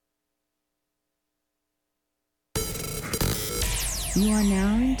You are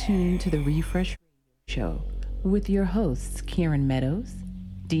now in tune to the Refresh Show with your hosts, Kieran Meadows,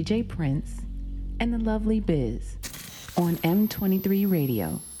 DJ Prince, and the lovely Biz on M23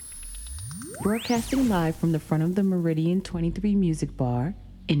 Radio. Broadcasting live from the front of the Meridian 23 Music Bar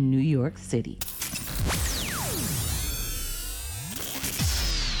in New York City.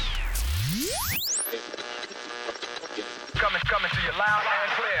 Coming to you loud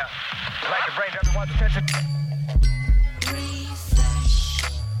and clear. Like to bring everyone's attention.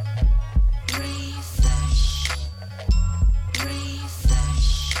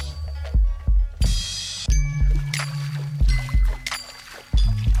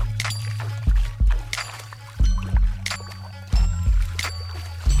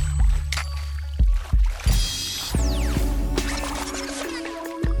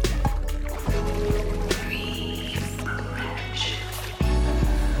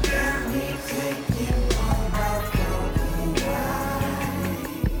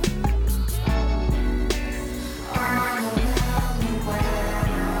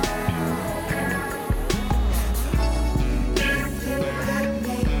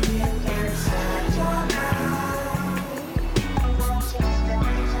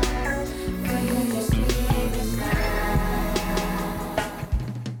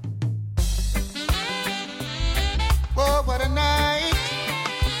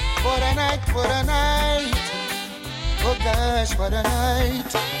 What a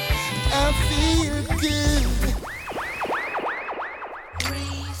night, I feel good.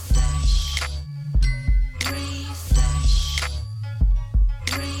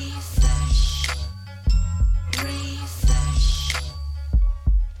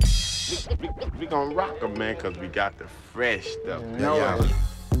 We gon' rock 'em, man, cause we got the fresh stuff.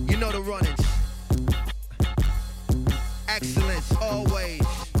 You know the runnings. Excellence always.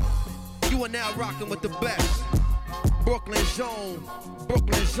 You are now rocking with the best. Brooklyn's own,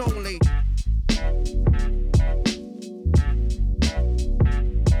 Brooklyn's only.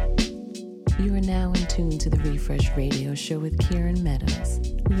 You are now in tune to the Refresh Radio Show with Kieran Meadows,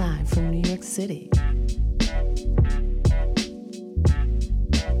 live from New York City.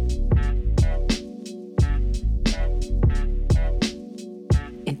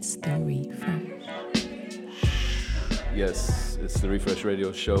 It's the Refresh. Yes, it's the Refresh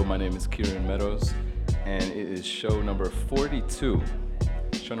Radio Show. My name is Kieran Meadows, and it is show number 42.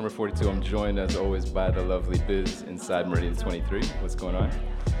 Show number 42, I'm joined as always by the lovely Biz inside Meridian 23. What's going on?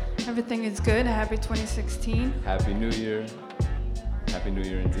 Everything is good. Happy 2016. Happy New Year. Happy New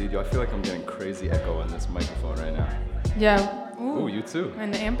Year indeed. Yo, I feel like I'm getting crazy echo on this microphone right now. Yeah. Ooh, you too. We're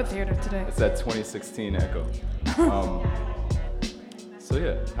in the amphitheater today. It's that 2016 echo. So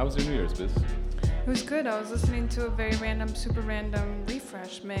yeah, how was your New Year's, Biz? It was good. I was listening to a very random, super random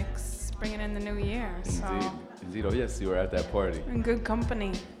refresh mix, bringing in the new year. Indeed. Indeed. Oh yes, you were at that party. In good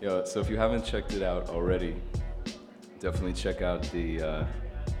company. Yo, so if you haven't checked it out already, definitely check out the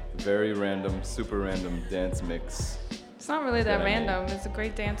very random, super random dance mix. It's not really that random. It's a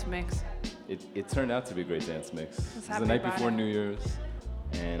great dance mix. It turned out to be a great dance mix. It was the happy night about before it. New Year's,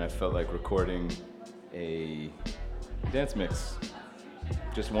 and I felt like recording a dance mix.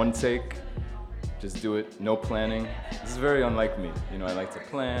 Just one take, just do it, no planning. This is very unlike me. You know, I like to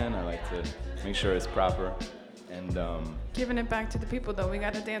plan, I like to make sure it's proper. And Giving it back to the people though. We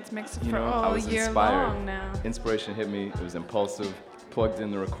got a dance mix you for know, I all was year inspired. long now. Inspiration hit me, it was impulsive, plugged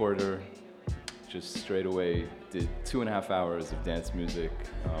in the recorder, just straight away did 2.5 hours of dance music.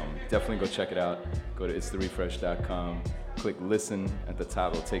 Definitely go check it out. Go to itstherefresh.com, click listen at the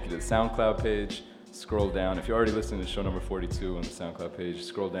top, it'll take you to the SoundCloud page. Scroll down, if you're already listening to show number 42 on the SoundCloud page,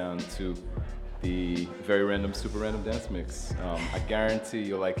 scroll down to the very random, super random dance mix. I guarantee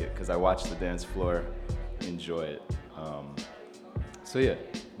you'll like it because I watched the dance floor, enjoy it. So yeah,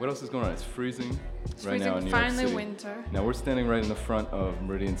 what else is going on? It's freezing right now in New York City. Finally winter. Now we're standing right in the front of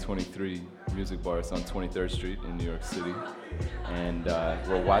Meridian 23 Music Bar. It's on 23rd Street in New York City. And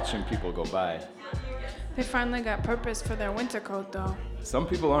we're watching people go by. They finally got purpose for their winter coat though. Some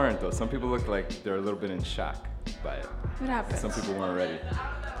people aren't though. Some people look like they're a little bit in shock by it. It happens. Some people weren't ready.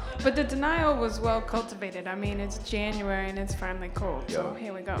 But the denial was well cultivated. I mean, it's January and it's finally cold, so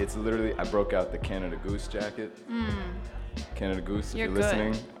here we go. It's literally, I broke out the Canada Goose jacket. Canada Goose, if you're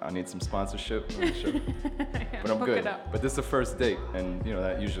listening, I need some sponsorship on the show. But I'm good. But this is the first date, and you know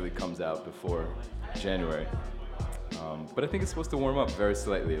that usually comes out before January. But I think it's supposed to warm up very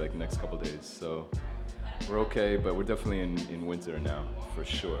slightly, like the next couple days. So we're okay, but we're definitely in winter now, for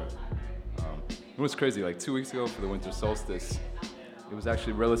sure. It was crazy, like 2 weeks ago for the winter solstice, it was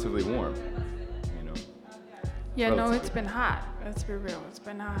actually relatively warm, you know. Yeah, no, relatively. it's been hot. Let's be real. It's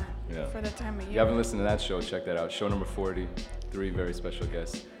been hot for the time of year. If you haven't listened to that show, check that out. Show number 40, 3 very special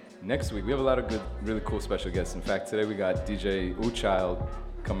guests. Next week, we have a lot of good, really cool special guests. In fact, today we got DJ Ooo Child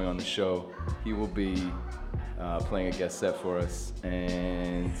coming on the show. He will be playing a guest set for us.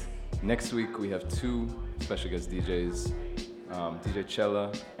 And next week, we have 2 special guest DJs, DJ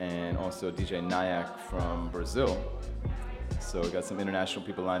Chella and also DJ Nayak from Brazil. So we got some international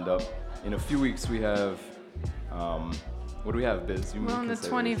people lined up. In a few weeks, we have, what do we have, Biz? Well, on the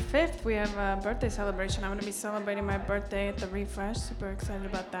 25th, we have a birthday celebration. I'm going to be celebrating my birthday at the Refresh. Super excited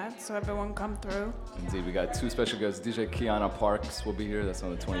about that. So everyone come through. Indeed, we got 2 special guests. DJ Kiana Parks will be here. That's on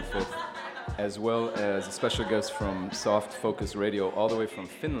the 25th. As well as a special guest from Soft Focus Radio, all the way from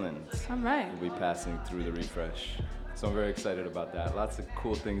Finland. All right. Will be passing through the Refresh. So I'm very excited about that. Lots of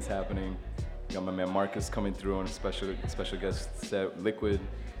cool things happening. Got my man Marcus coming through on a special guest set, Liquid.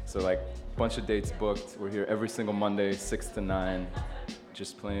 So like a bunch of dates booked. We're here every single Monday, 6 to 9,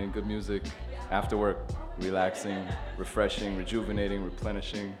 just playing good music after work, relaxing, refreshing, rejuvenating,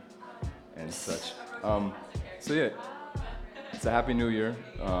 replenishing, and such. So yeah, it's a happy new year,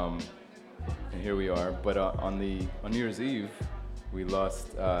 and here we are. But on New Year's Eve, we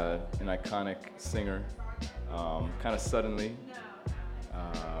lost an iconic singer, kind of suddenly,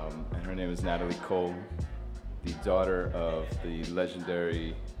 and her name is Natalie Cole, the daughter of the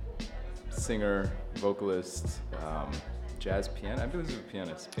legendary singer, vocalist, jazz pianist. I believe he was a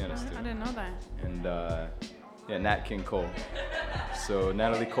pianist too. I didn't know that. And yeah, Nat King Cole. So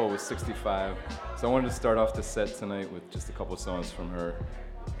Natalie Cole was 65. So I wanted to start off the set tonight with just a couple songs from her,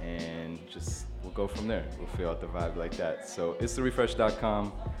 and just we'll go from there. We'll feel out the vibe like that. So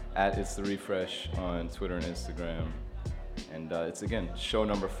itstherefresh.com, at itstherefresh on Twitter and Instagram, and it's again show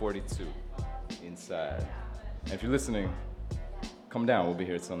number 42 inside. And if you're listening, come down. We'll be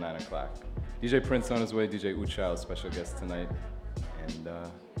here till 9 o'clock. DJ Prince on his way. DJ Ooo Child, special guest tonight. And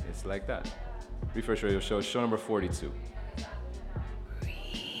it's like that. Refresh Radio Show, show number 42.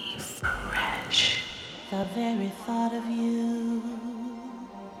 Refresh. The very thought of you,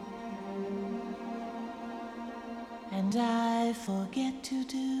 and I forget to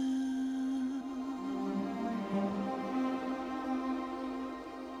do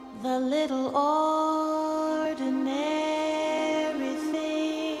the little ordinary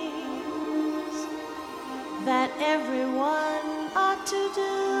things that everyone ought to do.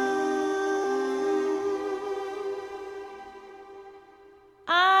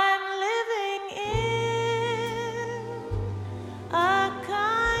 I'm living in a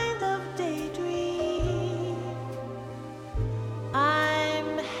kind of daydream.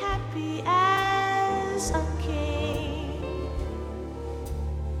 I'm happy as a king,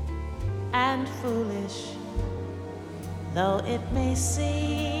 and foolish though it may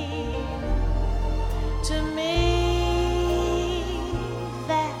seem to me,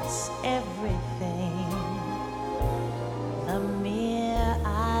 that's everything. The mere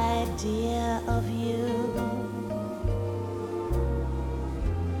idea of you,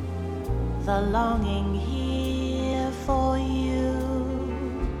 the longing here for you.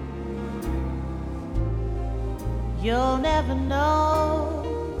 You'll never know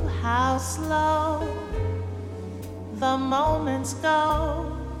how slow the moments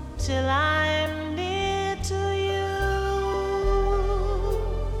go till I'm near to you.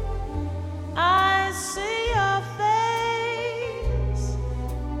 I see your face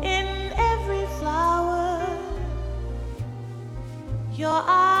in every flower, your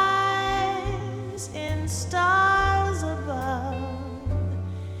eyes in stars above.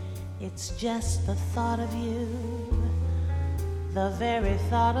 It's just the thought of you, the very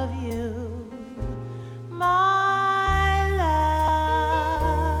thought of you, my love.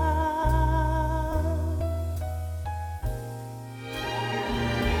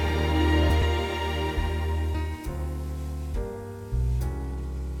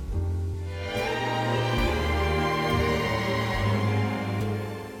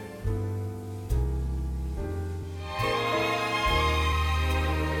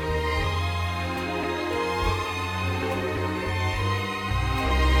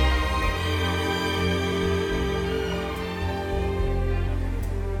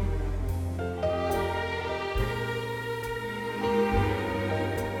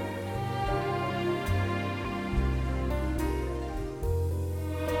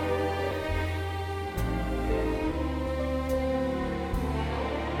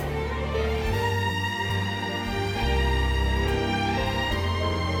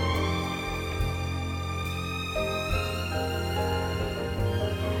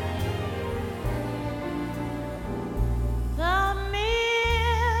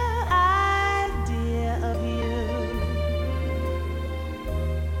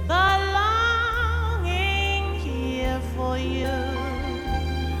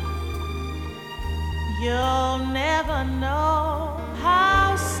 never know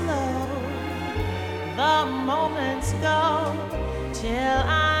how slow the moments go till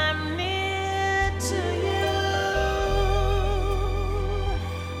I'm near to you.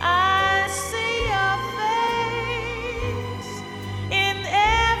 I see your face in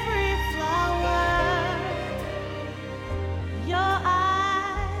every flower, your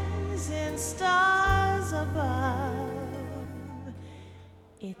eyes in stars above.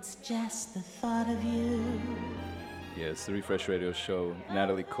 It's just the thought of you. Yeah, it's the Refresh Radio Show.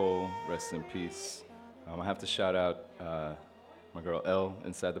 Natalie Cole, rest in peace. I have to shout out my girl Elle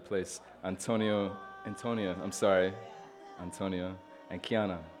inside the place. Antonia, and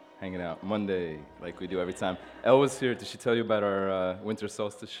Kiana hanging out Monday like we do every time. Elle was here. Did she tell you about our Winter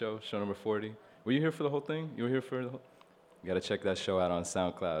Solstice show number 40? Were you here for the whole thing? You were here for the whole... You gotta check that show out on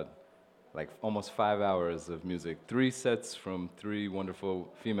SoundCloud. Like almost 5 hours of music. 3 sets from 3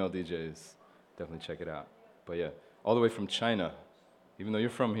 wonderful female DJs. Definitely check it out. But yeah, all the way from China, even though you're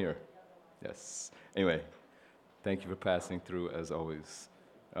from here. Yes. Anyway, thank you for passing through as always.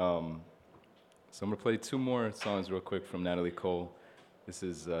 So I'm gonna play 2 more songs real quick from Natalie Cole. This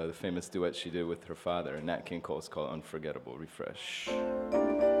is the famous duet she did with her father, Nat King Cole. It's called Unforgettable. Refresh.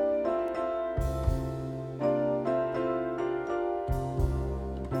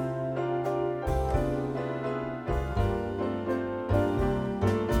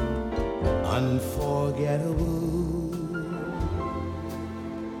 Unforgettable,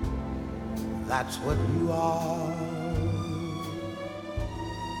 that's what you are.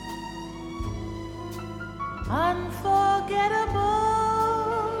 Unforgettable,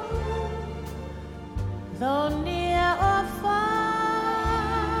 though near or far.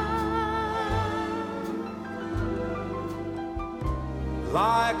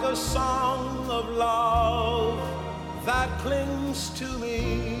 Like a song of love that clings to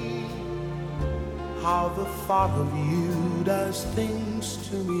me. How the thought of you does things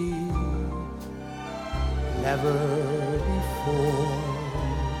to me never before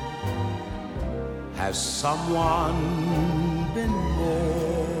has someone been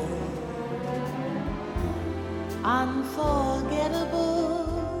more unforgettable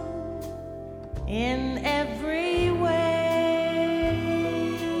in every way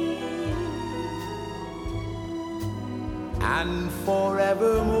and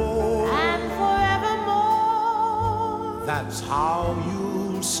forevermore. That's how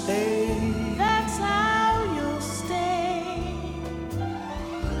you'll stay. That's how you'll stay.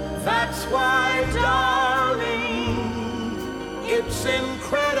 That's why, darling, it's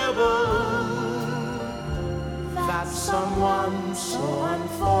incredible that someone so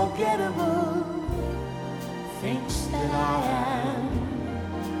unforgettable thinks that I am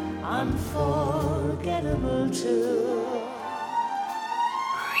unforgettable too.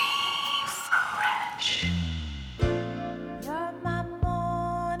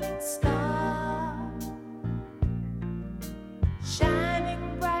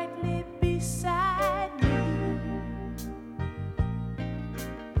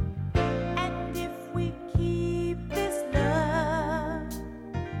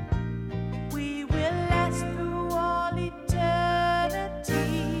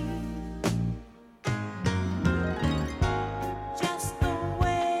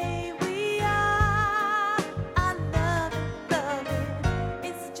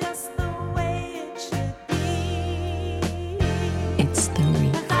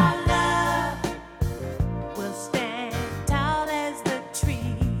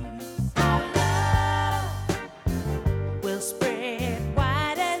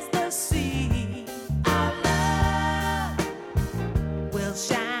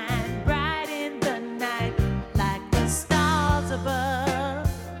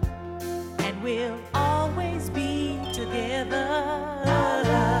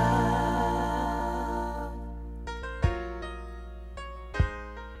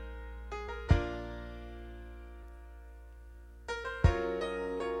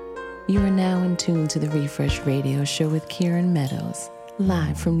 You are now in tune to the Refresh Radio Show with Kieran Meadows,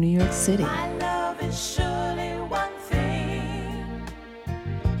 live from New York City. My love is surely one thing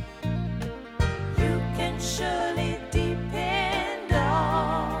you can surely depend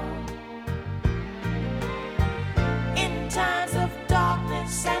on. In times of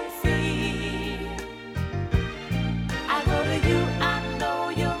darkness and fear, I go to you, I know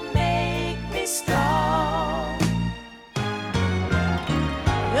you'll make me strong.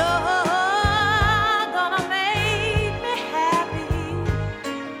 You're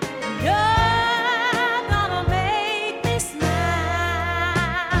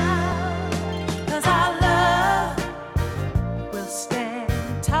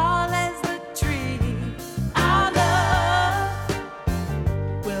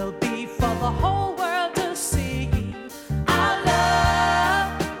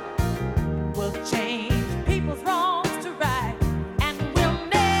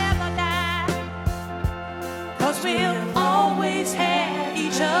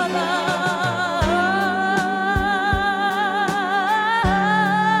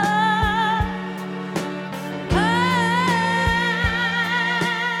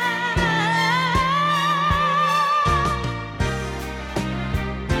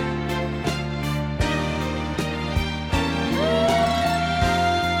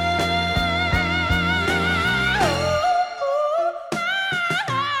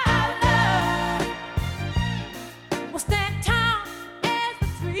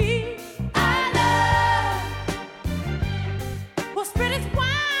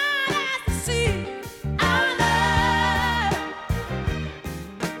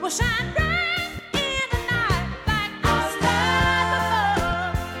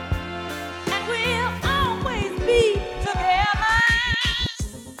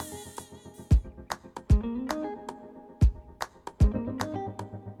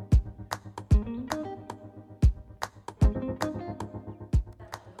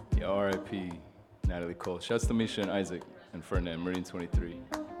P, Natalie Cole. Shouts to Misha and Isaac and Ferdinand, Marine 23.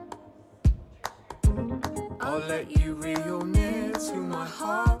 I'll let you real near to my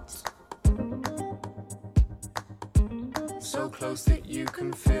heart, so close that you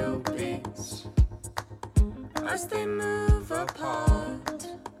can feel beats as they move apart.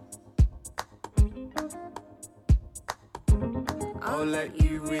 I'll let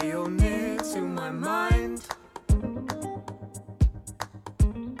you real near to my mind,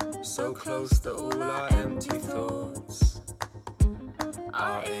 so close that all our empty thoughts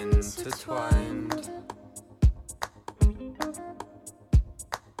are intertwined.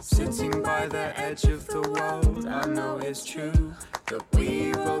 Sitting by the edge of the world, I know it's true that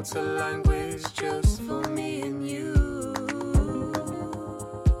we wrote a language just for me and you.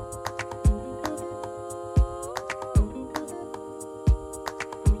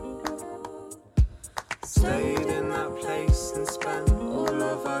 Stayed in that place and spent all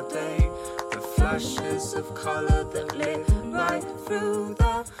of our day, the flashes of color that lit right through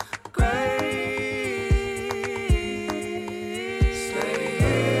the gray.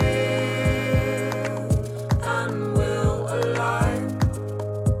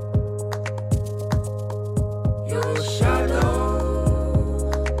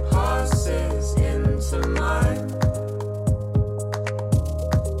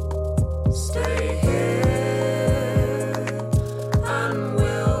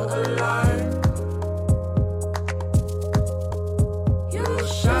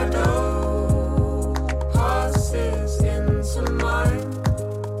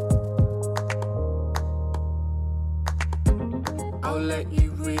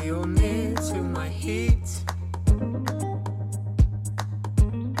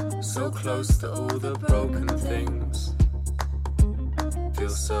 Close to all the broken things, feel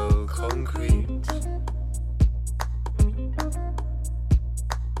so concrete.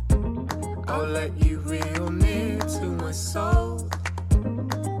 I'll let you real near to my soul,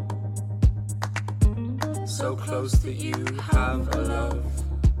 so close that you have a love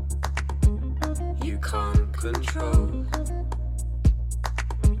you can't control.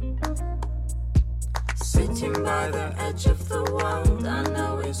 Sitting by the edge of the world, I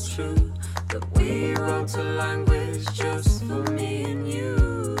know it's true that we wrote a language just for me and you.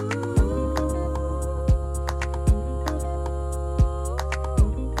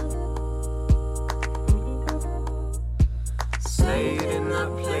 Stayed in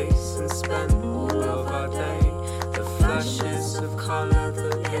that place and spent all of our day, the flashes of color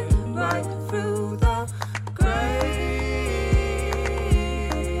that lit right through the gray.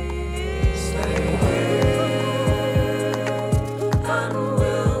 Stay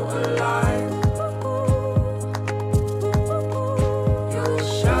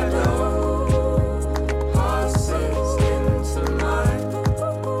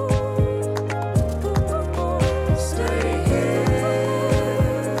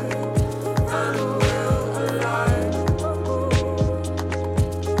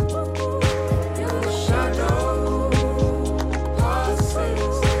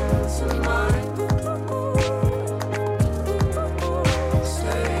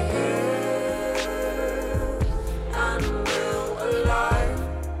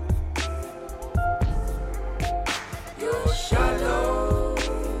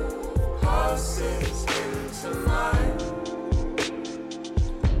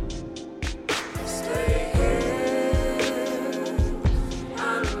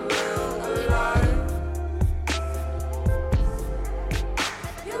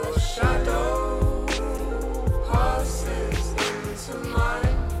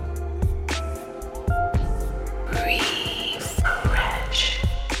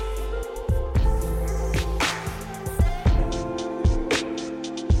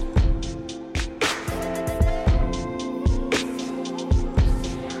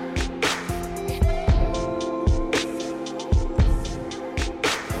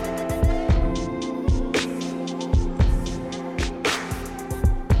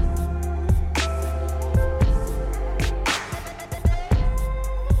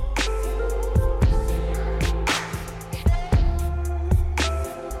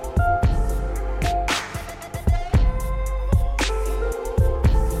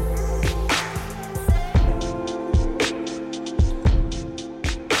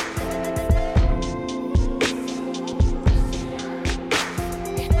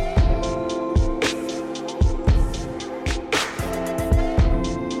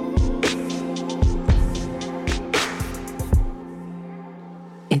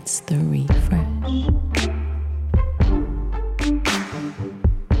It's the refresh.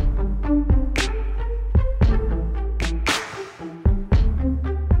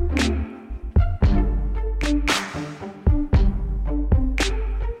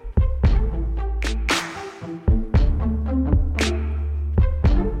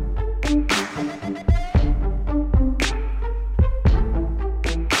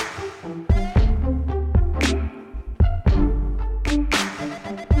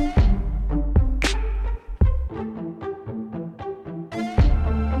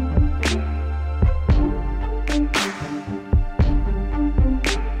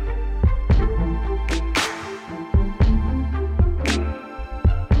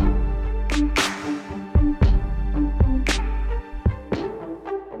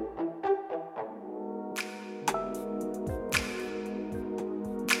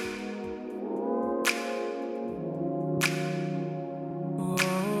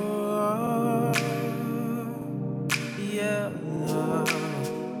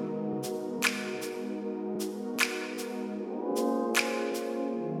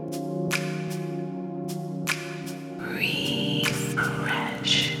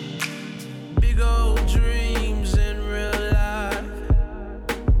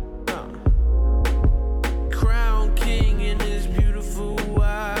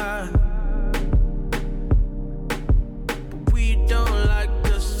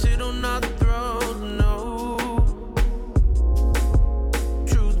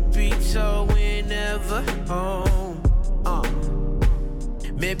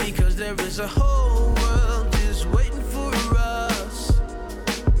 there's a whole world just waiting for us.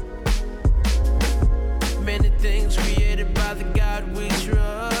 Many things created by the God we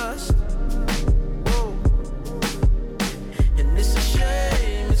trust. Whoa. And it's a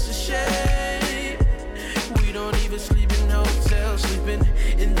shame. We don't even sleep in hotels, sleeping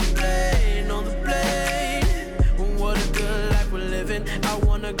in the plane, on the plane. What a good life we're living. I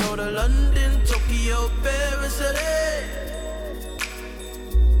wanna go to London, Tokyo, Paris, LA,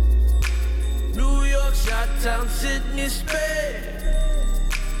 New York, Chi-Town, Sydney, Spain.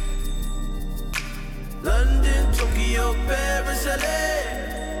 London, Tokyo, Paris, LA,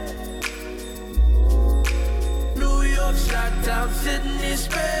 New York, Chi-Town, Sydney,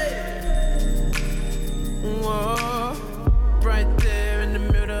 Spain. Whoa, right there in the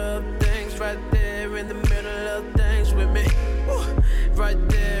middle of things, right there in the middle of things with me. Woo. Right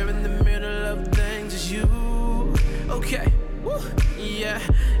there in the middle of things is you. Okay, woo. Yeah,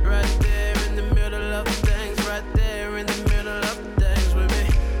 right there in the middle of things, right there in the middle of things with me.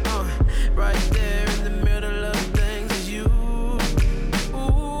 Right there in the middle of things is you.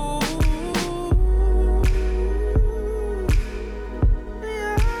 Ooh.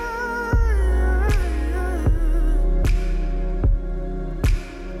 Yeah.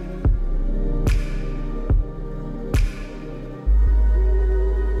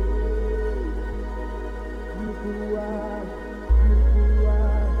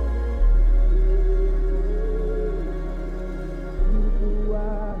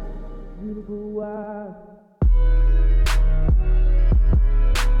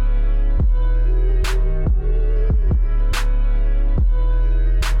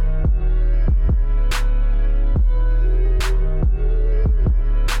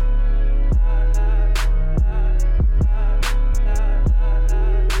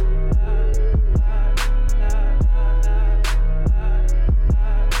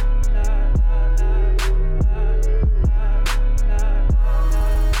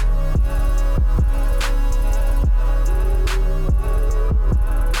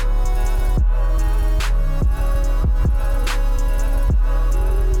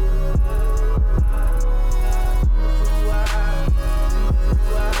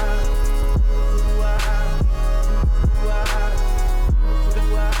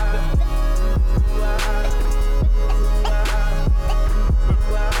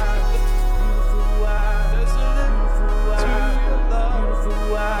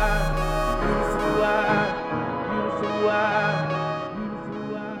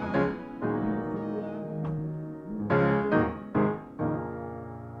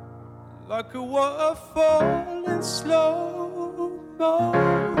 Like a waterfall in slow motion,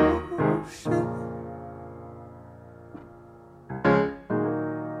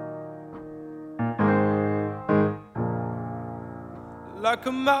 like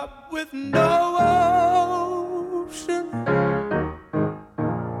a map with no ocean.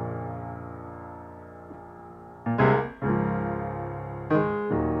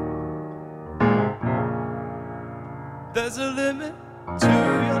 There's a limit to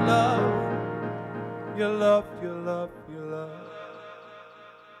your love, your love, your love, your love.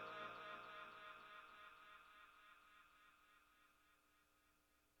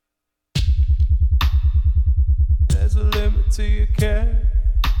 There's a limit to your care.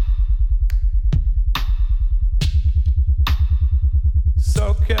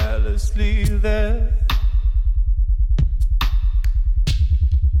 So carelessly there.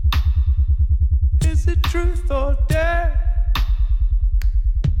 Is it truth or dare?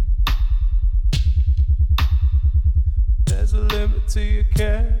 There's a limit to your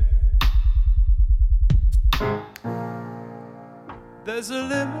care. There's a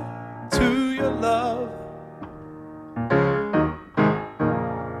limit to your love.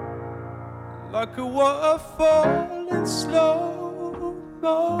 Like a waterfall in slow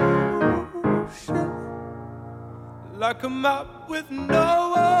motion, like a map with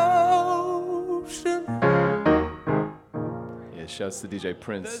no ocean. Yeah, shouts to DJ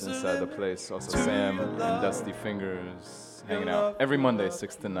Prince inside the place. Also Sam and Dusty Fingers hanging out every Monday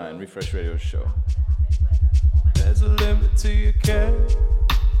 6 to 9, Refresh Radio Show. There's a limit to your care.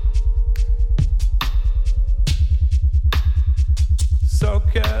 So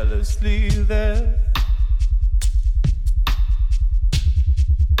carelessly there.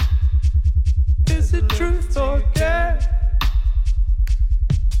 Is it truth or dare?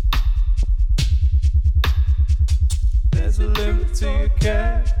 There's a limit to your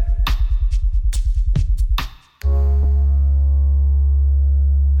care.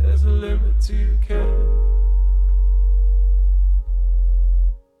 There's a limit to your care.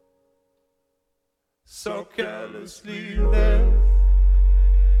 So carelessly there.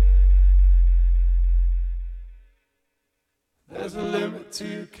 There's a limit to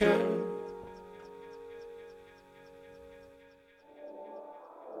your care.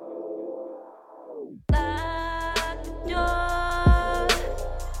 Lock the door,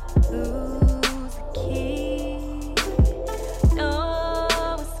 lose the key. No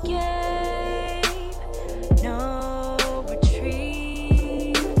escape, no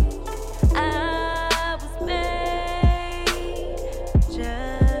retreat. I was made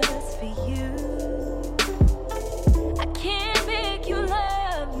just for you. I can't make you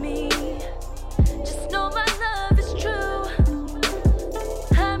love me. Just know my love is true.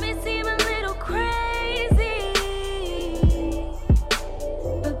 I may seem a little crazy,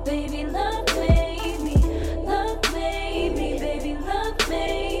 but baby, love made me. Love made me, baby, love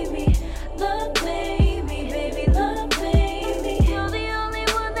made me. Love made me, baby, love made me. You're the only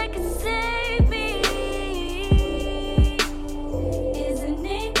one that can save me. Isn't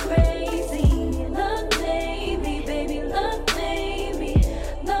it crazy? Love made me, baby, love made me.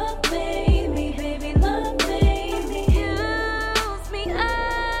 Love made me, baby, love made me. Use me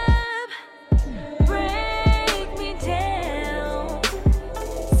up, break me down,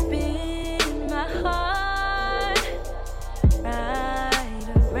 spin my heart right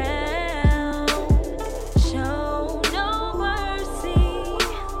around. Show no mercy,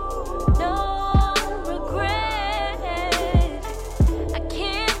 no regret. I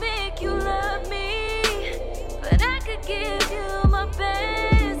can't make you love me, but I could give you my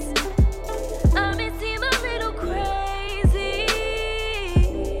best. I may seem a little crazy,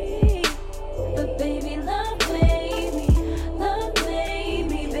 but baby, love made me. Love made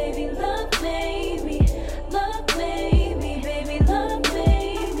me, baby, love made me. Love made me, baby, love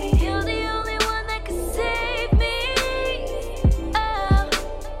made me. You're the only one that can save me. Oh,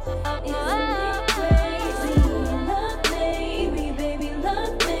 isn't it crazy? Love made me, baby,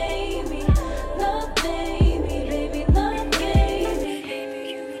 love made me. Love made me, baby, love made me.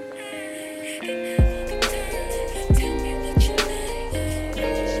 Tell me what you like.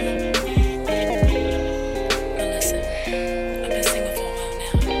 Now listen, I've been single for a while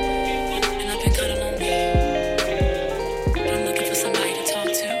now, and I've been kinda lonely. But I'm looking for somebody to talk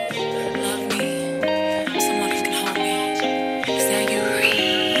to, love me, someone who can hold me. Is that you?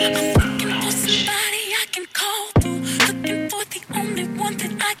 I'm looking for somebody I can call through, looking for the only one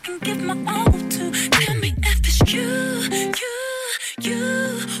that I can give my all to. Tell me if it's you.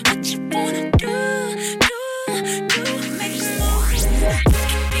 What you wanna do? Make it slow. You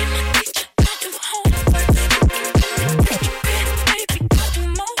can be my teacher, I'll do homework. Take you better, baby, I'll do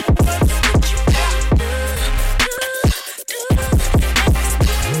more work. What you gotta do?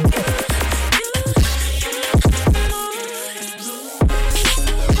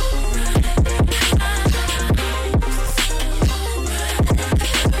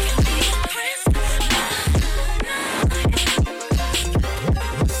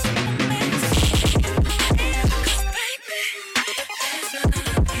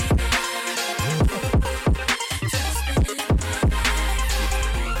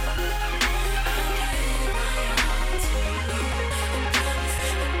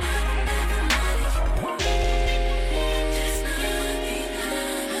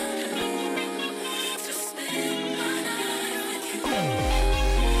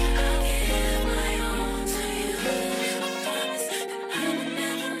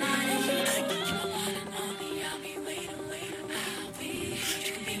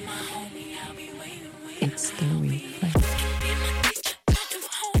 It's the refresh.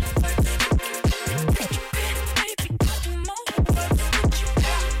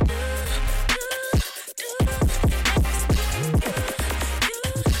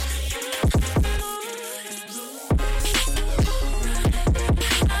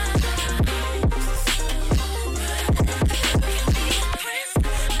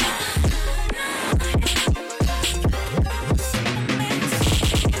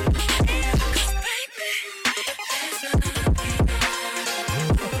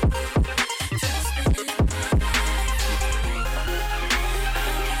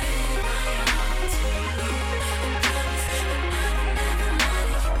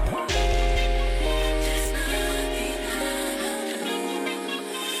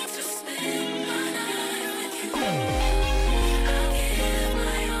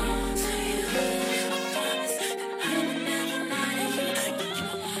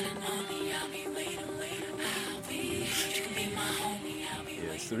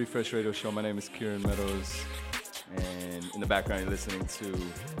 The Refresh Radio Show. My name is Kieran Meadows, and in the background you're listening to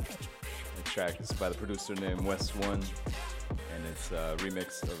a track. It's by the producer named West One, and it's a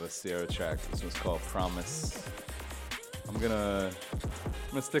remix of a Sierra track. This one's called Promise. I'm gonna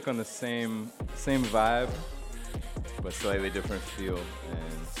stick on the same vibe, but slightly different feel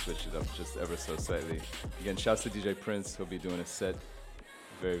and switch it up just ever so slightly. Again, shouts to DJ Prince. He'll be doing a set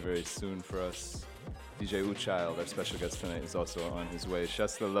very, very soon for us. DJ Ooo Child, our special guest tonight, is also on his way.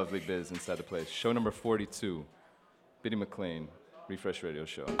 Shouts to the lovely Biz inside the place. Show number 42, Biddy McLean, Refresh Radio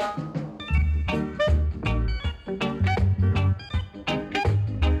Show.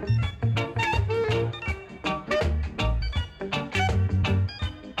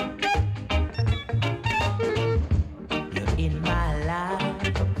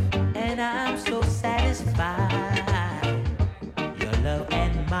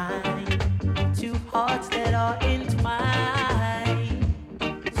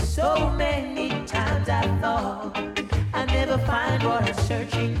 Find what I'm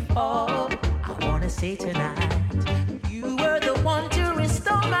searching for. I wanna say tonight, you were the one to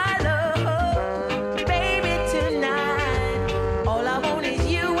restore my love, baby. Tonight, all I want is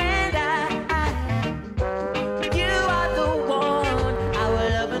you and I. You are the one I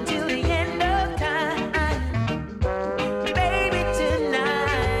will love until the end of time, baby.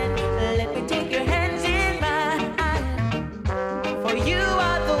 Tonight, let me take your hands in mine. For you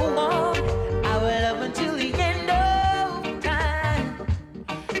are the one I will love until the end of.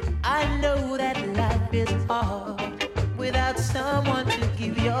 I know that life is hard without someone to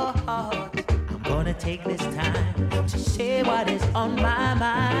give your heart. I'm gonna take this time to say what is on my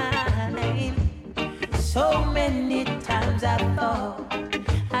mind. So many times I thought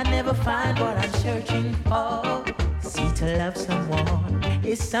I never find what I'm searching for. See, to love someone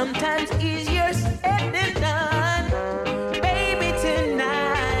is sometimes easier said than done. Baby,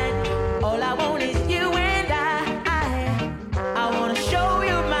 tonight, all I want is you and I wanna show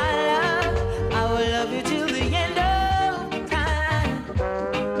you my love you till the end of time.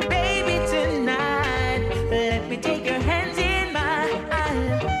 Baby, tonight, let me take your hands in mine.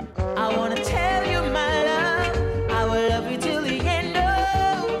 I wanna tell you my love, I will love you till the end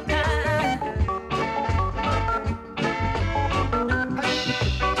of time.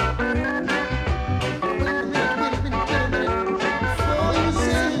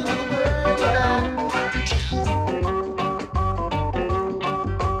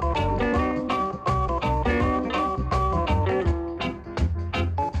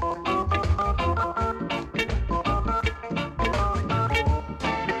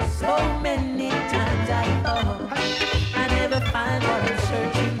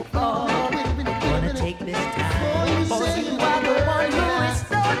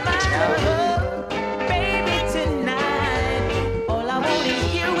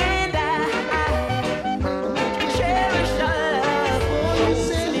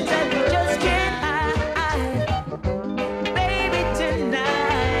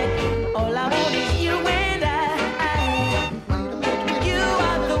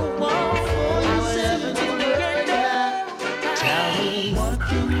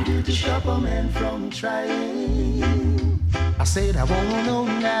 I said I wanna know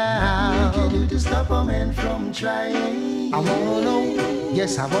now. What can you do to stop a man from trying? I wanna know,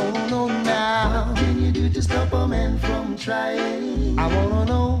 yes I wanna know now. What can you do to stop a man from trying? I wanna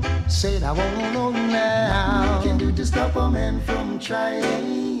know, said I wanna know now. What can you do to stop a man from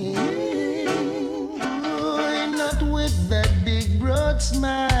trying? Oh, not with that big broad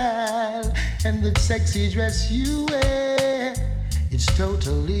smile and the sexy dress you wear. It's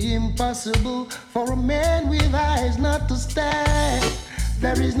totally impossible for a man with eyes not to stare.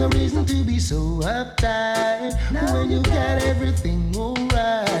 There is no reason to be so uptight when you got everything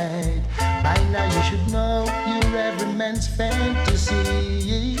alright. By now you should know you're every man's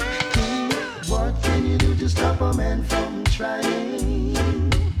fantasy. What can you do to stop a man from trying?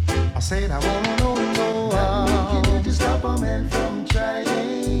 I said I wanna know. What can you do to stop a man from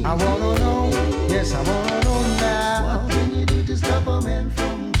trying? I wanna know, yes I wanna know now. What can you do to stop a man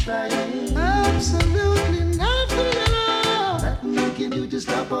from trying? Absolutely nothing at all. Nothing you can do to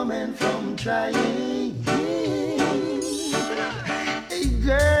stop a man from trying. Hey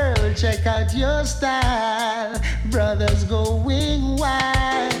girl, check out your style. Brothers going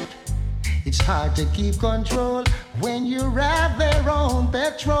wild. It's hard to keep control when you ride their own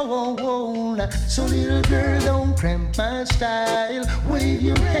petrol. So little girl, don't cramp my style. Wave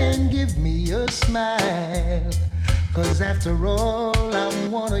your hand, give me a smile. 'Cause after all, I'm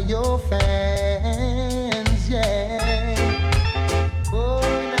one of your fans, yeah. Oh,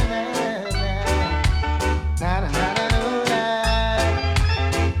 na na na, na na na na na.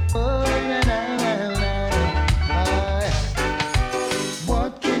 Oh, na na na na.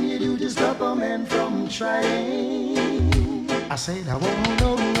 What can you do to stop a man from trying? I said I wanna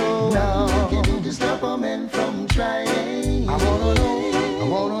know. Now you can do to stop a man from trying. I wanna know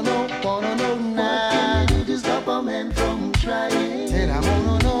now. What can you do to stop a man from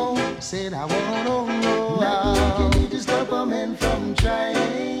Said I wanna know how can you stop a man from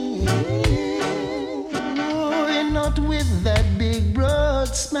trying? Oh, not with that big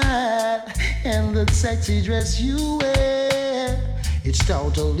broad smile and the sexy dress you wear. It's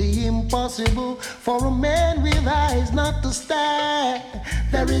totally impossible for a man with eyes not to stare.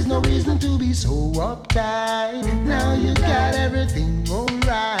 There is no reason to be so uptight. Now you got everything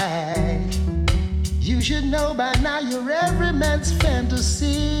alright. You should know by now you're every man's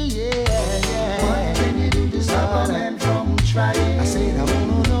fantasy. Yeah. What can you do to stop a man from trying? I said I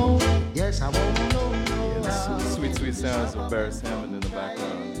wanna know. Yes, I wanna know. Yeah, this is sweet, sweet sounds of Barris Hammond in the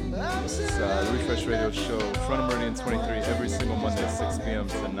background. It's the Refresh Radio Show, front of Meridian 23, every single Monday, 6 p.m.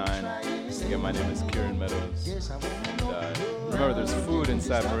 to 9. Again, my name is Kieran Meadows. And remember, there's food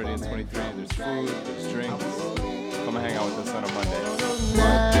inside Meridian 23. There's food, there's drinks. Come and hang out with us on a Monday.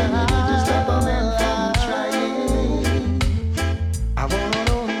 What can you do to stop a man from trying? I wanna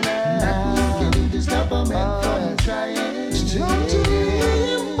know now. What can you do to stop a man from trying? It's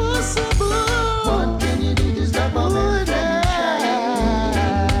totally impossible. What can you do to stop a man from trying?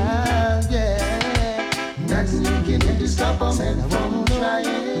 Yeah. Nothing you can do to stop a man from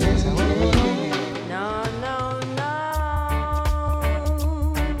trying. No, no, no.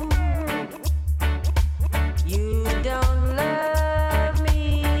 You don't love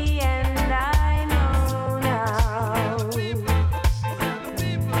me, and I know now.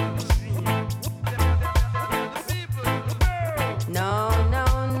 No, no,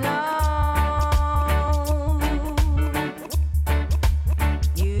 no.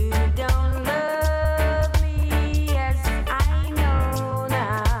 You don't love me, as I know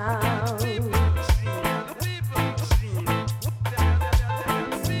now.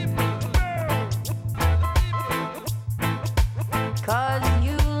 'Cause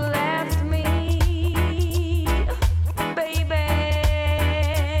you left me, baby,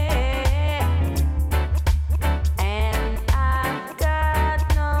 and I've got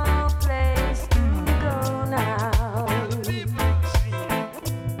no place to go now.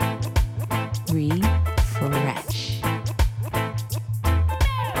 Refresh.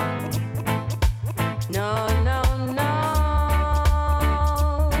 No, no, no.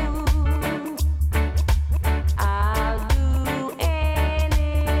 I'll do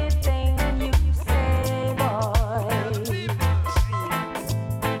anything you say, boy.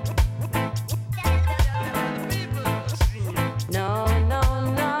 No, no,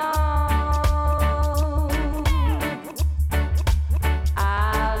 no.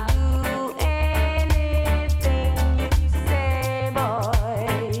 I'll do anything you say, boy.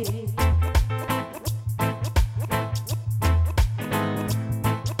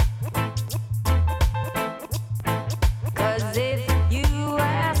 'Cause if you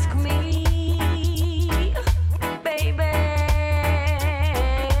ask me, baby,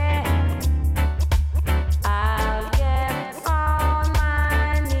 I'll get on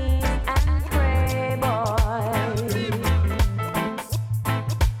my knees and pray, boy.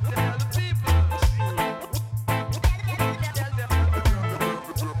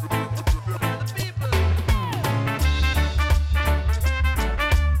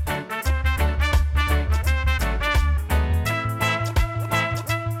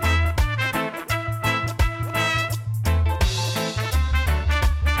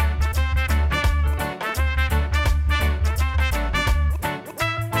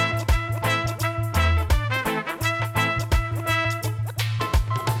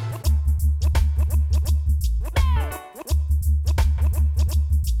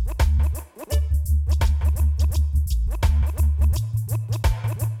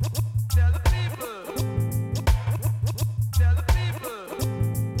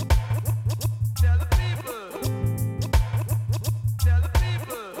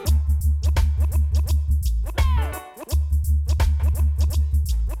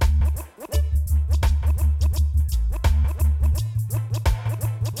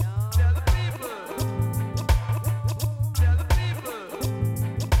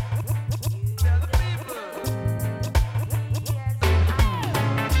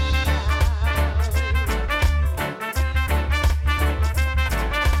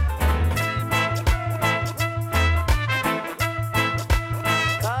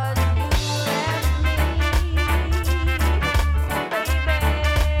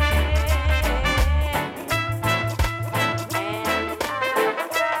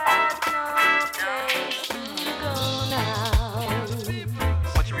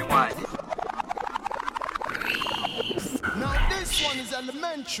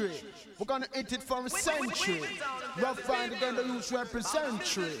 elementary. We're gonna hit it for a century. Rough Rider again, the youth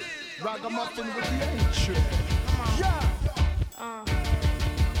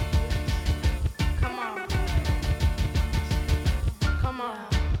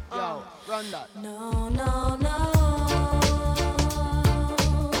on that. No, no, no.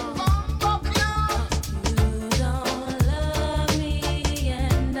 You don't love me,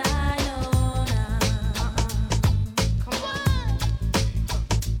 and I know now. Come on.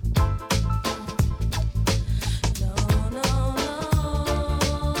 No, no, no.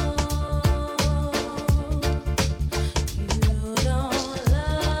 You don't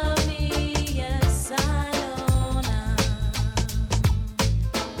love me, yes, I know now.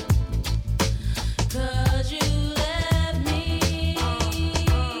 'Cause you left me,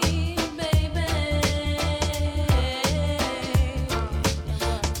 baby,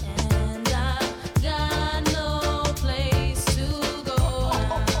 and I've got no place to go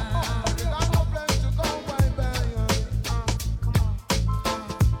now.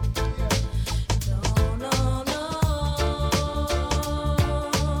 No, no, no.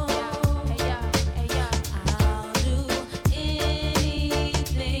 I'll do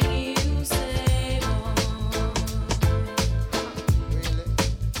anything you say, boy.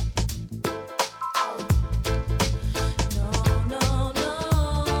 No, no, no.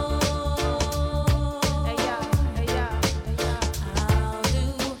 I'll do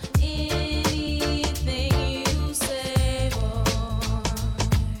anything you say, boy.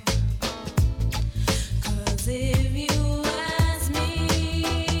 'Cause if you ask me,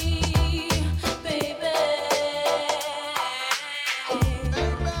 baby,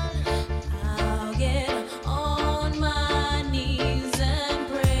 I'll get on my knees and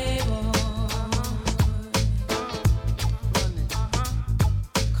pray, boy.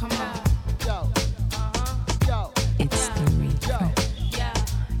 Come on. It's the refresh.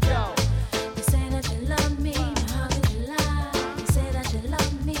 You say that you love me, now how could you lie? You say that you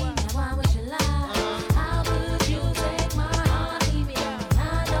love me, now why would you lie? How could you take my heart, leave me? I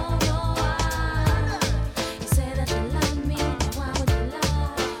don't know why. You say that you love me, now why would you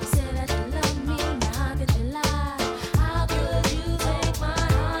lie? You say that you love me, now how could you lie? How could you take my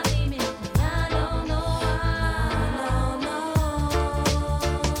heart, leave me? I don't know why. No,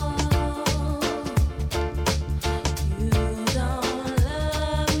 you don't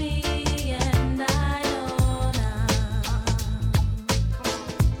love me, and I know now.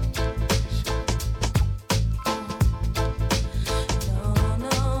 No,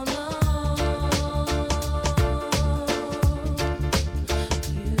 no, no.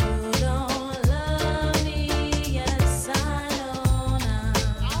 You don't love me, yes, I know now.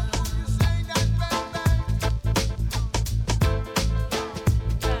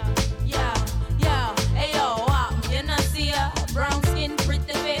 Hey yo, you not see ya? Brown skin,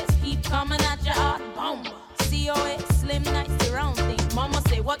 pretty face, keep coming at your heart, boom. COA, slim, nice, round thing. Mama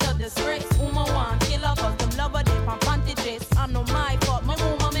say, what a disgrace. Woman want killer, cause them lover they from panty chase. I know my fault, my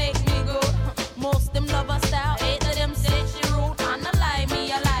woman make me good. Most them lover style, eight of them say she rude. And I lie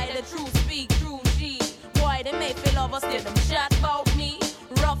me, I lie, the truth speak, true G. Boy, they make feel lover still them chat about me.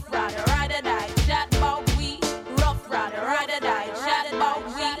 Rough rider, ride or die, chat about we. Rough rider, ride or die, chat about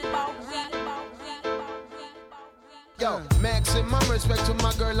we. Yo, maximum respect to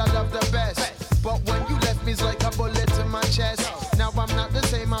my girl, I love the best. But when you left me, it's like a bullet to my chest. Now I'm not the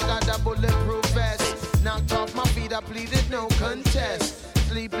same, I got that bulletproof vest. Knocked off my feet, I pleaded no contest.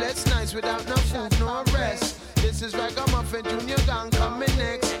 Sleepless nights without no food, no rest. This is Ragamuffin Junior Gang coming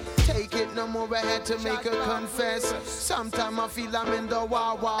next. Take it no more, I had to make her confess. Sometime I feel I'm in the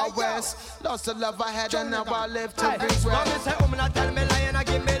Wild Wild West. Lost the love I had and now I live to regret. Now me say, not tell me lie and I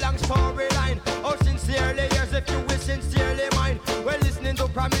give me long storyline. Oh, sincerely yours if you will sincerely mine. Well, listening to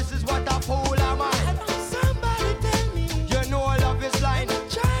promises, what a fool am I. Somebody tell me, you know love is blind. I'm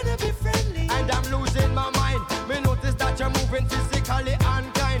trying to be friendly, and I'm losing my mind. Me notice that you're moving physically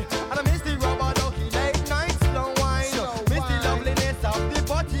unkind, and I miss the rubber ducky late night slow wine. Miss the loveliness of the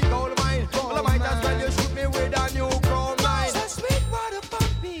body gold mine. Well, I might as well you shoot me with a new chrome line. So sweet water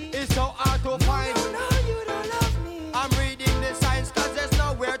puppy, it's so hard to find. No, you don't love me. I'm reading the signs 'cause there's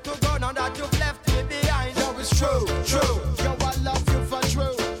no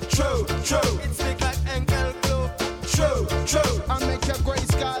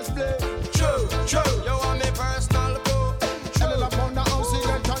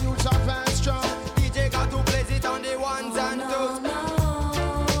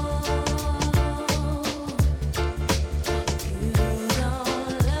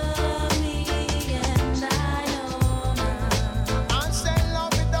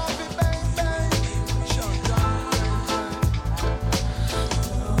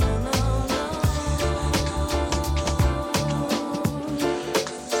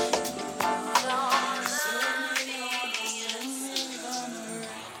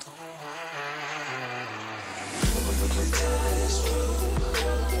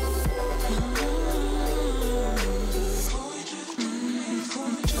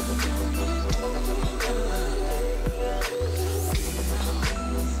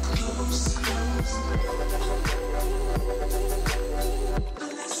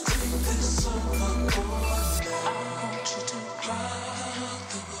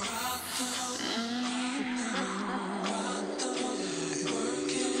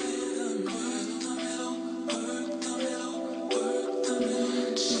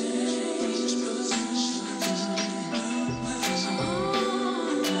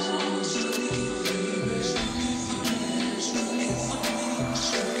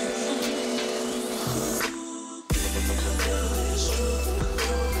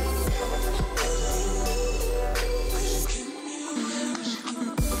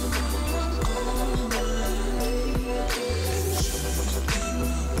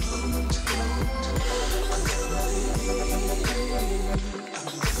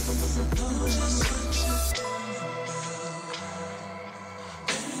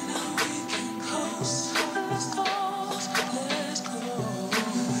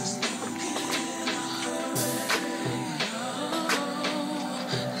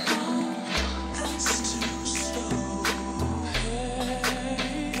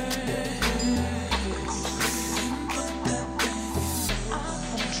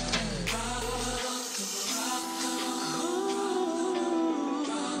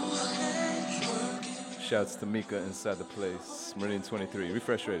shouts to Mika inside the place. Meridian 23,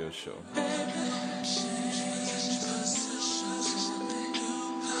 Refresh Radio Show.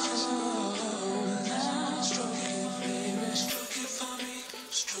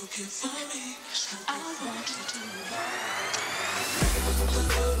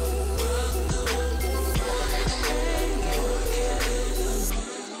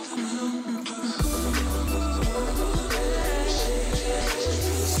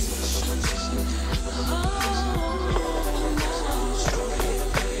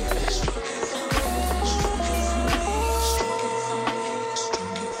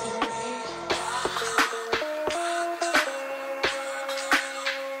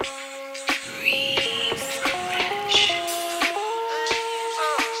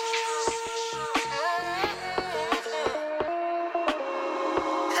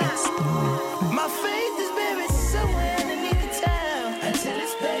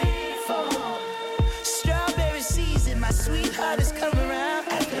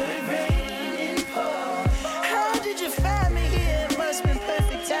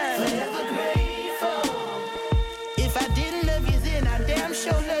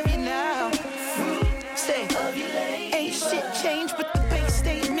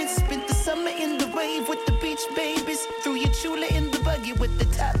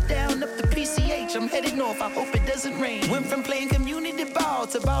 I hope it doesn't rain. Went from playing community ball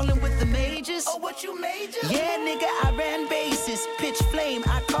to balling with the majors. Oh, what you major? Yeah, nigga, I ran bases. Pitch flame,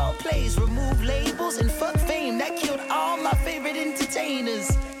 I call plays. Remove labels and fuck fame. That killed all my favorite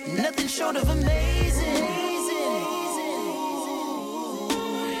entertainers. Nothing short of amazing.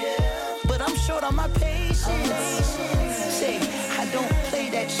 But I'm short on my patience. Say, I don't play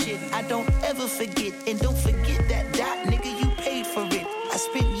that shit. I don't ever forget. And don't forget that dot, nigga, you paid for it. I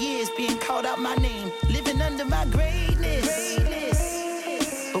spent years being called out my name, living under my greatness.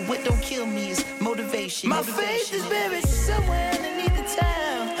 But what don't kill me is motivation. My faith is buried somewhere underneath the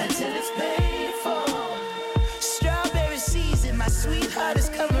town until it's paid for. Strawberry season, my sweetheart has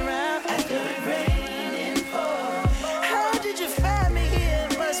come around after it rained and poured. How did you find me here?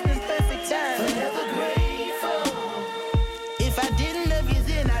 It must be perfect time. Forever grateful. If I didn't love you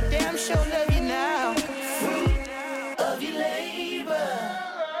then, I damn sure love you now. Fruit of your labor.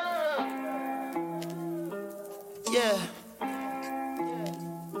 Yeah.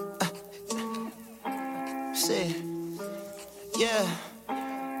 Say, yeah.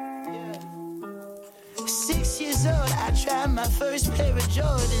 6 years old, I tried my first pair of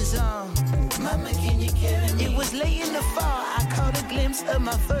Jordans on. Mama, can you carry me? It was late in the fall, I caught a glimpse of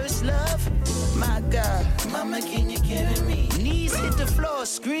my first love. My God, Mama, can you carry me? Knees hit the floor,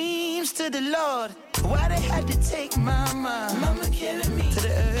 screams to the Lord. Why they had to take Mama? Mama, carry me to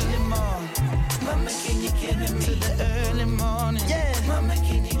the early morning. Mama, can you carry me to the early morning? Yeah, Mama,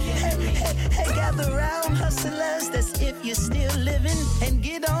 can you carry me? Hey, gather round, hustlers, that's if you're still living. And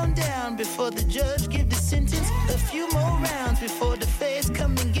get on down before the judge give the sentence. A few more rounds before the feds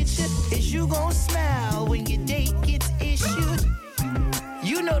come and get you. Is you gon' smile when your date gets issued?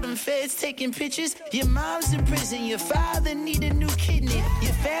 You know them feds taking pictures. Your mom's in prison, your father need a new kidney.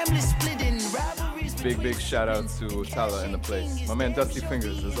 Your family split in robberies. Big shout out to Tala in the place. My man Dusty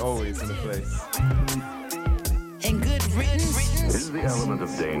Fingers is always in the place. And good riddance. Is the element of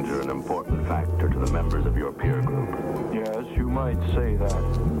danger an important factor to the members of your peer group? Yes, you might say that.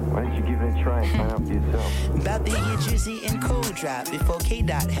 Why don't you give it a try and find out for yourself? About the year Drizzy and Cold Drop. Before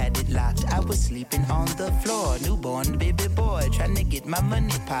K-Dot had it locked, I was sleeping on the floor. Newborn baby boy, trying to get my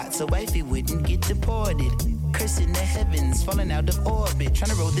money pot so wifey wouldn't get deported. Cursing the heavens, falling out of orbit. Trying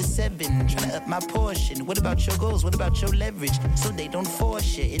to roll the 7, trying to up my portion. What about your goals? What about your leverage? So they don't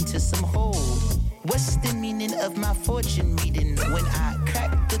force you into some hole. What's the meaning of my fortune reading? When I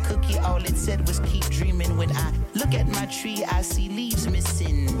cracked the cookie, all it said was keep dreaming. When I look at my tree, I see leaves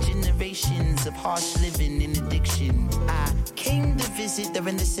missing. Generations of harsh living and addiction. I came to visit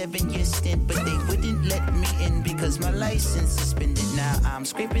during the 7-year stint, but they wouldn't let me in because my license suspended. Now I'm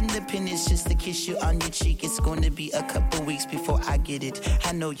scraping the pennies just to kiss you on your cheek. It's going to be a couple weeks before I get it.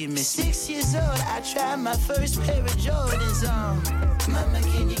 I know you miss it. 6 years old, I tried my first pair of Jordans on. Mama,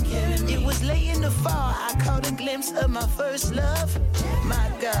 can you carry me? It was late in the fall, I caught a glimpse of my first love.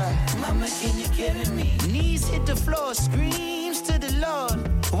 My God, Mama, can you carry me? Knees hit the floor, screams to the Lord.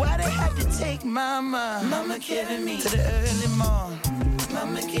 Why they had to take Mama? Mama, carry me to the early morning.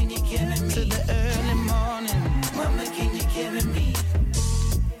 Mama, can you carry me to the early morning? Mama, can you carry me?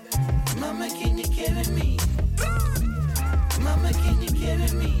 Mama, can you carry me? Mama, can you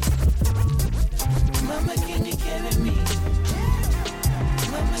carry me? Mama, can you carry me?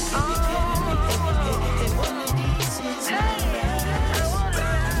 Mama, can you carry me? Hey, one of these is my ride. One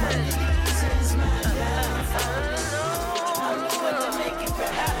of these is my ride.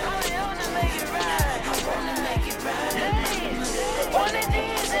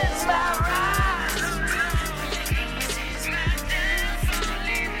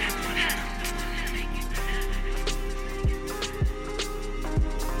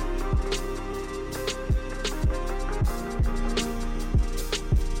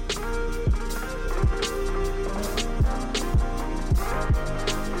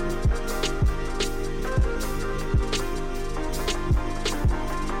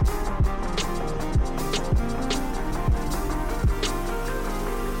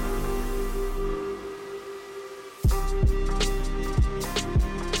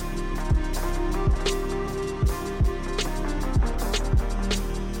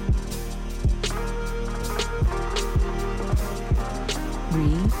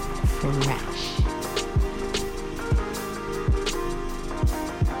 Refresh.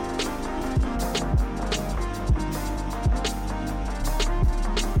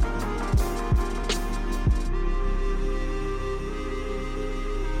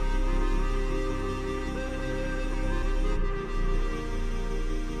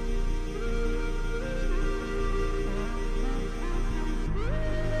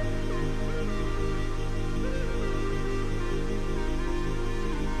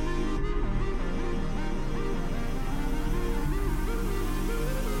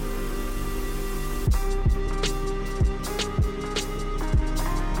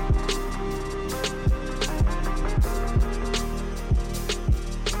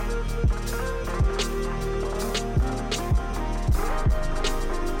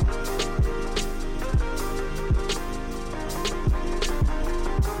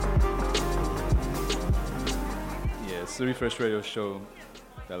 The Refresh Radio Show.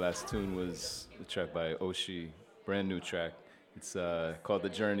 That last tune was the track by Oshi, brand new track. It's called The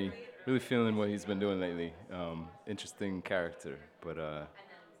Journey. Really feeling what he's been doing lately. Interesting character, but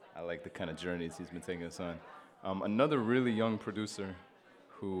I like the kind of journeys he's been taking us on. Another really young producer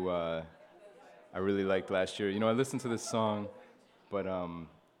who I really liked last year. You know, I listened to this song, but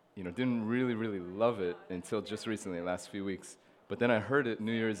you know, didn't really love it until just recently, the last few weeks. But then I heard it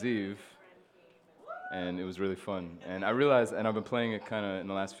New Year's Eve, and it was really fun. And I realized, and I've been playing it kind of in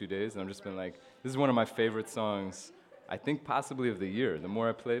the last few days, and I've just been like, this is one of my favorite songs, I think possibly of the year. The more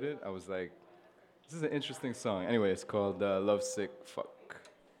I played it, I was like, this is an interesting song. Anyway, it's called Lovesick Fuck.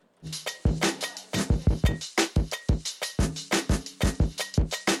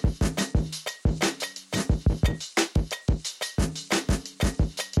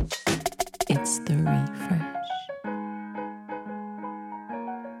 It's the Refresh.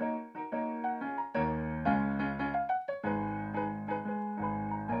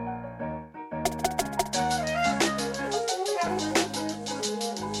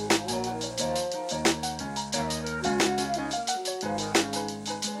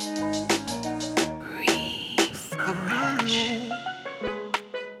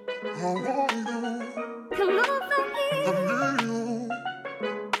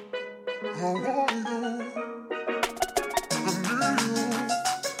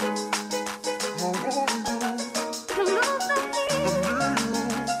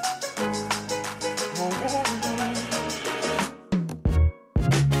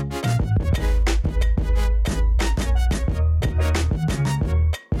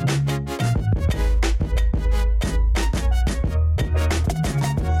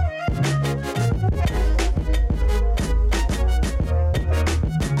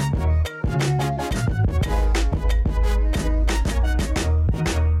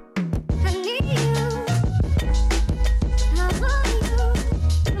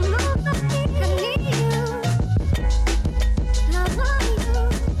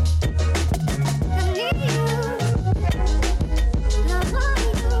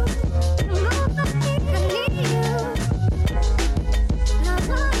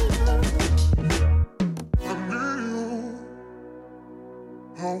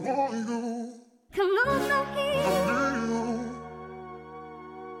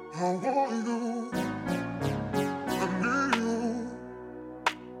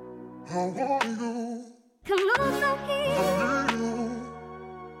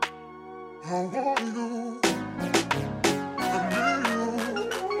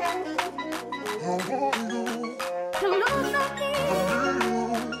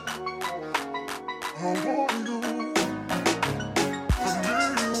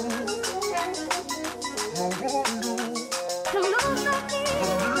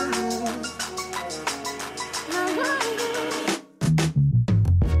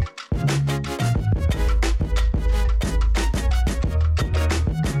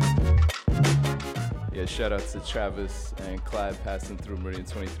 Shout out to Travis and Clyde passing through Meridian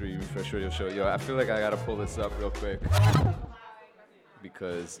 23 Refresh Radio Show. Yo, I feel like I gotta pull this up real quick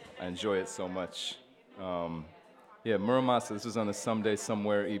because I enjoy it so much. Yeah, Muramasa, this was on the Someday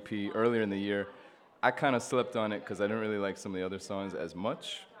Somewhere EP earlier in the year. I kind of slept on it because I didn't really like some of the other songs as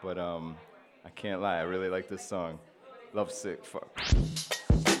much, but I can't lie, I really like this song. Lovesick Fuck.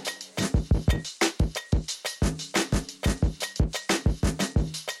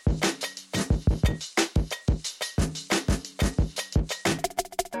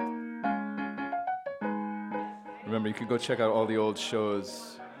 Remember, you can go check out all the old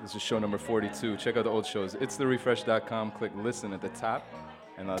shows. This is show number 42. Check out the old shows. It's therefresh.com. Click listen at the top,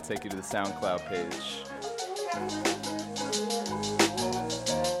 and that'll take you to the SoundCloud page.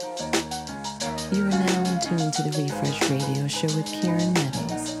 You are now in tuned to the Refresh Radio Show with Karen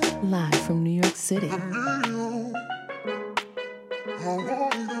Meadows, live from New York City.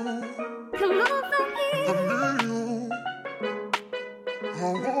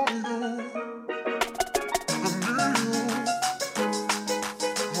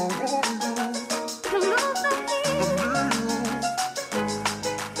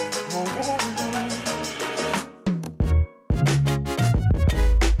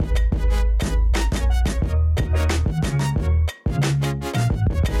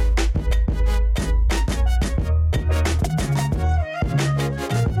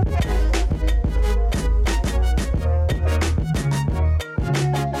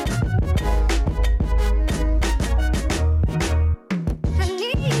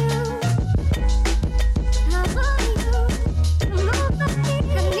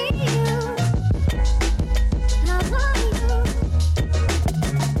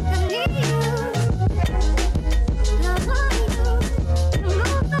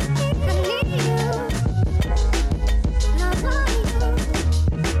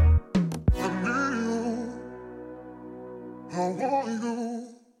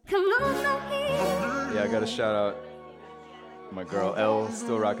 Yeah, I gotta shout out my girl Elle,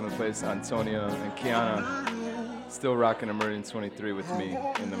 still rocking the place, Antonia and Kiana, still rocking Emerging 23 with me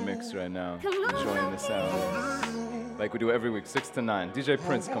in the mix right now, enjoying the sound. Like we do every week, 6 to 9. DJ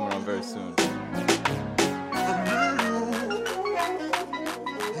Prince coming on very soon.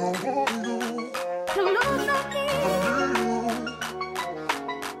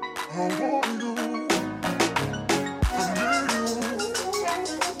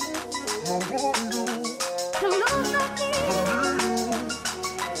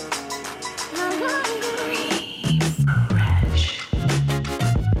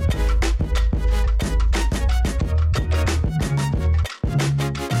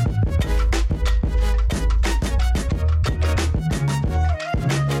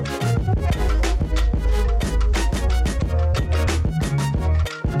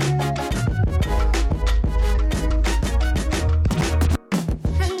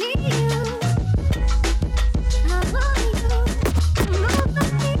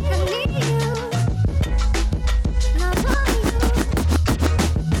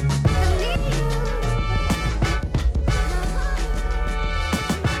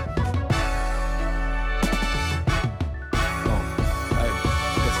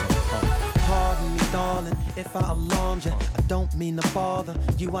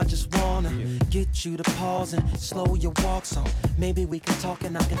 I just wanna get you to pause and slow your walk, so maybe we can talk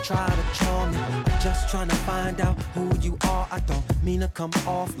and I can try to charm you. I'm just trying to find out who you are. I don't mean to come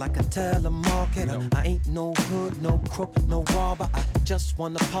off like a telemarketer. I ain't no hood, no crook, no robber. I just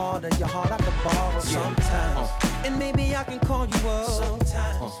want a part of your heart I could borrow sometimes. And maybe I can call you up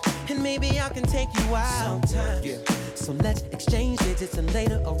sometimes. And maybe I can take you out sometimes. So let's exchange digits and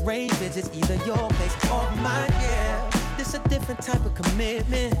later arrange visits, either your place or mine, yeah. It's a different type of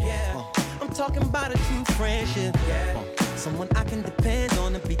commitment. I'm talking about a true friendship. Someone I can depend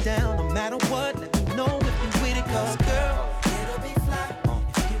on and be down no matter what. Let me know if you with it, cause girl, it'll be fly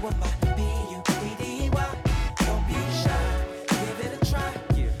if you were my B-U-D-D-Y. Don't be shy, give it a try.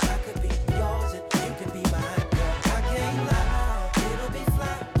 I could be yours and you can be mine, girl. I can't lie, it'll be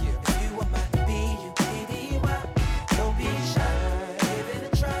fly if you were my B-U-D-D-Y. Don't be shy, give it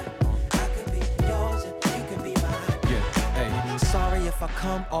a try. I could be yours and you can be mine. Sorry if I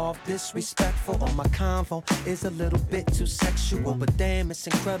come off disrespectful or my convo is a little bit too sexual, but damn, it's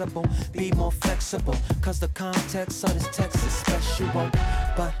incredible. Be more flexible, cause the context of this text is special.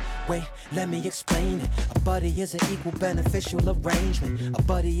 But wait, let me explain it. A buddy is an equal beneficial arrangement. A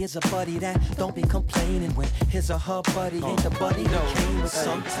buddy is a buddy that don't be complaining when his or her buddy ain't the buddy that came with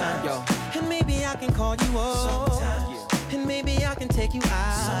sometimes. And maybe I can call you up, and maybe I can take you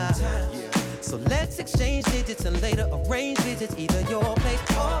out. So let's exchange digits and later arrange visits, either your place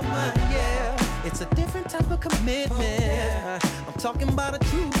or mine, yeah. It's a different type of commitment. I'm talking about a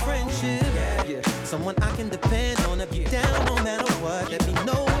true friendship. Someone I can depend on and be down no matter what. Let me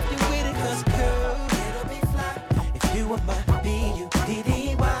know if you're with it, cause girl, it'll be fly if you were my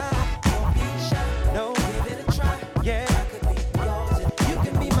B-U-D-D-Y. Don't be shy, no, give it a try. Yeah, I could be yours and you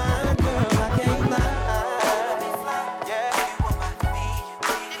can be mine, girl. I can't lie.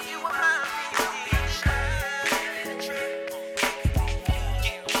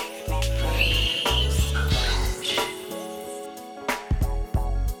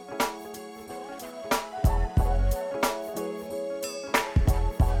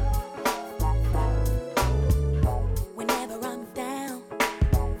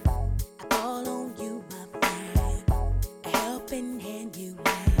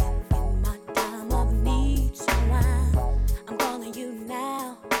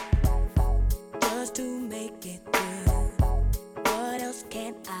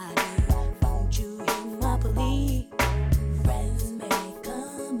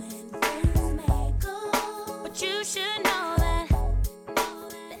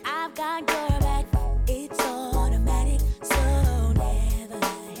 got your back. It's automatic, so never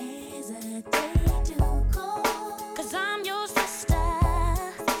hesitate to call. 'Cause I'm your sister,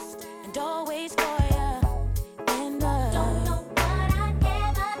 and always for you. And don't know what I'd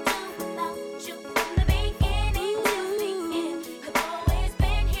ever do without you. From the beginning to the end, you've always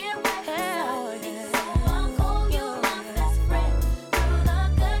been here right beside me. So I'll call you my best friend through the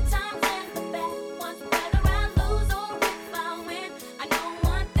good times and the bad ones. Whether I lose or if I win, I know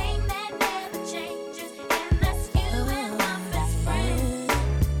one thing that never changes, and that's you and my best friend.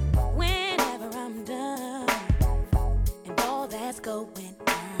 Whenever I'm done, and all that's going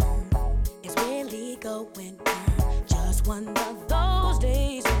on is really going on. Just one of those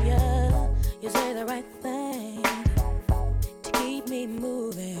days when you say the right thing to keep me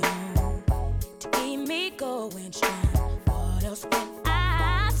moving on, to keep me going strong. What else can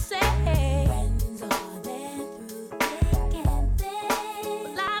I say? Friends are there through thick and thin.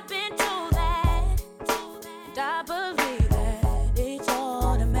 Well, I've been told that, and I believe that it's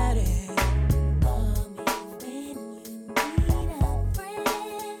automatic. Call me when you need a friend.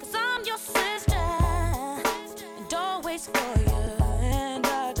 'Cause I'm your sister, and always for you. And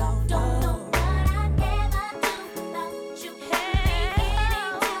I don't know what I'd ever do without you.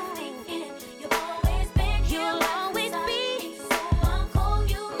 Beginning to the end, you've always been here. You'll always be. So I'll call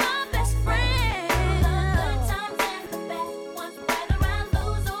you my best friend. The good times and the bad ones, whether I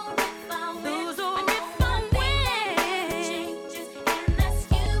lose or if I win. And if I win, changes, and that's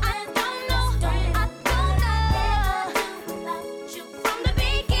you. I don't know what I'd ever do without you. From the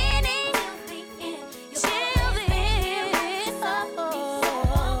beginning till the end, you've always been here right beside me. So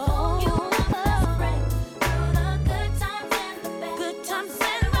I'll call you my best friend through the good times and the bad. Good times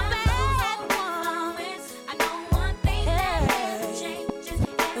and the bad ones. I know one thing that never changes,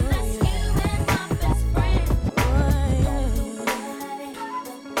 and that's you and my best friend.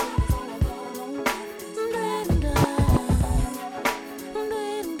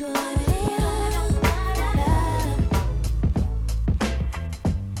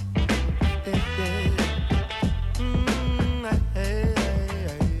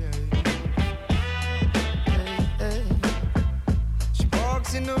 She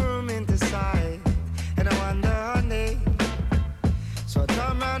walks in the room indecisive, and I wonder her name. So I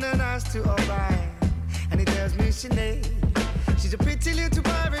turn round and ask to obey, and he tells me she name. She's a pretty little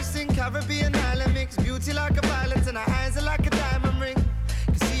virus in Caribbean island mix, beauty like a violet and her eyes are like a diamond ring.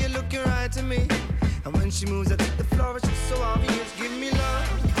 Can see her looking right at me, and when she moves, I take the floor. It's just so obvious. Give me love,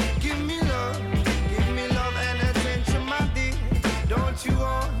 give me love, give me love and attention, my dear. Don't you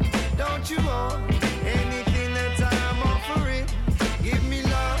want anything that I'm offering? Give me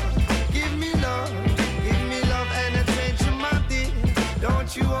love, give me love, give me love and attention, my dear.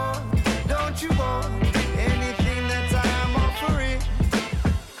 Don't you want anything that I'm offering?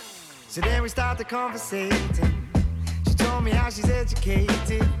 So then we started conversating. She told me how she's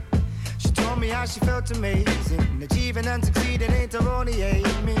educated. She told me how she felt amazing. Achieving and succeeding ain't her only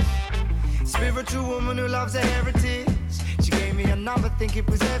aim. Spiritual woman who loves her heritage. She gave me a number, think it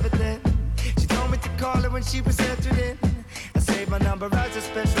was evident. She told me to call her when she was settled in. I saved my number as a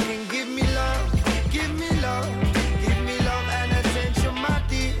special king. Give me love, give me love, give me love and attention, my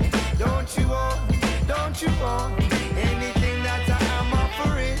dear. Don't you want anything that I'm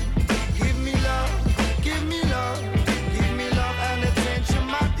offering? Give me love, give me love, give me love and attention,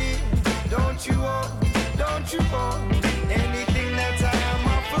 my dear. Don't you want anything that I'm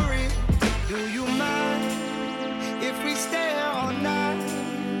offering? Do you mind if we stay here all night?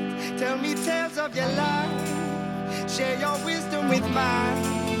 Tell me tales of your life, share your wisdom with mine.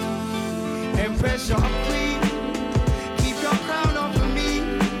 Impress your queen, keep your crown over me.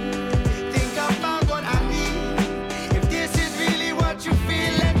 Think about what I need. If this is really what you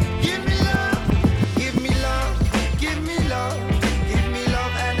feel, then give me love, give me love, give me love, give me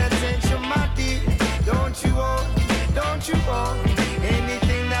love and attention, my dear. Don't you want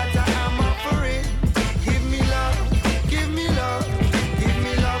anything that I'm offering? Give me love, give me love, give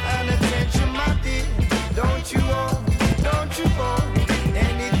me love and attention, my dear. Don't you want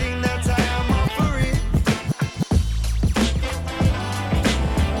anything that I am offering?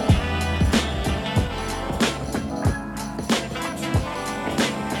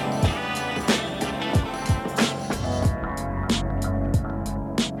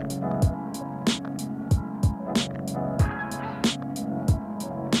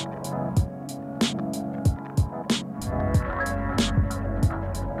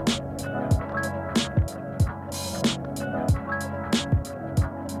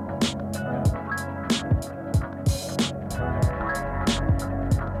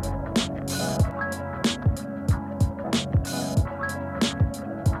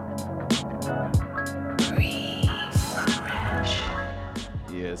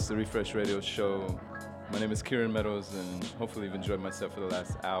 Yeah, it's the Refresh Radio Show. My name is Kieran Meadows, and hopefully you've enjoyed myself for the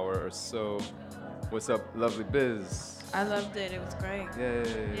last hour or so. What's up, lovely Biz? I loved it. It was great.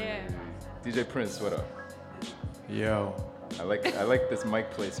 Yay. Yeah. DJ Prince, what up? Yo. I like this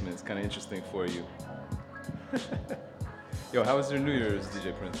mic placement. It's kind of interesting for you. Yo, how was your New Year's,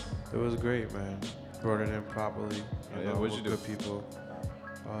 DJ Prince? It was great, man. Brought it in properly. What'd you do? Good people.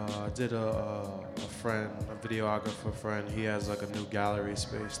 I did a videographer friend. He has like a new gallery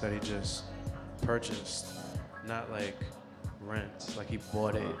space that he just purchased, not like rent. Like he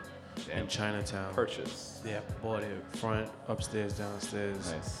bought it in Chinatown. Purchase. Yeah, bought it front, upstairs,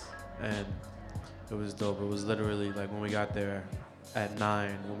 downstairs. Nice. And it was dope. It was literally like when we got there at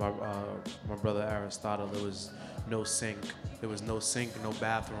 9 with my brother Aristotle. There was no sink. There was no sink, no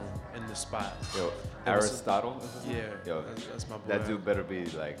bathroom in the spot. Yo, Aristotle? Yeah. Yo, that's my boy. That dude better be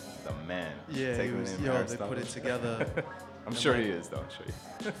like the man. Yeah, Take the name Aristotle. they put it together. I'm sure he is, though. I'm sure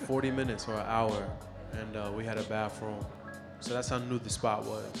he is. 40 minutes or an hour, and we had a bathroom. So that's how new the spot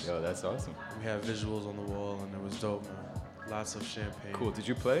was. Yo, that's awesome. We had visuals on the wall, and it was dope, man. Lots of champagne. Cool. Did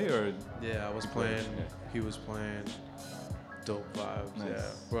you play or? Yeah, I was playing. He was playing. Dope vibes. Nice. Yeah,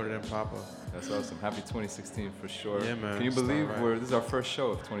 brought it in proper. That's awesome. Happy 2016 for sure. Yeah, man. Can you believe this is our first show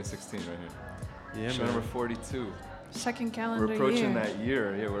of 2016 right here? Yeah, show man. number 42. Second calendar We're approaching year. that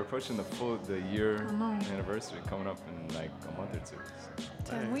year. Yeah, we're approaching the year anniversary coming up in like a month or two.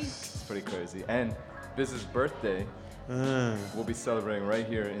 So. 10 weeks. It's pretty crazy. And Biz's birthday, we'll be celebrating right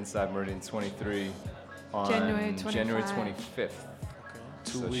here inside Meridian 23 on January 25th.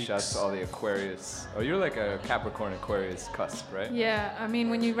 2 so weeks. shouts to all the Aquarius. Oh, you're like a Capricorn Aquarius cusp, right? Yeah, I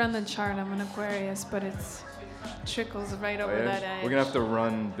mean, when you run the chart, I'm an Aquarius, but it's trickles right over that edge. We're gonna have to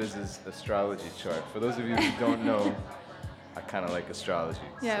run Biz's astrology chart. For those of you who don't know, I kind of like astrology.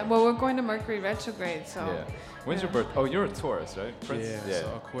 Yeah, well, we're going to Mercury retrograde, so. Yeah. When's your birth? Oh, you're a Taurus, right? Prince? Yeah,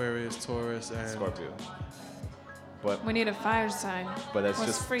 so Aquarius, Taurus, and Scorpio. But we need a fire sign. But that's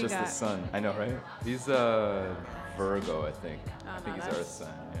What's just Free the got? sun. I know, right? He's Virgo, I think. I think he's Earth sign.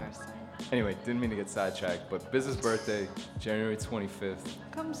 Yeah. Earth sign. Anyway, didn't mean to get sidetracked, but Biz's birthday, January 25th.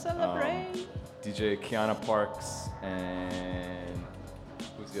 Come celebrate. DJ Kiana Parks and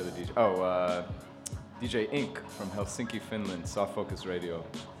who's the other DJ? Oh, DJ Ink from Helsinki, Finland, Soft Focus Radio,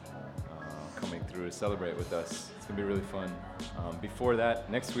 coming through to celebrate with us. It's gonna be really fun. Before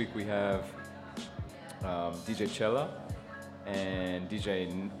that, next week we have DJ Chella and DJ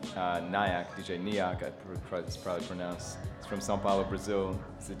Nyack, it's probably pronounced. It's from Sao Paulo, Brazil.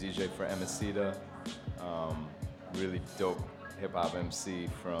 It's a DJ for Emicida. Really dope hip-hop MC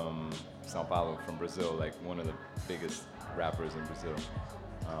from Sao Paulo, from Brazil, like one of the biggest rappers in Brazil.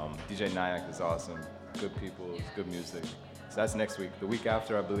 DJ Nyack is awesome. Good people, good music. So that's next week. The week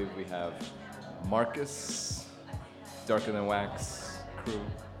after, I believe we have Marcus, Darker Than Wax crew.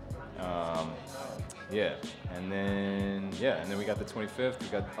 And then we got the 25th. We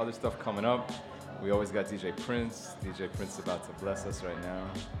got other stuff coming up. We always got DJ Prince. DJ Prince is about to bless us right now.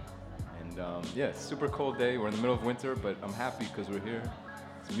 And super cold day. We're in the middle of winter, but I'm happy because we're here.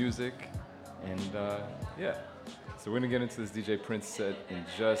 It's music, and So we're gonna get into this DJ Prince set in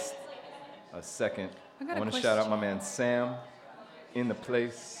just a second. I want to shout out my man Sam in the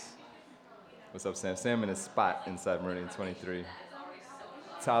place. What's up, Sam? Sam in a spot inside Meridian 23.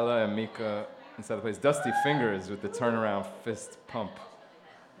 Tala and Mika inside the place. Dusty Fingers with the turnaround fist pump.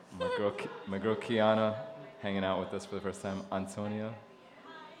 My girl Kiana hanging out with us for the first time. Antonia,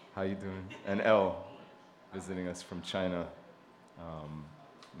 how you doing? And Elle visiting us from China. I'm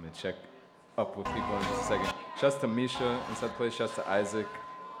gonna check up with people in just a second. Shouts to Misha inside the place. Shouts to Isaac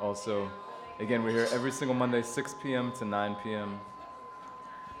also. Again, we're here every single Monday, 6 p.m. to 9 p.m.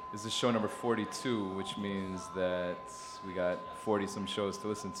 This is show number 42, which means that we got 40-some shows to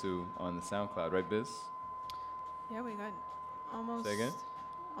listen to on the SoundCloud, right, Biz? Yeah, we got almost. Say again?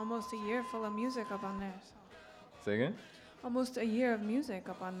 Almost a year full of music up on there. So. Say again? Almost a year of music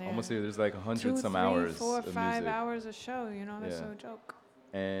up on there. Almost a year. There's like 100 2, some 3, hours 4, of 5 music. hours of show, you know, that's no joke.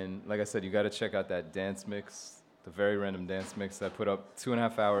 And like I said, you got to check out that dance mix, the very random dance mix. I put up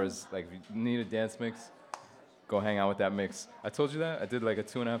 2.5 hours. Like, if you need a dance mix, go hang out with that mix. I told you that? I did like a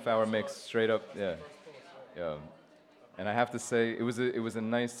 2.5 hour mix straight up. Yeah. And I have to say, it was a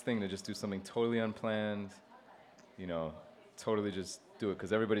nice thing to just do something totally unplanned, you know, totally just do it,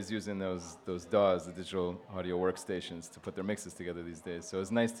 because everybody's using those DAWs, the digital audio workstations, to put their mixes together these days. So it's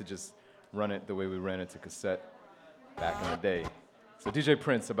nice to just run it the way we ran it to cassette back in the day. So DJ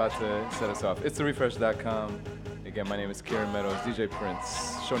Prince about to set us off. It's therefresh.com. Again, my name is Kieran Meadows, DJ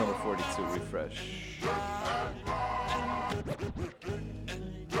Prince, show number 42, Refresh.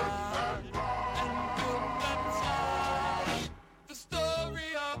 The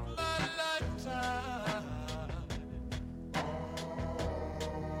story of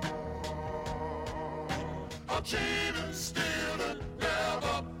cheating, stealing,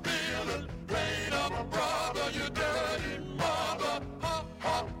 never feeling pain of a brother, you dirty mother. Ha,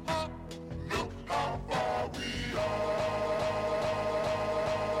 ha, ha. Look how far we are.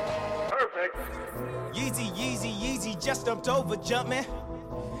 Perfect. Yeezy, Yeezy, Yeezy, just jumped over jumping.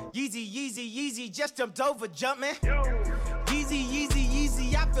 Yeezy, Yeezy, Yeezy, just jumped over jumping. Yeezy, Yeezy,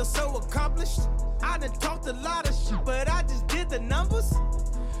 Yeezy, I feel so accomplished. I done talked a lot of shit, but I just did the numbers.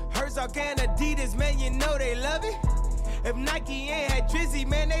 Herzog and Adidas, man, you know they love it. If Nike ain't had Drizzy,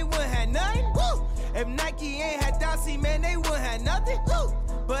 man, they wouldn't have nothing. Woo! If Nike ain't had Dossie, man, they wouldn't have nothing. Woo!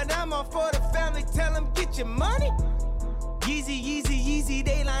 But I'm all for the family, tell them get your money. Yeezy, Yeezy, Yeezy,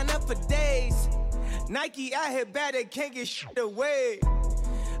 they line up for days. Nike out here bad, they can't get shit away.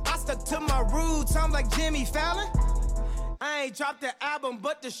 I stuck to my roots, I'm like Jimmy Fallon. I ain't dropped the album,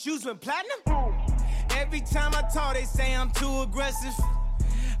 but the shoes went platinum. Every time I talk, they say I'm too aggressive.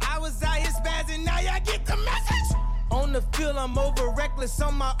 I was out here spazzing, now y'all get the message. On the field, I'm over reckless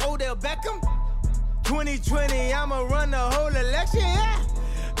on my Odell Beckham. 2020, I'ma run the whole election, yeah.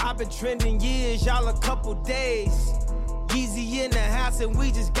 I've been trending years, y'all a couple days. Yeezy in the house and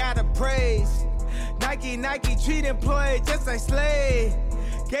we just gotta praise. Nike treat employees just like slave.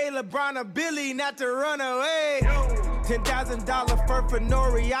 Gay LeBron a Billy not to run away. $10,000 fur for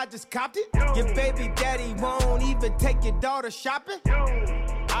Nori, I just copped it. Your baby daddy won't even take your daughter shopping.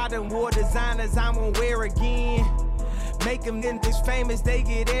 I done wore designers I won't wear again. Make them niggas famous, they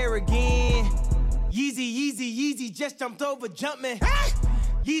get air again. Yeezy, Yeezy, Yeezy, just jumped over jumping.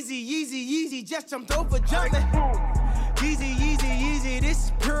 Yeezy, Yeezy, Yeezy, just jumped over jumping. Yeezy, Yeezy, Yeezy, this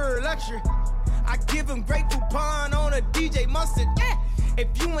is pure luxury. I give him Grateful Pond on a DJ Mustard, yeah. If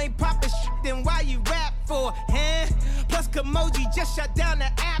you ain't poppin' shit, then why you rap for, huh? Plus Kamoji just shut down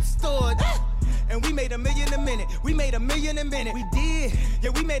the app store, and we made $1 million a minute. We made $1 million a minute. We did,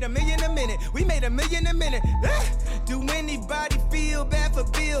 yeah, we made $1 million a minute. We made $1 million a minute. Do anybody feel bad for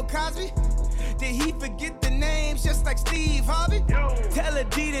Bill Cosby? Did he forget the names just like Steve Harvey? Tell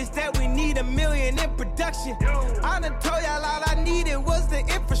Adidas that we need $1 million in production. I done told y'all all I needed was the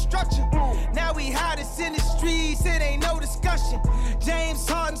infrastructure. Now we hottest in the streets, it ain't no discussion. James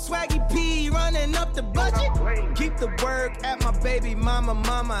Harden, Swaggy P running up the budget. Keep the work at my baby mama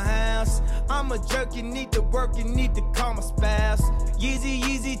house. I'm a jerk, you need to work, you need to call my spouse. Yeezy,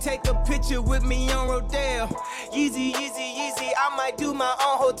 Yeezy, take a picture with me on Rodale. Yeezy, Yeezy, Yeezy, I might do my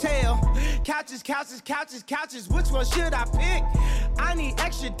own hotel. Couches, couches, couches, couches, which one should I pick? I need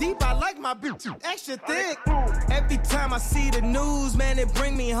extra deep, I like my bitch extra thick. Every time I see the news, man, it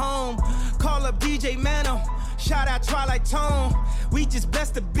bring me home. Call up DJ Mano, shout out Twilight Tone. We just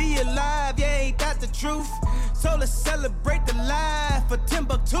blessed to be alive, yeah, ain't that the truth? So let's celebrate the life for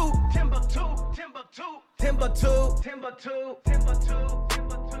Timbuktu. Timbuktu, Timbuktu, Timbuktu, Timbuktu, Timbuktu,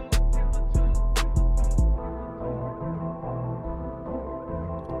 Timbuktu.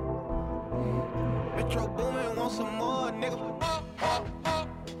 Metro Boomin, want some more, nigga.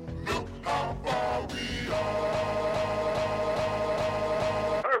 Look how far we are.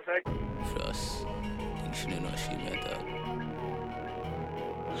 Perfect. Floss, think she know she met that.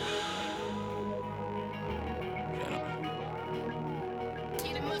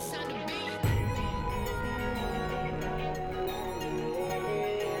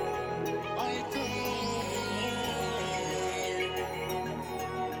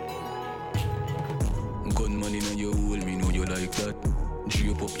 Gunman in your hole, me know you like that.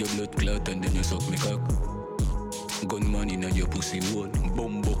 Drape up your blood clot and then you suck me cock. Gunman in your pussy hole.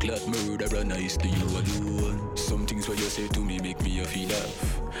 Bumbo clot murderer nice to you alone. Some things what you say to me make me a feel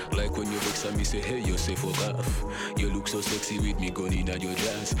laugh. Like when you vex and me say hey you say fuck off. You look so sexy with me gun in your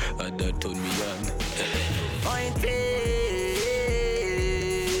dress. And that turn me on. Point fail.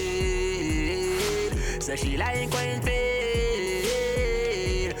 So she like point fail.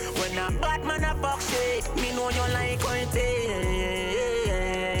 When a bad man a fuck shit, me know you like point fail.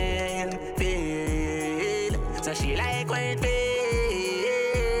 So she like point fail.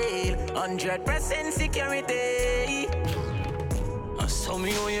 100% security. So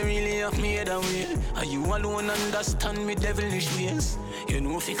me know you really have me head away. Are you alone understand me devilish ways? You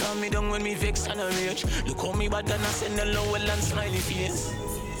know if you calm me down when me vex and a rage. Look how me bad and I send a low and smiley face.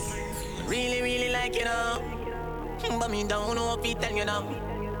 Really, really like you now. But me down no if tell you now.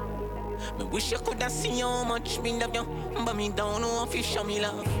 Me wish you could have seen how much me love you. But me down no if you show me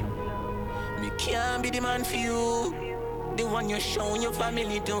love. Me can't be the man for you. The one you show your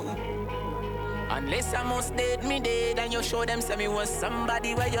family to. Unless I must date me dead and you show them say me was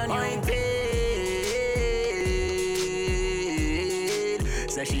somebody where you knew fail.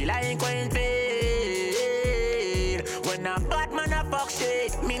 So she like when fail. When a bad man a fuck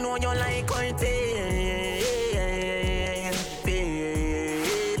shit, me know you like when fail.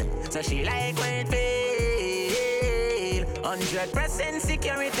 So she like when it feel 100%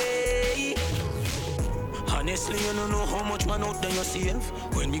 security. Honestly, you don't know how much man out there you save.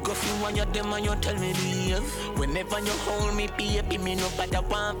 When me go through one of them and you tell me behave. Whenever you hold me, baby, me no bother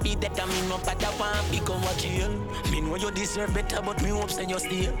want be that, me no bother want be come watch jail. Me know you deserve better, but me hopes and you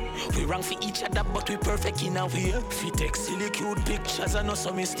stay. We wrong for each other, but we perfect in our way. Fi take silly cute pictures, I know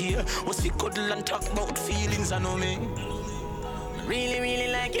some mistake. Was fi cuddle and talk about feelings, I know me. Really, really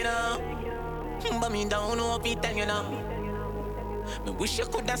like you know, but me don't know if it tell you now. Me wish you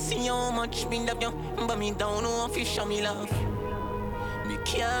could have seen how much me love you, but me don't know if you show me love. Me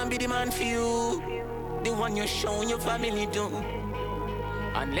can't be the man for you, the one you show your family do.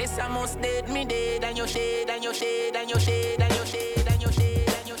 Unless I must dead me dead, and you shade, and you shade, and you shade, and you shade, and you shade,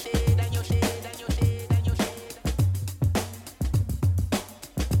 and you shade, and you shade, and you shade, and you shade.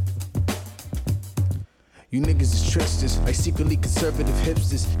 You niggas is tricksters, like secretly conservative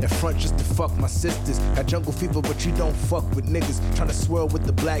hipsters that front just to fuck my sisters. Got jungle fever, but you don't fuck with niggas. Tryna swirl with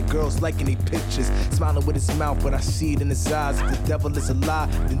the black girls liking they pictures. Smiling with his mouth, but I see it in his eyes. If the devil is a lie,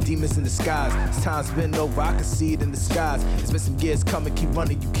 then demons in disguise. As time's been over, I can see it in the skies. It's been some years coming, keep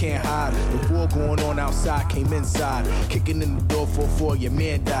running, you can't hide. The war going on outside, came inside. Kicking in the door 4-4, your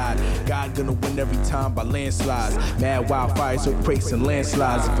man died. God gonna win every time by landslides. Mad wildfires, earthquakes, and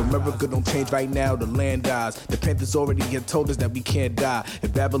landslides. If America don't change right now, the land dies. The Panthers already have told us that we can't die.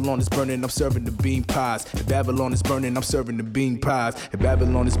 If Babylon is burning, I'm serving the bean pies. If Babylon is burning, I'm serving the bean pies. If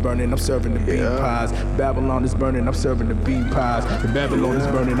Babylon is burning, I'm serving the bean pies. If Babylon is burning, I'm serving the bean pies. If Babylon is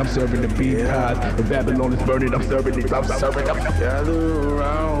burning, I'm serving the bean pies. If Babylon is burning, I'm serving the Gather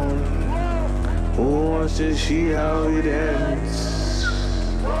around, who wants to see how it ends?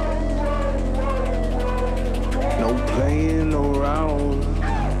 No playing around.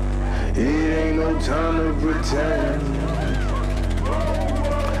 It ain't no time to pretend.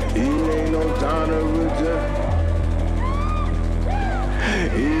 It ain't no time to pretend.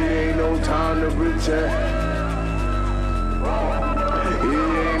 It ain't no time to pretend. It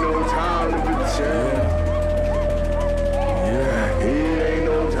ain't no time to pretend. Yeah. It ain't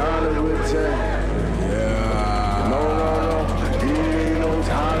no time to pretend. Yeah. No. It ain't no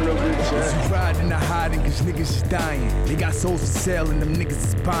time to pretend. You riding and hiding cause niggas is dying. They got souls for sale and them niggas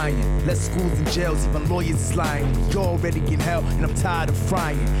is buying. Less schools and jails, even lawyers is lying. You already in hell and I'm tired of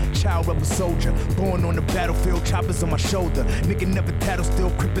frying. Child rebel soldier, born on the battlefield, choppers on my shoulder. Nigga never tattle, still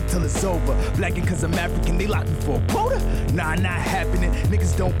crippin' till it's over. Blackin' cause I'm African, they lock me for a quota. Nah, not happening.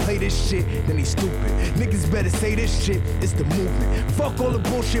 Niggas don't play this shit, then they stupid. Niggas better say this shit, it's the movement. Fuck all the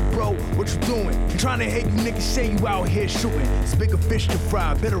bullshit, bro, what you doing? You tryna hate you niggas, say you out here shooting. It's bigger fish to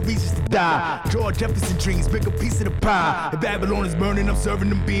fry, better reasons to die. George Jefferson dreams, bigger piece of the pie. If Babylon is burning, I'm serving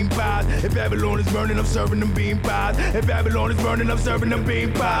them bean pies. If Babylon is burning, I'm serving them bean pies. If Babylon is burning, I'm serving them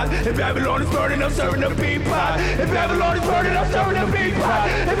bean pies. If Babylon is burning, I'm serving them bean pies. If Babylon is burning, I'm serving them bean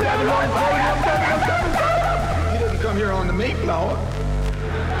pies. If Babylon is burning, I'm serving them bean pies. You didn't come here on the Mayflower.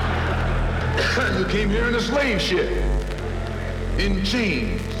 You came here in a slave ship, in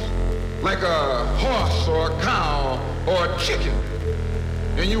chains, like a horse or a cow or a chicken.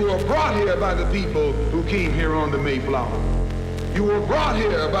 And you were brought here by the people who came here on the Mayflower. You were brought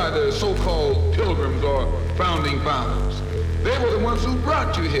here by the so-called pilgrims or founding fathers. They were the ones who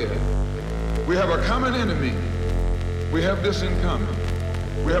brought you here. We have a common enemy. We have this in common.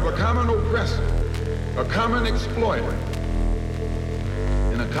 We have a common oppressor, a common exploiter,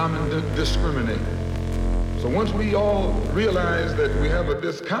 and a common discriminator. So once we all realize that we have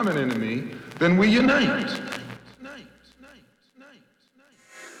this common enemy, then we unite.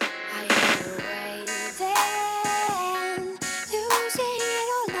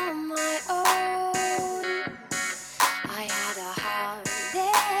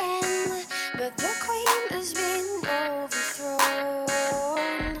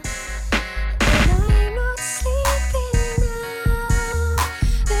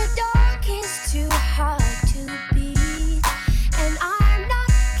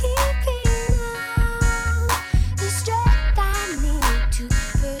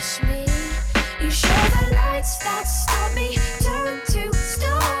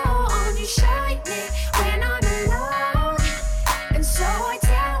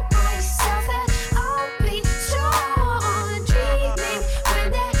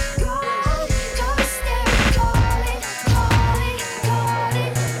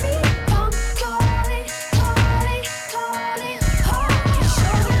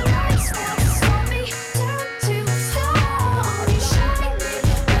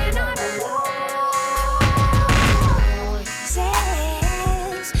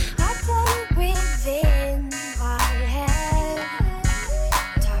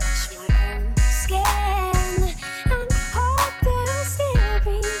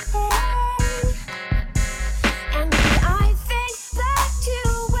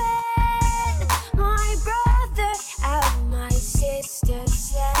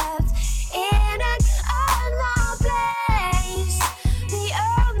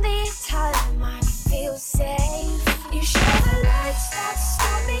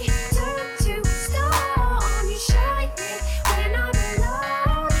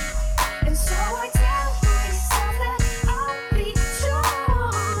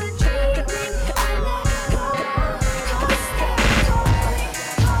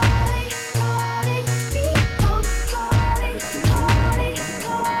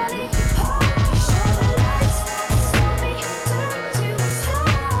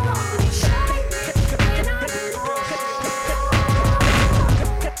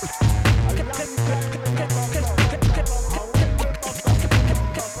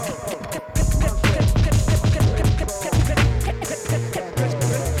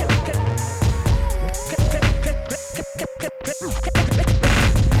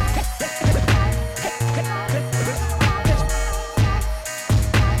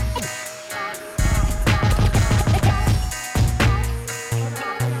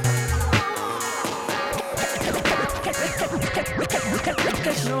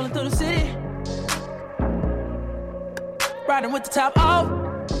 with the top off.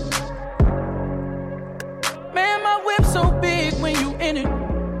 Man, my whip so big when you in it.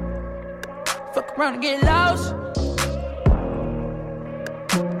 Fuck around and get lost.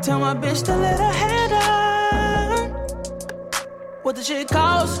 Tell my bitch to let her hair down. What the shit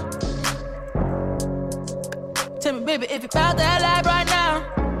cost? Tell me, baby, if you found that life right now.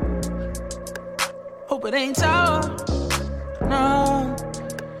 Hope it ain't tall. No,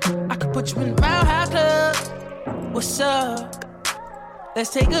 I could put you in the Roundhouse Club. What's up? Let's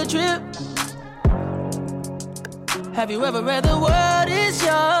take a trip. Have you ever read the world is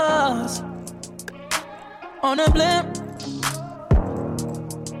yours on a blimp?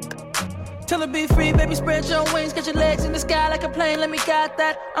 Tell her be free, baby, spread your wings. Get your legs in the sky like a plane. Let me guide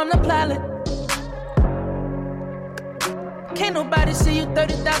that, I'm the pilot. Can't nobody see you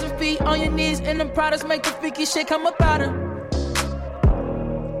 30,000 feet on your knees. And them products make the freaky shit come up out her.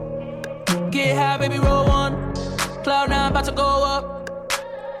 Get high, baby, roll one. Cloud 9 about to go up.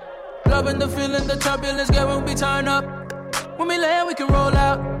 Loving the feeling, the turbulence, girl, when we turn up. When we land, we can roll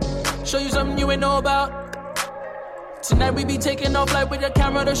out. Show you something you ain't know about. Tonight we be taking off like with the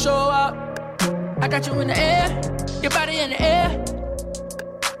camera to show out. I got you in the air, your body in the air.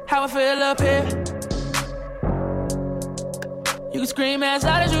 How I feel up here. You can scream as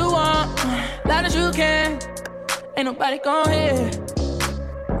loud as you want, loud as you can. Ain't nobody gon' hear.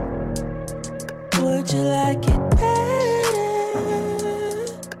 Would you like it better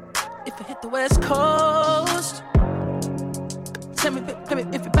if I hit the West Coast? Tell me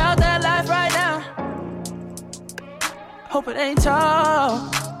if you about that life right now. Hope it ain't tall.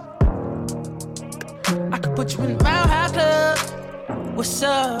 I could put you in the Roundhouse Club. What's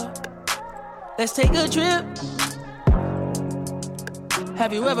up? Let's take a trip.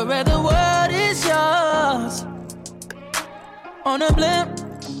 Have you ever read the world is yours on a blimp?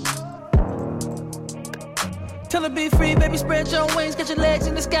 Tell her be free, baby, spread your wings. Get your legs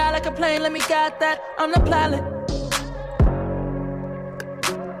in the sky like a plane. Let me guide that, I'm the pilot.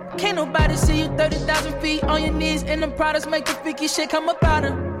 Can't nobody see you 30,000 feet on your knees. And them products make the freaky shit come up out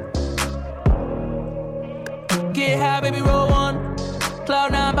her. Get high, baby, roll one.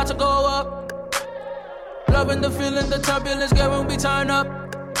 Cloud 9 about to go up. Loving the feeling, the turbulence, girl, when we turn up.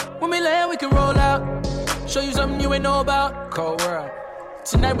 When we land, we can roll out. Show you something you ain't know about. Cold world.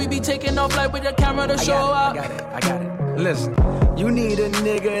 Tonight we be taking off like with the camera to show out. I got it. Listen, you need a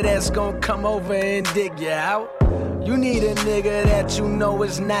nigga that's gon' come over and dig you out. You need a nigga that you know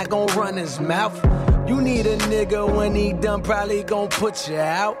is not gon' run his mouth. You need a nigga when he done probably gon' put you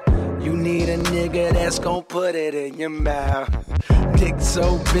out. You need a nigga that's gon' put it in your mouth. Dick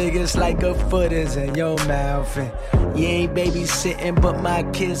so big it's like a foot is in your mouth. And you ain't babysitting but my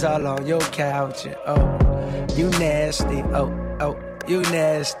kids all on your couch. And oh, you nasty, oh, you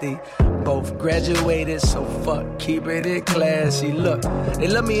nasty. Both graduated, so fuck, keeping it classy. Look, they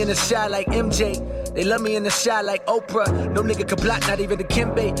love me in the shot like MJ. They love me in the shot like Oprah. No nigga can block, not even the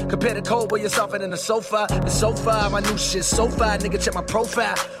Kimbe. Compare the cold boy, you're softer than the sofa. The sofa, my new shit so fire. Nigga, check my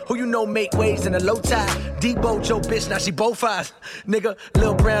profile. Who you know make waves in a low tide? Debo, Joe, bitch, now she both eyes. Nigga,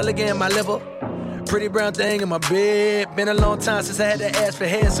 Lil Brown liquor in my liver. Pretty brown thing in my bed. Been a long time since I had to ask for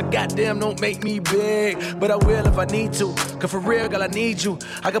head, so goddamn don't make me big. But I will if I need to, cause for real, girl, I need you.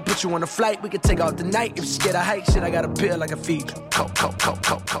 I can put you on a flight, we can take off the night. If you're scared of height, shit, I got a pill I can feed you.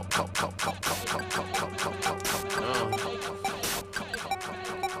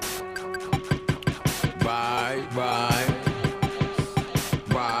 Bye, bye.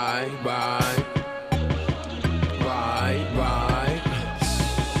 Bye, bye. Bye, bye.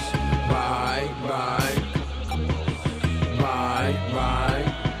 Bye, bye. Bye, bye.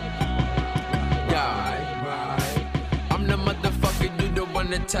 Yeah. I'm the motherfucker you don't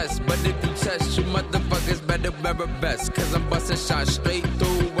wanna test. But if you test, you motherfuckers better wear a vest. Cause I'm busting shots straight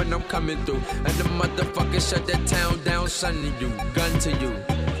through when I'm coming through. And the motherfuckers shut that town down, son to you, gun to you.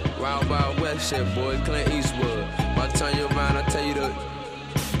 Wild, wild west shit, boy, Clint Eastwood. By the time you're around, I tell you to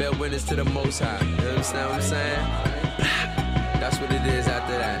bear witness to the most high. You understand what I'm saying? That's what it is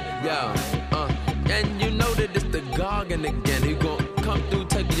after that. Yo, and you know that it's the Gargan again. He gon' come through,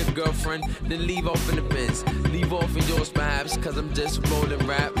 take your girlfriend, then leave off in the Benz. Leave off in yours perhaps, cause I'm just rolling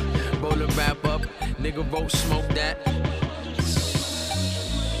rap up. Nigga wrote smoke that.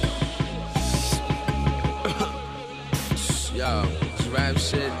 Yo, this rap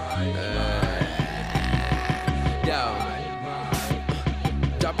shit. Yo,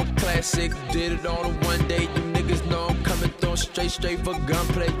 drop a classic, did it all in one day. You niggas know I'm coming through straight for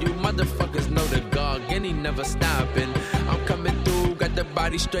gunplay. You motherfuckers know the Gog, and he never stopping. I'm coming through, got the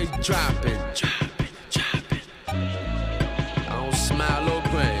body straight dropping. I don't smile or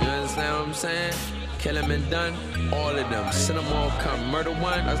grin, you understand what I'm saying? Kill him and done, all of them. Send them all come. Murder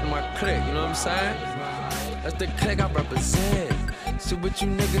one, that's my clique, you know what I'm saying? That's the clique I represent. See what you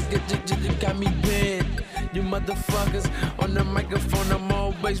niggas get, you got me bent. You motherfuckers on the microphone, I'm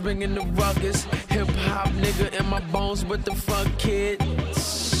always bringing the ruckus. Hip hop nigga in my bones, what the fuck, kid? You know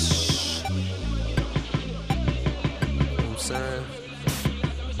what I'm saying?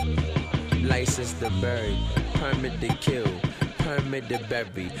 License to bury, permit to kill, permit to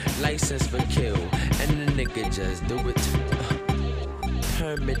bury, license for kill, and the nigga just do it.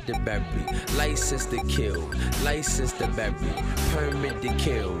 Permit to bury, license to kill, license to bury, permit to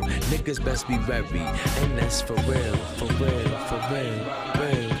kill. Niggas best be very, and that's for real, for real, for real,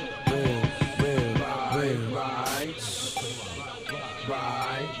 real, real, real, real. Right.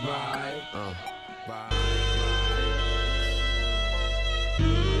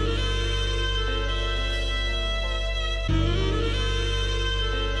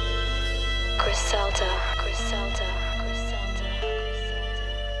 Griselda.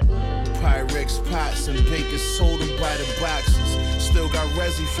 Pyrex pots and baking soda by the boxes. Still got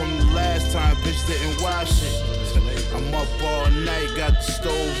resi from the last time, bitch didn't wash it. I'm up all night, got the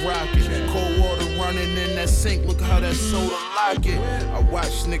stove rocking. Cold water running in that sink, look how that soda lock it. I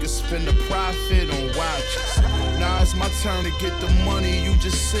watch niggas spend the profit on watches. Now it's my turn to get the money, you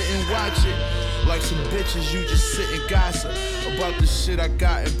just sit and watch it. Like some bitches, you just sit and gossip about the shit I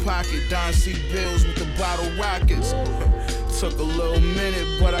got in pocket. Don C. Bills with the bottle rockets. Took a little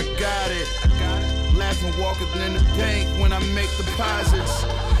minute, but I got it. Laughing, walking in the bank when I make deposits.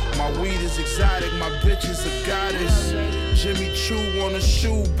 My weed is exotic, my bitch is a goddess. Jimmy Choo on a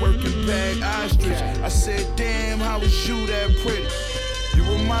shoe, Birkin bag, ostrich. I said, damn, how was you that pretty? You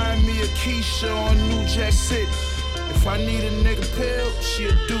remind me of Keisha on New Jack City. If I need a nigga pill,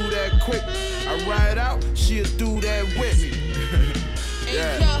 she'll do that quick. I ride out, she'll do that with me.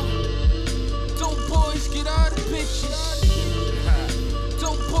 Yeah. Hey, yo, dope boys get all the bitches.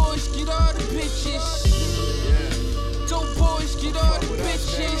 Dope boys get all the bitches. Dope boys get all the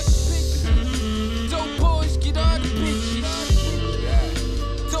bitches. Dope boys get all the bitches.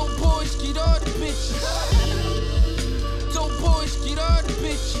 Dope boys get all the bitches. Dope boys get all the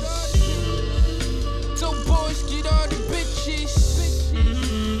bitches. Dope boys get all the bitches.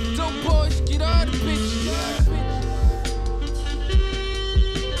 Dope boys get all the bitches.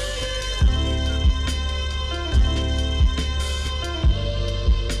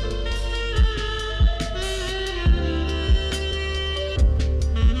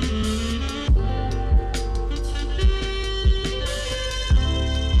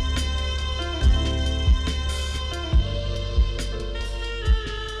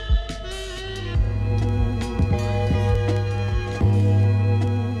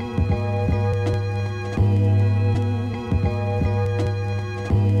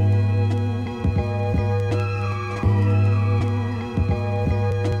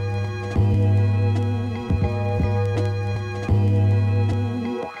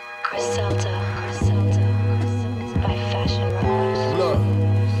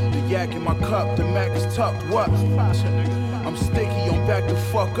 What? I'm sticky, I'm back the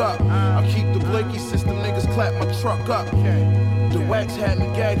fuck up. I keep the blinky system, niggas clap my truck up. The wax had me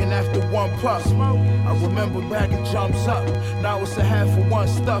gagging after one puff. I remember bagging jumps up. Now it's a half for one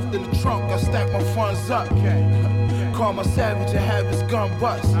stuffed in the trunk. I stack my funds up. Call my savage and have his gun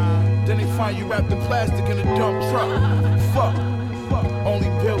bust. Then they find you wrapped in plastic in a dump truck. Fuck. Only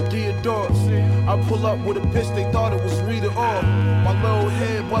built Theodores. I pull up with a bitch, they thought it was Rita off. My little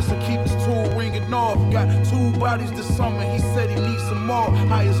head buster keep his tool ringing off. Got 2 bodies this summer, he said he needs some more.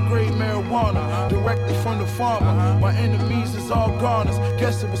 Highest grade marijuana, directly from the farmer. My enemies is all goners,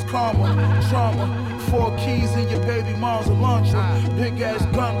 guess it was karma. Trauma, 4 keys in your baby mom's a launcher. Big ass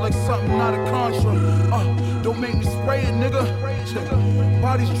gun like something not a Contra. Don't make me spray it, nigga.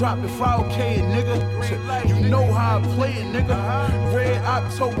 Bodies dropping 5K, nigga. You know how I play it, nigga. Red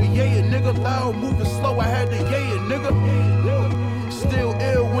October, yeah, nigga. Loud, moving slow, I had to yeah, nigga. Still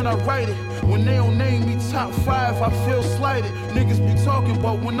ill when I write it. When they don't name me top 5, I feel slighted. Niggas be talking,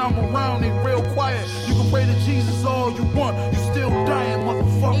 but when I'm around, they real quiet. You can pray to Jesus all you want, you still dying,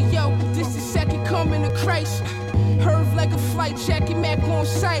 motherfucker. Hey yo, this the second coming of Christ. Heard like a flight jacket, Mac on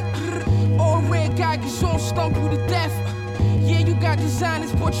sight. All red guy gets on, stump you to death. Yeah, you got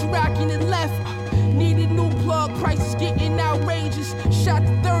designers, but you rocking it left. Need a new plug, prices getting outrageous. Shot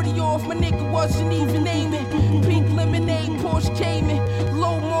the 30 off, my nigga wasn't even aiming. Pink lemonade, Porsche Cayman.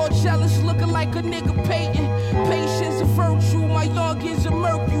 Low more jealous, looking like a nigga Peyton. Patience a virtue, my youngins a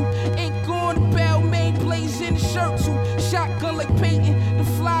mercury. Ain't going to bell, main blaze in the shirt too. Shotgun like Peyton, the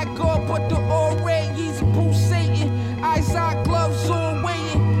fly guard, but the all red, Yeezy pulsating. Eyes on, gloves on,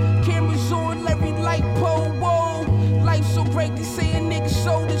 waiting. Cameras on, every light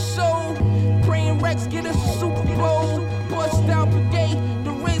soul to soul. Praying Rex get us a Super Bowl. Bust down brigade,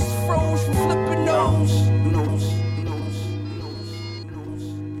 the wrist froze from flipping those.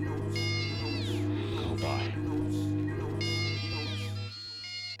 Go by.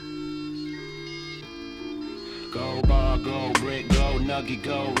 Go bar, go brick, go nugget,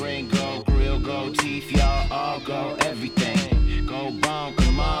 go ring, go grill, go teeth, y'all all go everything. Go bomb,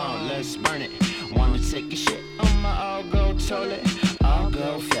 come on, let's burn it. Wanna take a shit on my all go toilet? I'll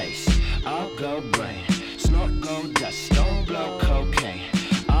go face, I'll go brain. Snort, go dust, don't blow cocaine.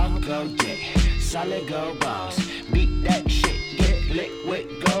 I'll go dick, solid go balls. Beat that shit, get liquid,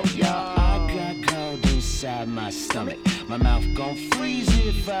 go y'all. I got gold inside my stomach. My mouth gon' freeze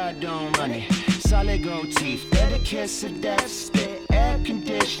if I don't run it. Solid gold teeth, better kiss of death. Spit air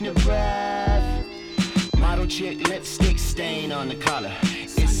conditioner breath. Model chick lipstick stain on the collar.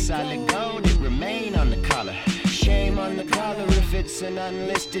 It's solid gold, it remain on the collar. Shame on the collar if it's an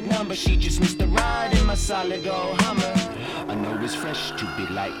unlisted number. She just missed the ride in my solid gold Hummer. I know it's fresh to be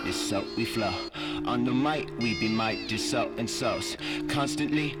like this, so we flow. On the mic, we be mic just so and so's.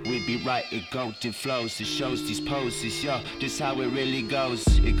 Constantly, we be writing golden flows. It shows these poses, yo, just how it really goes.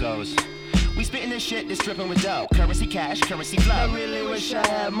 It goes. We spittin' this shit that's drippin' with dough. Currency cash, currency flow. I really wish I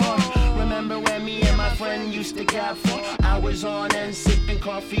had more. Remember when me and my friend used to gab for hours on end, sipping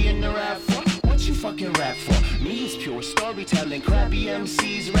coffee in the rap for? What you fucking rap for? Me is pure storytelling. Crappy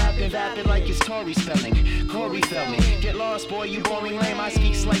MCs rapping, vapid like it's Tory spelling. Corey Feldman, get lost, boy, you boring lame. I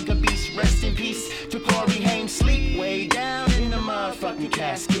speaks like a beast. Rest in peace to Corey Haim. Sleep way down in the motherfucking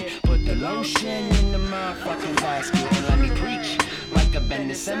casket. Put the lotion in the motherfucking basket and let me preach. Like I've been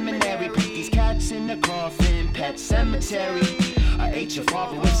to seminary, put these cats in the coffin, pet cemetery. I ate your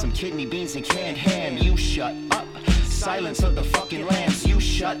father with some kidney beans and canned ham. You shut up, silence of the fucking lambs. You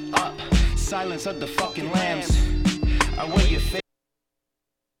shut up, silence of the fucking lambs. I wear your face.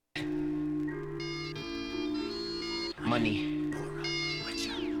 Money,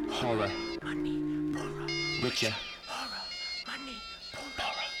 horror, richer.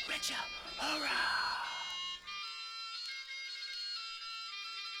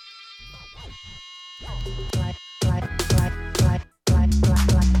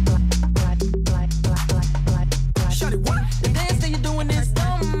 Shawty, what? The dance that you're doing is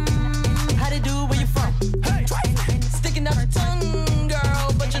dumb. How they do where you from? Hey, sticking out your tongue,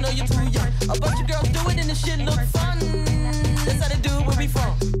 girl, but you know you're too young. A bunch of girls do it and the shit look fun. That's how they do where we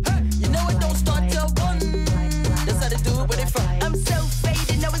from. Hey, you know it don't start till 1. That's how they do it where they from. I'm so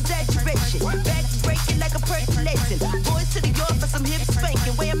faded, no exaggeration. Back breaking like a percolation. Boys to the yard for some hip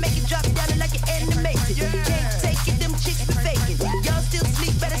spanking. Way I make it drop down like an animation. Can't take it, them chicks be faking. Y'all still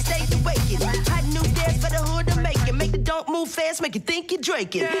sleep, better stay awakened. Hot new dance for the hood to make it. Make the don't move fast, make you think you're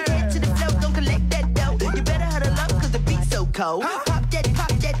Draking. Head to the flow, don't collect that dough. You better huddle up, cause the beat's so cold. Pop that,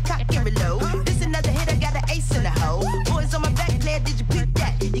 cock and reload. This another hit, I got an ace in the hole. Boys on my back, player, did you pick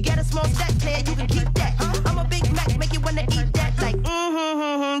that? You got a small stack, player, you can keep that. I'm a Big Mac, make you wanna eat that. Like,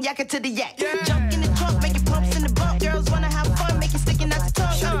 yak it to the yak. Jump in the trunk, make it pumps in the bump. Girls wanna have fun, make you sticking out the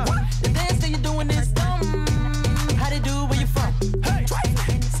tongue. The dance that you're doing is dumb. How they do where you from? Hey,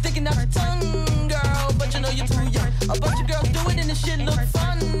 sticking out your tongue, girl, but you know you're too young. A bunch of girls do it and the shit look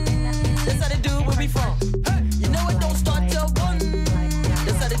fun. That's how they do where we from. Hey, you know it don't start till 1.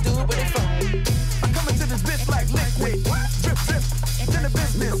 That's how they do it where they from. I come into this bitch like liquid. Drip, drip, in the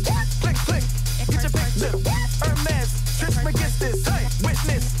business. Click, click, get your picture. Hermes, trips against this. Hey,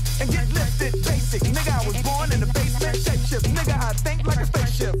 witness, and get lifted. Basic, nigga, I was born in the basement. Shape shift, nigga, I think like a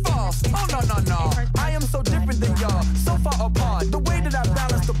spaceship. False, oh no, no, no. I am so different than y'all, so far apart. The way that I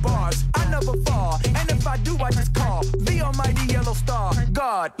balance the bars, I never fall. And if I do, I just call the almighty yellow star.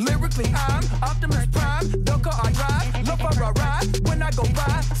 God, lyrically, I'm Optimus Prime. The car I drive, love how I ride. When I go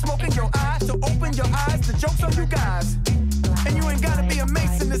by, smoke in your eye. So open your eyes, the joke's on you guys. And you ain't gotta be a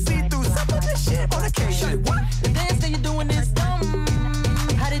Mason to see through some of this shit on occasion. The dance that you're doing is dumb.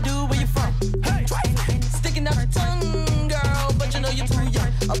 How they do where you from? Hey, sticking out your tongue, girl, but you know you're too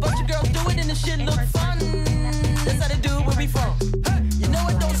young. A bunch of girls do it and the shit look fun. That's how they do where we from. Hey, you know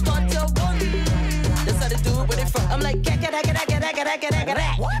it don't start till 1. That's how they do it where they from. I'm like,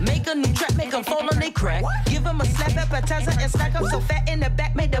 make a new track, make them fall on they crack. Give them a slap appetizer and stack up so fat in the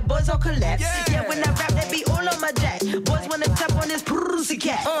back, make the boys all collapse. Yeah, when I rap, that be all on my jack. Boys wanna tap on this pussy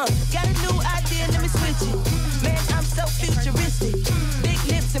cat. Got a new idea, let me switch it. Man, I'm so futuristic. Big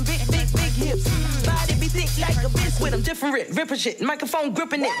lips and big hips. Body be thick like a biscuit. I'm different, ripping shit. Microphone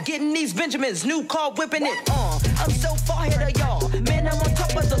gripping it. Getting these Benjamins, new car whipping it. I'm so far ahead of y'all. Man, I'm on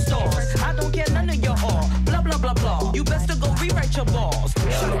top of the stars. I don't care none of y'all. Blah, blah, blah, blah. You best to go rewrite your balls.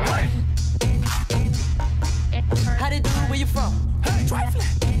 How they do where you from? Hey,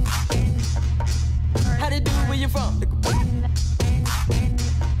 you from?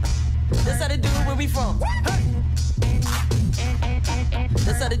 That's how they do it where we from.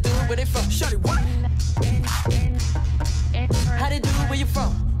 That's how they do it where they from. Shorty, what? How they do it where you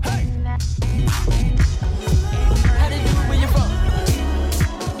from? How they do it where you from?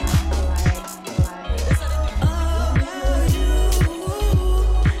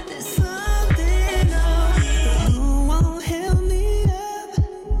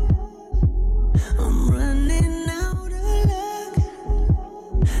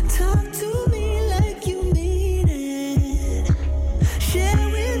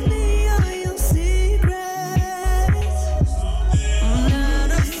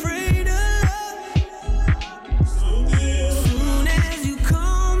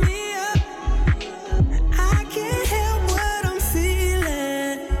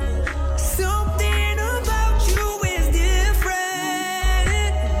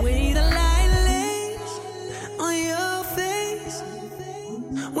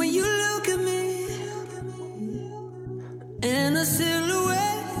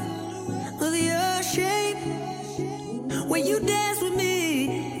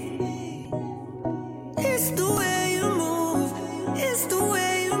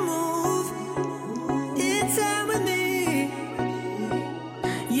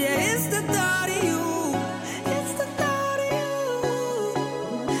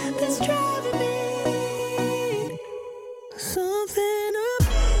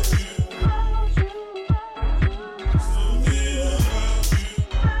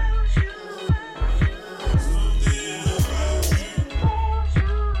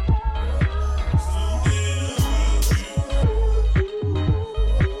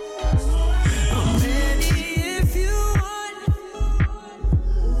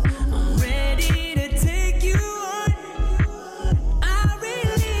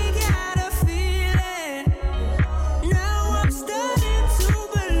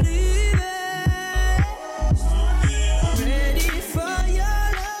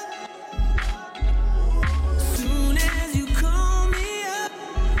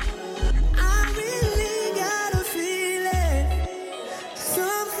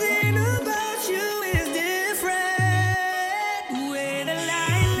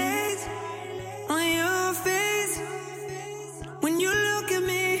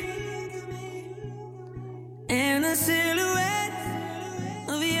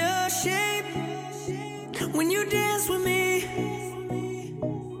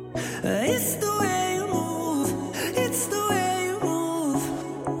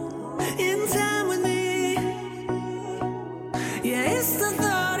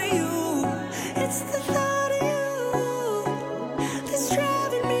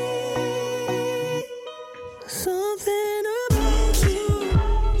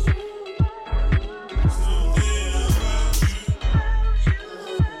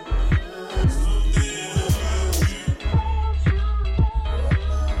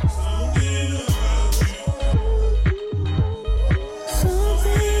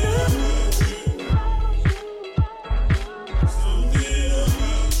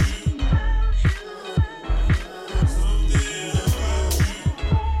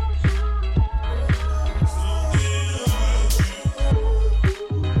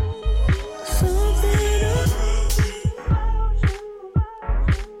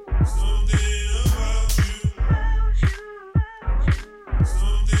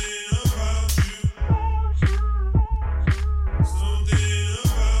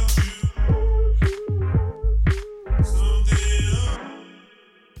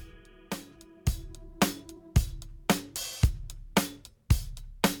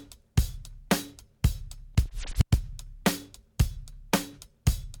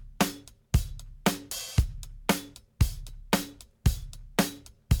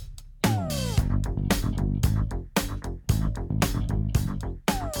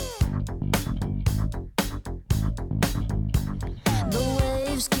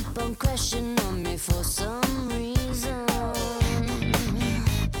 Crashing on me for some reason,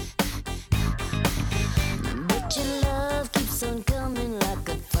 but your love keeps on coming like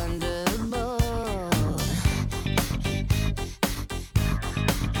a thunderbolt.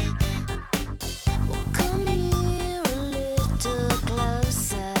 Well, come here a little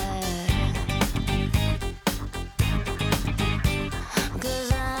closer,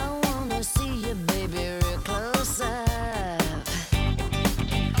 'cause I wanna see you, baby, real closer.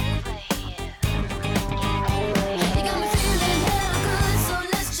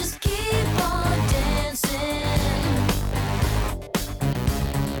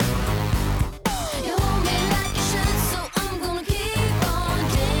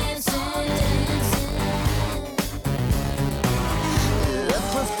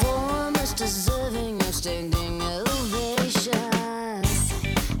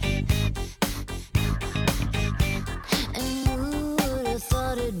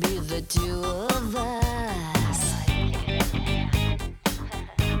 could be the two of us.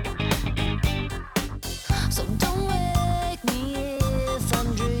 So don't wake me if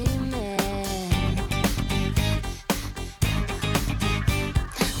I'm dreaming,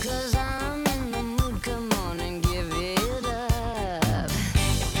 'cause I'm in the mood, come on and give it up.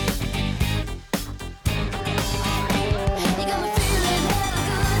 You got me feeling hella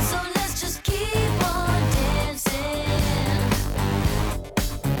good, so let's just keep on dancing.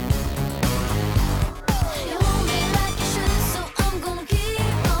 You hold me like you should, so I'm gonna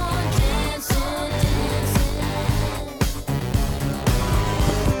keep on dancing, dancing.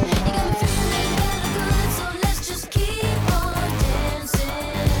 You got me feeling hella good, so let's just keep on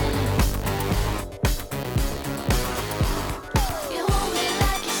dancing. You hold me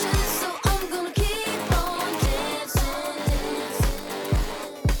like you should, so I'm gonna keep on dancing, dancing.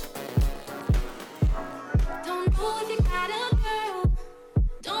 Don't know if you got a girl,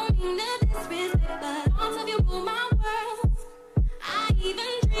 don't mean to disrespect, but all of you rule my world. I even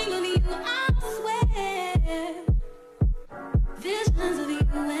dream of you, I swear. Visions of you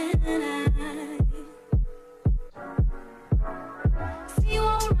and I. See you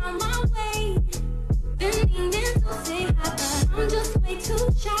all around my way, been meaning to say hi, but I'm just way too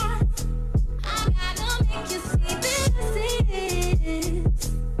shy. I gotta make you see this is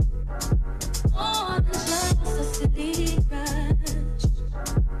more than just a silly crush.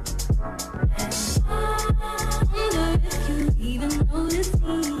 And I wonder if you even notice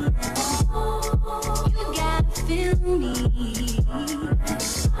me. You gotta feel me.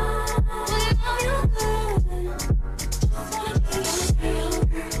 Whenever you're good, just wanna be your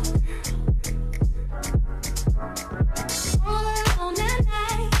girl. All alone at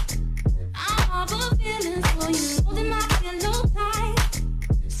night, I harbor feelings for you, holding my pillow tight.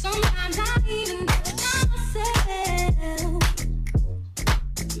 Sometimes I even touch myself,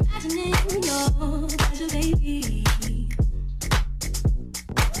 imagining your pleasure, baby.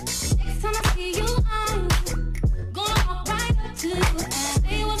 Next time I see you, I'm gonna walk right up to you and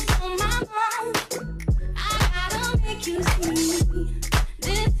say what's on my mind. I gotta make you see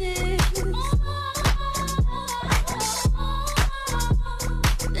this is more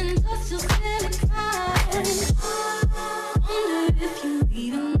than just a silly crush. Wonder if you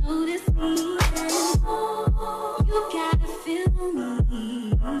even notice me. You gotta feel me.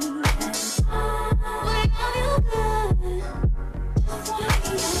 Whenever you're good,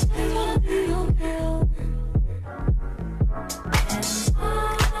 just wanna be your girl. And I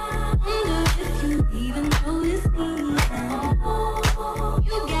wonder if you even notice me.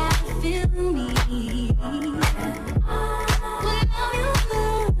 You gotta feel me. Whenever you're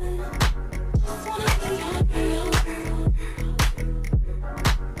good, just wanna be your girl.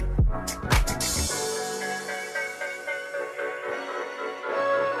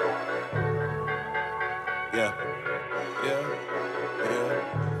 Yeah, yeah, yeah.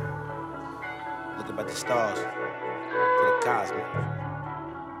 Looking at the stars, to the cosmos.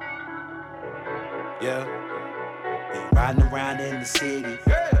 Yeah. Been riding around in the city,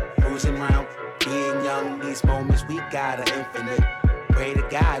 cruising around, being young. These moments we got are infinite. Pray to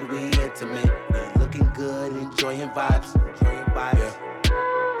God we intimate. We looking good, enjoying vibes, Yeah.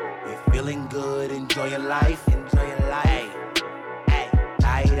 We feeling good, enjoying life, Hey, hey,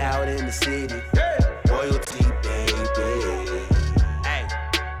 night out in the city. Royalty, baby. Hey,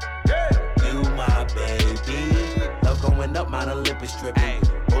 you my baby. Love going up, Mount Olympus tripping.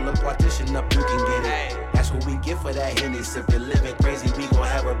 Roll a partition up, you can get it. That's what we get for that Henny. If you're living crazy, we gon'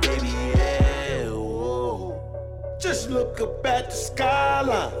 have a baby. Yeah. Whoa. Just look up at the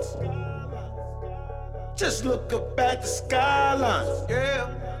skylines. Just look up at the skylines. Yeah.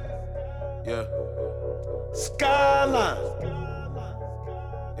 Yeah. Skylines.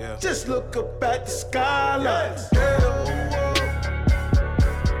 Yeah. Just look up at the skylines.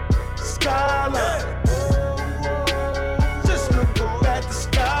 Skylines. Just look up at the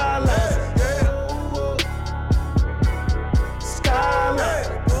skylines. Skylines.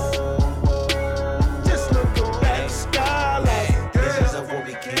 Just look up at the skylines. Visions of what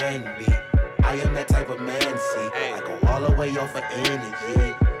we can be. I am that type of man, see. I go all the way off of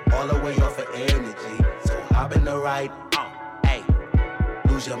energy. All the way off of energy. So hop in the ride. Hey,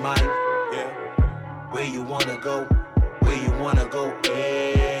 lose your mind. Yeah. Where you wanna go? Where you wanna go?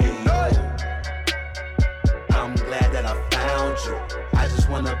 Hey. I'm glad that I found you. I just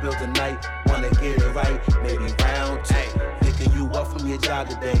wanna build a night, wanna get it right, maybe round two. Picking you up from your jog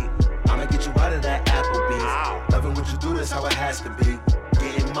today. I'ma get you out of that Applebee's. Loving what you do, that's how it has to be.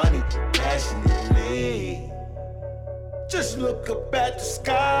 Getting money, passionately. Just look up at the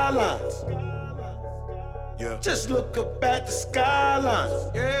skylines. Yeah. Just look up at the skyline.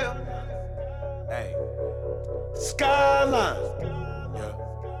 Yeah. Hey. Skyline. Yeah.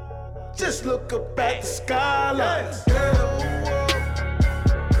 Just look up at the skyline. Yeah.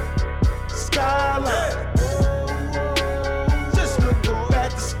 Skyline. Just look up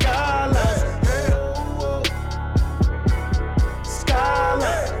at the skyline.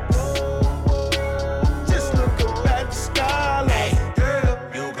 Skyline. Just look up at the skyline.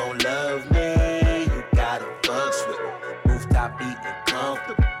 You gon' love me, you gotta fuck with. Rooftop eating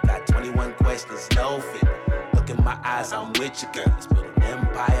comfortable. Got 21 questions, no fit. Look in my eyes, I'm with you, girl. Let's build an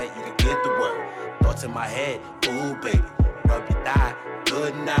empire, you can get the word. Thoughts in my head, ooh baby. Rub your thigh,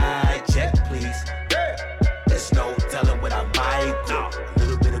 good night, check please. There's no telling what I might do. A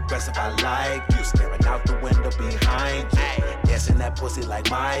little bit aggressive, I like you. Staring out the window behind you. Dancing that pussy like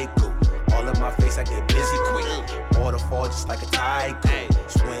Michael. All in my face, I get busy quick. Waterfall just like a tycoon.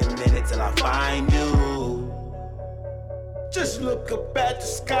 Swim in it till I find you. Just look up at the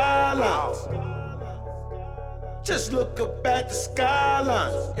skyline. Just look up at the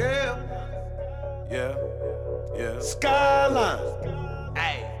skyline. Yeah. Yeah. Yeah. Skyline.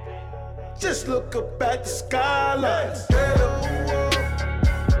 Hey. Just look up at the skyline. Yeah.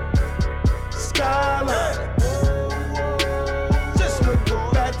 Skyline. Just look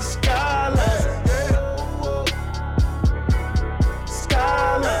up at the skyline. Yeah.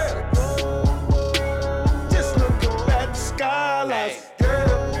 Skyline. Just look up at the skyline. Yeah.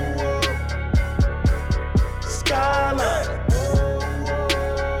 Skyline.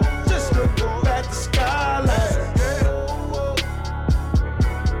 Just look up at the skyline.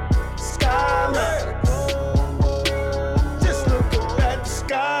 Skyline. Just look up at the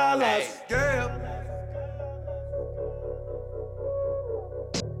skyline. Yeah.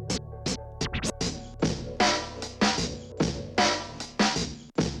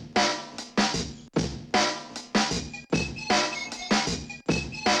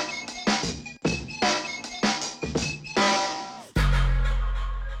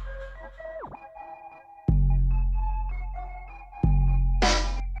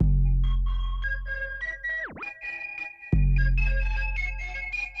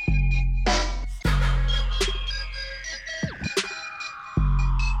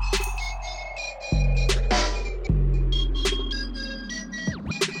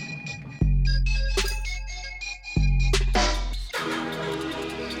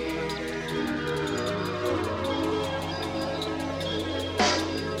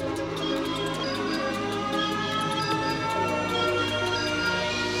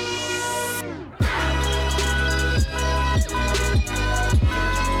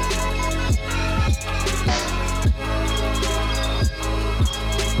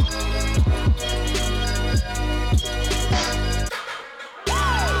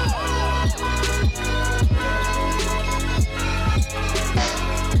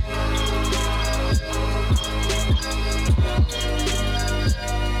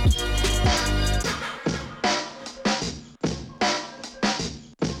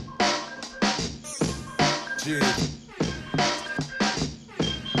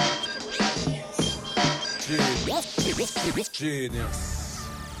 Genius.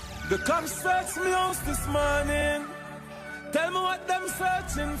 The cops searched me house this morning. Tell me what them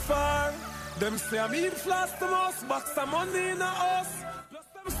searching for. Them say I'm in floss the most, box of money in the house. Plus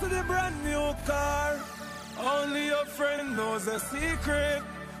them see the brand new car. Only your friend knows the secret.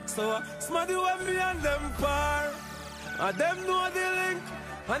 So smarty with me and them par. And them know the link.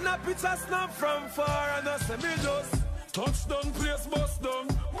 And a picture snap from far. And I say me just touchdown place bust down.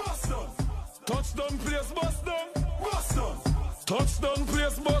 Bust down. Touchdown place bust down. Bust down. Touchdown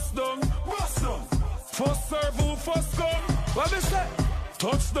place bust down. Bust down. First serve who first come. What me say?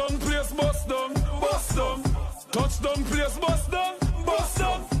 Touchdown place bust down. Bust down. Touchdown place bust down. Bust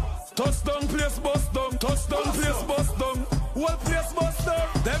down. Touchdown place bust down. Touchdown place bust down. Whole place bust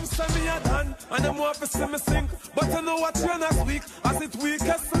down. Them send me a done and them want to see me sink. But I know what you're not weak as it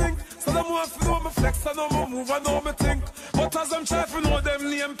weakest link. So them want to know me flex, I know me move, I know me think. But as I'm trying to know them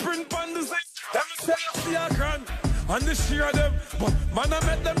name print on the zinc. Them say I see a grand and the sheer them. But man I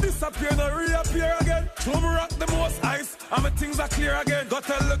met them disappear and reappear again. So me rock the most ice and my things are clear again. Go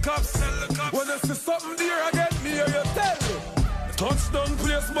tell the cops, when they see something dear again, me hear you tell me. Touchdown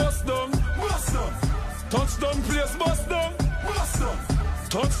place bust down. Bust down. Touchdown place bust down. Bust down.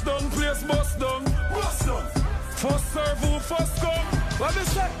 Touchdown place bust down. Bust down. First serve who first come. What me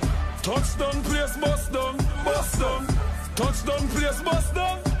say? Touchdown place bust down. Bust down. Touchdown place bust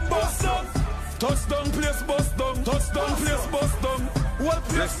down. Bust down. Touchdown place bust down. Touchdown place bust down. What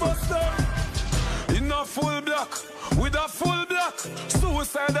place bust down? In in a full black, with a full black.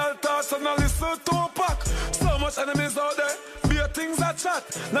 Suicidal thoughts and a listen to a pack. So much enemies out there, bare things I chat.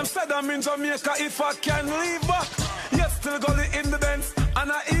 Them said I'm in Jamaica if I can leave back. Yet still gully in the Benz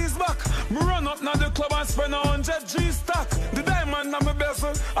and I ease back. Me run up now the club and spend 100 G stack. The diamond on my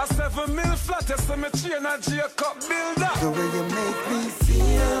bezel, a 7 mil flat. Yes, so me chain a J-cup builder. The way you make me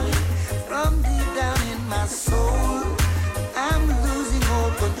feel from deep down in my soul, I'm losing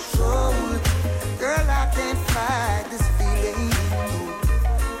all control. Girl, I can't fight this feeling.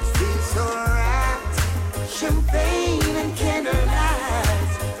 It feels so right. Champagne and candlelight.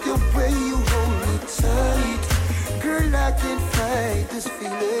 The way you hold me tight. Girl, I can't fight this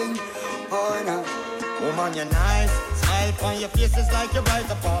feeling. Oh, no. Woman, you're nice. Smile on your face is like you're right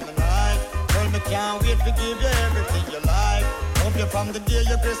upon the night. Girl, me can't wait to give you everything you like. Hope you from the day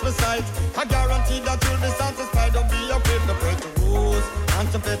your Christmas sight. I guarantee that you'll be satisfied. Don't be afraid to break the rules. And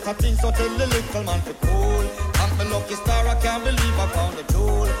to better things, so tell the little man to cool. I'm the lucky star, I can't believe I found a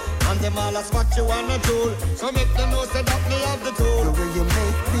jewel. And them all ask what you wanna do. So make them know say that me have the tool. The way you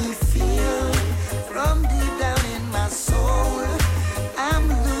make me feel from deep down in my soul, I'm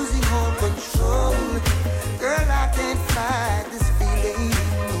losing all control. Girl, I can't fight this feeling.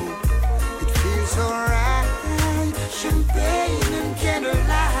 No, it feels so right. Champagne and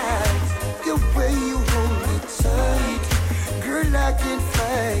candlelight. The way you hold me tight. Girl, I can't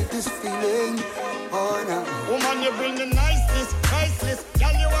fight this feeling. Oh, no. Woman, you bring the niceness, priceless.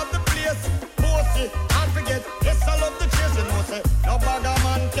 Girl, you have the place. Bossy, I forget. Yes, I love the chase. You know, say, no bagger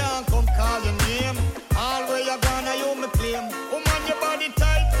man can come call your name. All where you gonna, you me claim. Woman, your body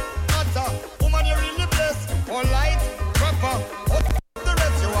tight, hotter. Woman, you really blessed. Polite, proper. What the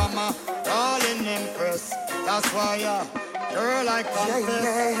rest you are my darling empress. That's why, girl, I confess.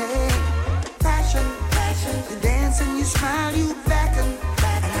 Yeah. Passion, passion. You dance and you smile, you beckon.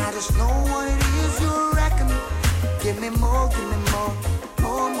 And I just know what it is you reckon. Give me more, more.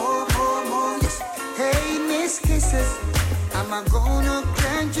 More, yes. Hey, Miss Kisses, I'm gonna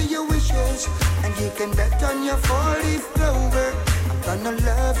grant you your wishes. And you can bet on your 4-leaf clover. I'm gonna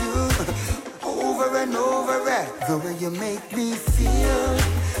love you over and over. The way you make me feel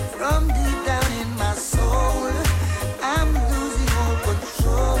from deep down in my soul, I'm losing all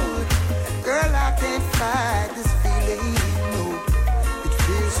control. Girl, I can't fight this feeling. No, it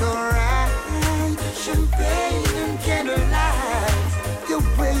feels so right. Champagne and candlelight. The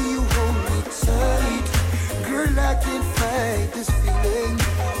way you hold me tight. Girl, I can't fight this feeling.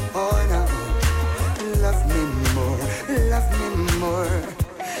 Oh, no. Love me more. Love me more.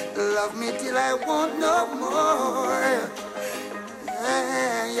 Love me till I want no more.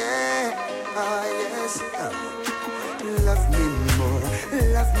 Yeah. Oh, yes. Love me more.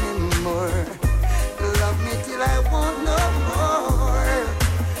 Love me more. Love me till I want no more.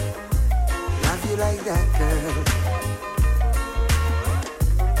 Love you like that, girl.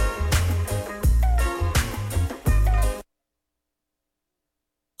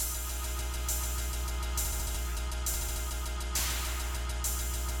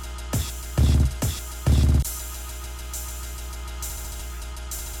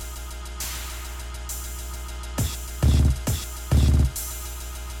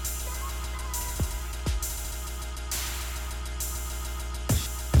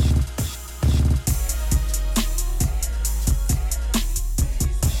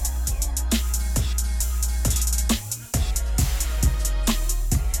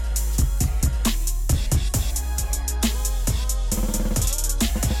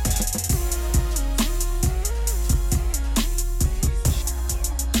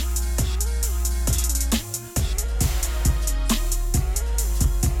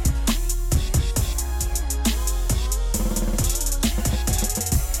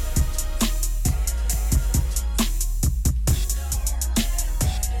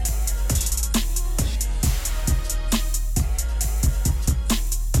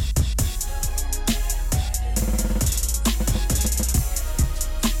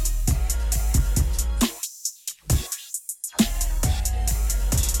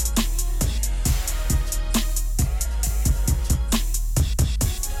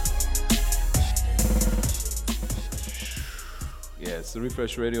 It's the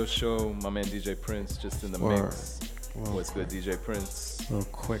Refresh Radio Show. My man DJ Prince just in the mix. What's good, DJ Prince? Real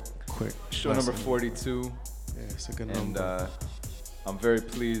quick. Show number 42. Yeah, it's a good number. And I'm very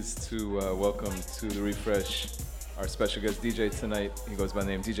pleased to welcome to the Refresh our special guest DJ tonight. He goes by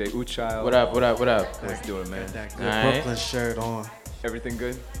the name DJ Ooo Child. What up? What's doing, man? That Brooklyn shirt on. Everything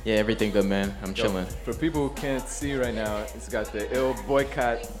good? Yeah, everything good, man. I'm chilling. For people who can't see right now, it's got the ill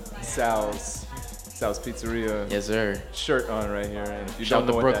boycott Sal's Pizzeria yes, sir. shirt on right here. And if you Shout don't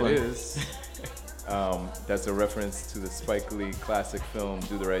know what Brooklyn. that is, That's a reference to the Spike Lee classic film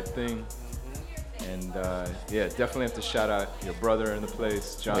Do the Right Thing. And yeah, definitely have to shout out your brother in the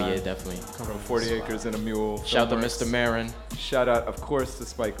place, John. Oh yeah, definitely. From 40 Acres and a Mule. Shout out to Mr. Marin. Shout out, of course, to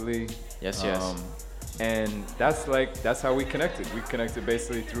Spike Lee. Yes, yes. And that's how we connected. We connected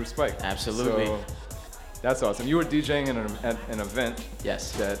basically through Spike. Absolutely. So that's awesome. You were DJing at an event.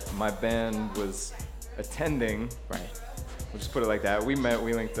 Yes. That my band was attending. Right. We'll just put it like that. We met,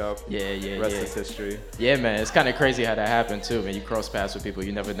 we linked up. Yeah. Rest is history. Yeah, man. It's kind of crazy how that happened too, man. You cross paths with people,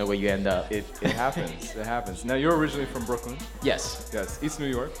 you never know where you end up. It happens. It happens. Now, you're originally from Brooklyn? Yes. Yes. East New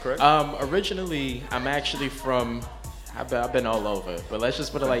York, correct? Originally, I'm actually from, I've been all over, but let's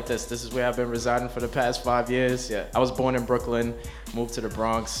just put it like this. This is where I've been residing for the past 5 years. Yeah. I was born in Brooklyn, moved to the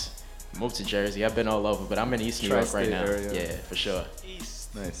Bronx, moved to Jersey. I've been all over, but I'm in East New York right now. Area. Yeah, for sure.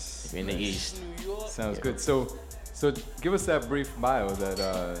 East. Nice. In the East. Sounds good. So give us that brief bio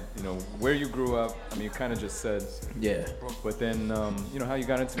that, where you grew up. I mean, you kind of just said. Yeah. But then, how you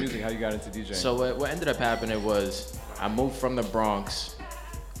got into music, how you got into DJing. So what ended up happening was I moved from the Bronx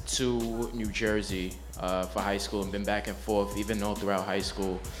to New Jersey for high school and been back and forth even all throughout high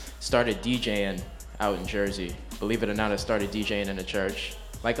school. Started DJing out in Jersey. Believe it or not, I started DJing in a church.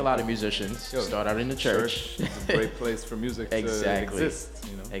 Like a lot of musicians, start out in the church. It's a great place for music to exist.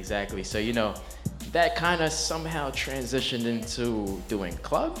 Exactly. So, that kind of somehow transitioned into doing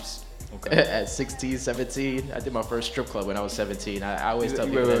clubs. Okay. At 16, 17. I did my first strip club when I was 17. I always tell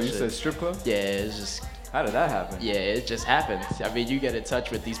people that you said strip club? Yeah, it's just... How did that happen? Yeah, it just happened. I mean, you get in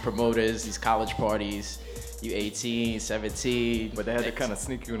touch with these promoters, these college parties. You 18, 17. But they had to kind of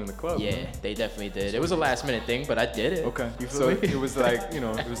sneak you in the club. Yeah, they definitely did. It was a last minute thing, but I did it. Okay. You feel so me? it was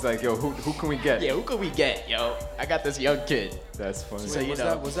like, yo, who can we get? Yeah, who can we get, yo? I got this young kid. That's funny.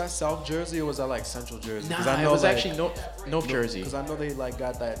 So was that South Jersey or was that like Central Jersey? Nah, it was actually North Jersey. Because I know they like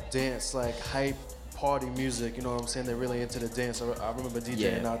got that dance like hype party music. You know what I'm saying? They're really into the dance. I remember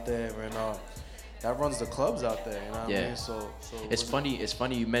DJing out there and that runs the clubs out there. You know what I mean? So it's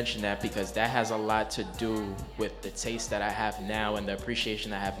funny you mention that because that has a lot to do with the taste that I have now and the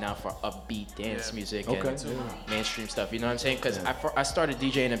appreciation I have now for upbeat dance music and mainstream stuff. You know what I'm saying? Because I started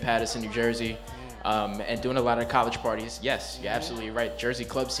DJing in Paterson, New Jersey. And doing a lot of college parties. Yes, you're absolutely right. Jersey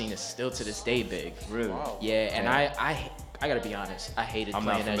club scene is still to this day big. Really? Wow. Yeah, and I gotta be honest. I hated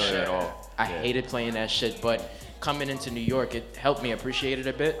playing that shit. At all. I hated playing that shit, but coming into New York, it helped me appreciate it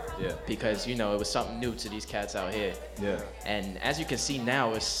a bit. Yeah. Because it was something new to these cats out here. Yeah. And as you can see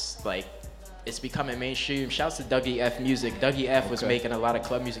now, it's like it's becoming mainstream. Shouts to Dougie F Music. Dougie F was making a lot of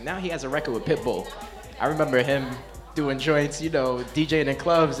club music. Now he has a record with Pitbull. I remember him doing joints, DJing in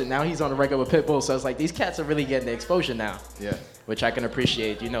clubs, and now he's on a record with Pitbull. So it's like these cats are really getting the exposure now. Yeah. Which I can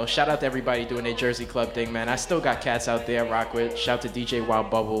appreciate. Shout out to everybody doing their Jersey club thing, man. I still got cats out there I rock with. Shout to DJ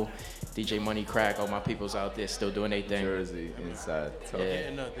Wild Bubble, DJ Money Crack, all my peoples out there still doing their thing. Jersey inside.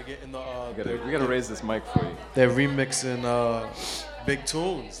 They're getting we gotta raise this mic for you. They're remixing big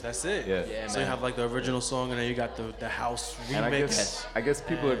tunes. That's it. Yeah. So you have like the original song, and then you got the house remix. And I guess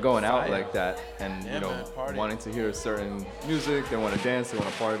people are going out like that, and wanting to hear certain music. They want to dance. They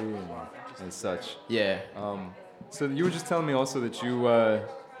want to party and such. Yeah. So you were just telling me also that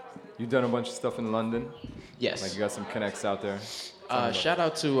you done a bunch of stuff in London. Yes. Like you got some connects out there. Shout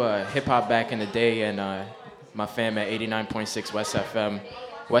out to hip hop back in the day and my fam at 89.6 West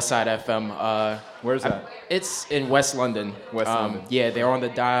Side FM. Where's that? It's in West London. London. Yeah, they're on the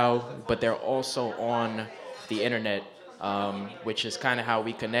dial, but they're also on the internet, which is kind of how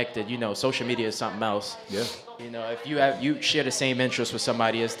we connected. Social media is something else. Yeah. If you share the same interests with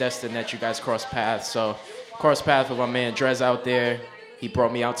somebody, it's destined that you guys cross paths. So, cross paths with my man Drez out there. He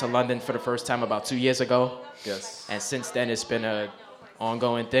brought me out to London for the first time about 2 years ago. Yes. And since then, it's been a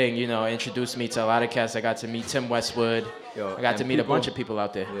ongoing thing. Introduced me to a lot of cats. I got to meet Tim Westwood. I got to meet a bunch of people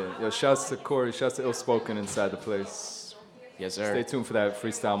out there. Yeah. Shouts to Corey. Shouts to Ill Spoken inside the place. Yes, sir. Stay tuned for that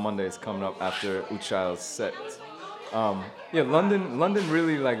Freestyle Mondays coming up after Ooo Child's set. London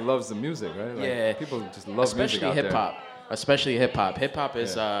really loves the music, right? Yeah. People just love music out there. Especially hip hop. Hip hop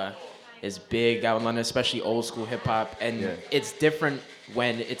is big out in London, especially old school hip hop, and it's different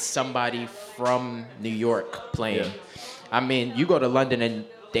when it's somebody from New York playing. Yeah. I mean, you go to London and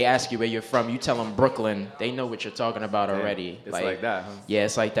they ask you where you're from. You tell them Brooklyn, they know what you're talking about already. It's like that, huh? Yeah,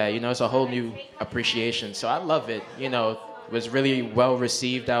 it's like that. It's a whole new appreciation. So I love it. It was really well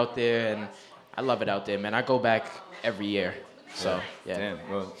received out there, and I love it out there, man. I go back every year. So, yeah. Damn,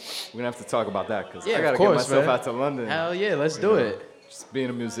 well, we're going to have to talk about that, because I got to get myself out to London. Hell yeah, let's do it. Just being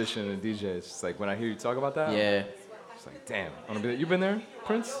a musician and a DJ, it's just like when I hear you talk about that, it's like, damn, I want to be there. You been there,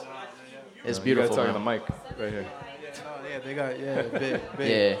 Prince? It's beautiful. You got to talk on the mic right here. Yeah, they got big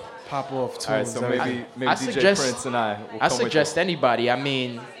Yeah. pop off tunes. All right, so maybe I DJ suggest, Prince and I will I come suggest anybody. I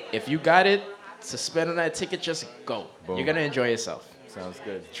mean, if you got it to spend on that ticket, just go. Boom. You're gonna enjoy yourself. Sounds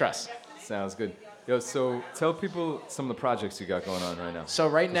good. Trust. Sounds good. Yo, so tell people some of the projects you got going on right now. So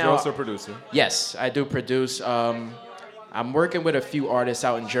right now, you're also a producer. Yes, I do produce. I'm working with a few artists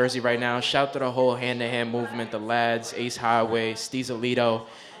out in Jersey right now. Shout to the whole Hand to Hand movement, the lads, Ace Highway, Steezalito.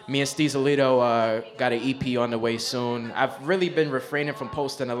 Me and Steezalito got an EP on the way soon. I've really been refraining from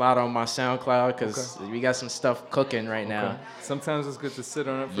posting a lot on my SoundCloud because we got some stuff cooking right now. Sometimes it's good to sit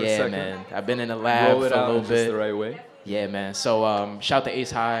on it for a Yeah, second. man. I've been in the lab Roll it for a out little in bit. just the right way. Yeah, man. So shout to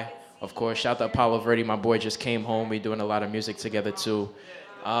Ace High, of course. Shout to Apollo Verde. My boy just came home. We're doing a lot of music together, too.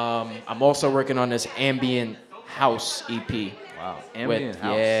 I'm also working on this ambient house EP. Wow, ambient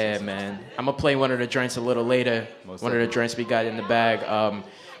house. Yeah, man. I'm going to play one of the joints a little later. Most One of the definitely. joints we got in the bag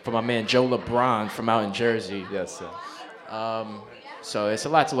from my man Joe LeBron from out in Jersey. Yes, sir. So it's a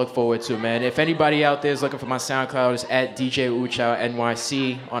lot to look forward to, man. If anybody out there is looking for my SoundCloud, it's at DJ Ooo Child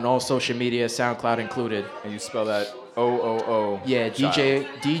NYC on all social media, SoundCloud included. And you spell that O-O-O. Yeah, DJ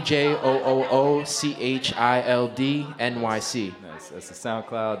OOOCHILD NYC. Nice. That's the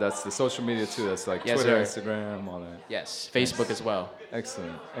SoundCloud. That's the social media too. That's like Yes, Twitter, sir. Instagram, all that. Yes, Facebook as well.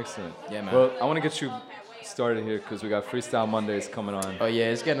 Excellent, excellent. Yeah, man. Well, I want to get you started here because we got Freestyle Mondays coming on. Oh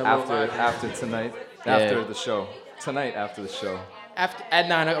yeah, it's getting a little after tonight, Yeah. after the show. Tonight after the show.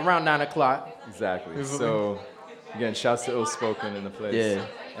 Around 9 o'clock. Exactly. So again, shouts to Ill Spoken in the place. Yeah.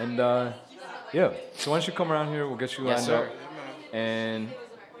 And yeah. So why don't you come around here? We'll get you lined Yes, sir. up. And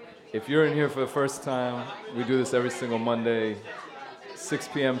if you're in here for the first time, we do this every single Monday, 6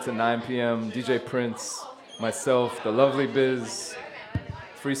 p.m. to 9 p.m. DJ Prince, myself, the lovely Biz,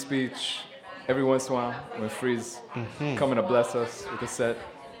 Free Speech. Every once in a while, when Free's coming to bless us with a set.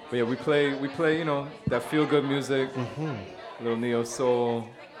 But yeah, we play, you know, that feel-good music, a little neo soul,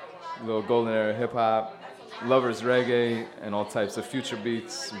 a little golden era hip hop, lovers reggae, and all types of future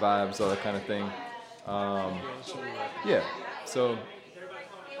beats, vibes, all that kind of thing. Yeah, so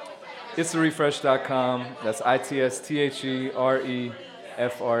itstherefresh.com. That's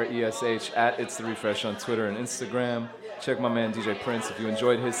ITSTHEREFRESH at It's The Refresh on Twitter and Instagram. Check my man DJ Prince if you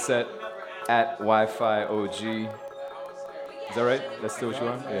enjoyed his set at Wi-Fi OG. Is that right? That's still what you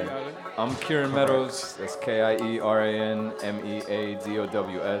are? Yeah. I'm Kieran Meadows. That's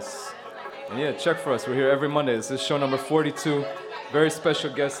KIERANMEADOWS. And yeah, check for us. We're here every Monday. This is show number 42. Very special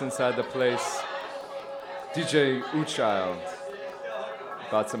guests inside the place. DJ Ooo Child.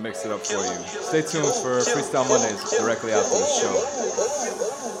 About to mix it up for you. Stay tuned for Freestyle Mondays directly after the show.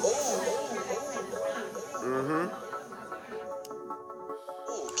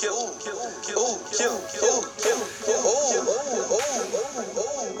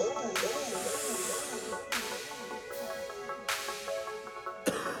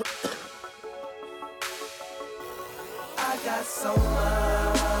 I got so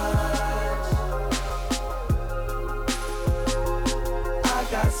much. I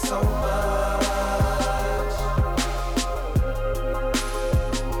got so much.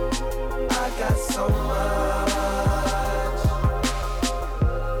 I got so much.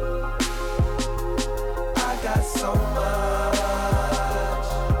 I got so much.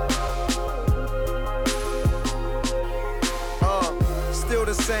 Still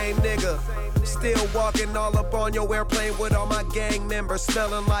the same nigga. Still walking all up on your airplane with all my gang members,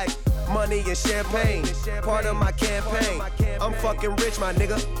 smelling like money and champagne. Part of my campaign. I'm fucking rich, my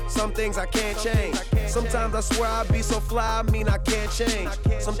nigga. Some things I can't change. Sometimes I swear I be so fly, I mean I can't change.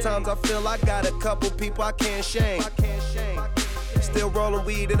 Sometimes I feel I got a couple people I can't shame. Still rolling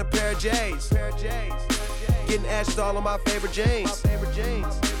weed in a pair of J's. Getting ashed all on my favorite jeans.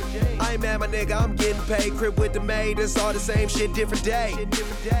 I ain't mad, my nigga, I'm getting paid. Crib with the maid, it's all the same shit, different day.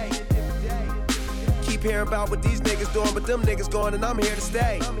 Keep hearing about what these niggas doing, but them niggas going, and I'm here to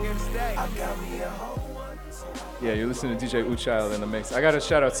stay. I got me a whole one. Yeah, you're listening to DJ Ooo Child in the mix. I got to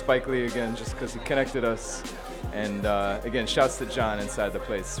shout out Spike Lee again, just because he connected us. And again, shouts to John inside the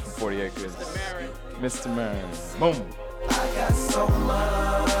place from 40 Acres. Mr. Marin. Boom. I got so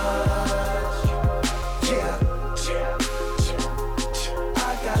much. Yeah.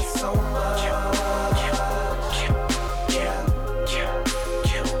 I got so much. Yeah.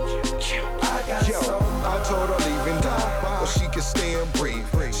 I got so much. I told her leave and die, but she can stay and breathe.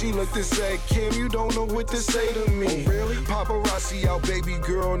 She me. Look this at Kim, you don't know what to say to me. Really? Paparazzi out, baby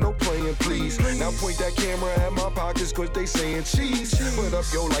girl, no playing, please. Now point that camera at my pockets, cause they saying cheese. Put up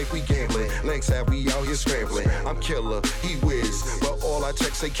your life, we gambling. Legs have we out here scrambling. I'm killer, he whiz, but all I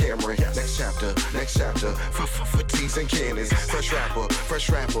check say Cameron. Next chapter, for teas and cannons. Fresh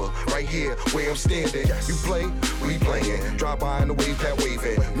rapper, right here where I'm standing. You play, we playing. Drop by in the wave, that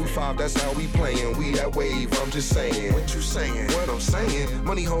waving. New 5, that's how we playing. We that wave, I'm just saying. What you saying? What I'm saying?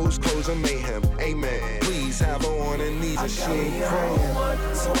 Money, hoes, clothes, and mayhem. Amen. Please have her on her knees and she ain't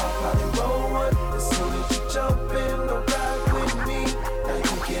praying. So I'll probably roll one as soon as you jump in the ride with me. Now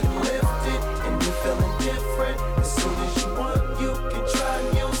you get lifted and you feeling different. As soon as you want, you can try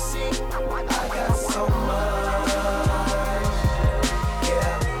and you'll see. I got so much.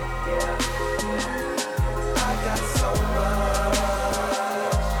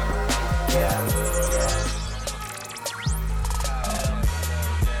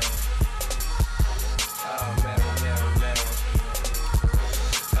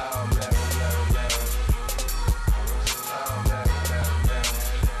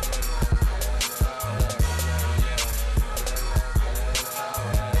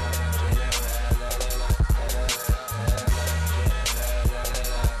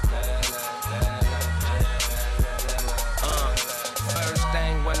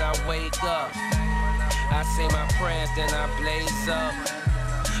 Then I blaze up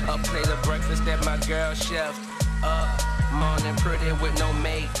plate of breakfast that my girl chef up. Morning pretty with no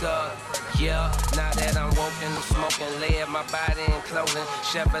makeup. Yeah, now that I'm woken, I'm smoking lead, my body in clothing.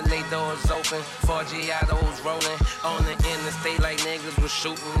 Chevrolet doors open, 4 Giottos rolling. On the interstate like niggas was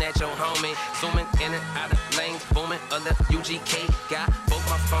shooting at your homie. Zooming in and out of lanes, booming. Other UGK got both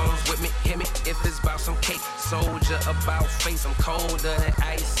my phones with me. Hit me if it's about some cake. Soldier about face, I'm colder than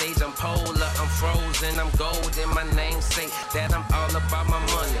ice age. I'm polar, I'm frozen, I'm golden. My namesake that I'm all about my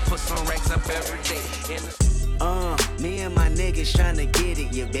money. Put some racks up every day. Me and my niggas tryna get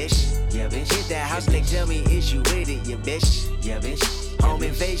it, yeah, bitch. Yeah, bitch. Hit that house, like, tell me, is you with it, yeah, bitch. Yeah, bitch. Home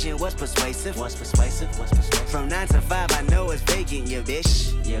invasion, what's persuasive? What's persuasive? What's persuasive? From 9 to 5, I know it's vacant, yeah,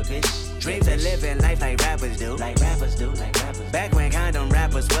 bitch. Yeah, bitch. Dreams of living life like rappers do. Like rappers do, like rappers. Back when condom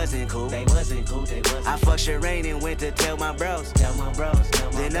rappers wasn't cool. They wasn't cool, they wasn't. I fucked Shireen and went to tell my bros. Tell my bros,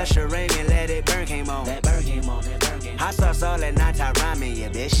 tell my Then Usher Rain and Let It Burn came on. That burn came on, that burn came on. Hot sauce all at night, I rhyming, yeah,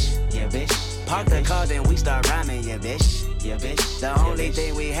 bitch. Yeah, bitch. Park the car, then we start rhyming, yeah, bitch. Yeah, bitch. The only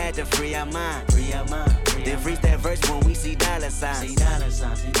thing we had to free our mind. Free our mind. Then freeze that verse when we see dollar signs. See dollar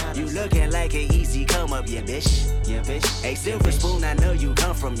signs. You looking like an easy come up, yeah, bitch. Yeah, bitch. A silver spoon, I know you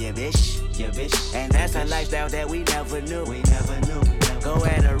come from, yeah, bitch. Yeah, bitch. And that's a lifestyle that we never knew. We never knew. Go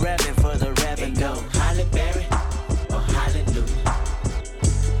at a rapping for the revenue. Go Holly Berry or Hallelujah.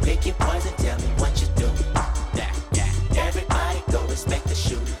 Pick your poison, tell me what you do. Yeah. Everybody go respect the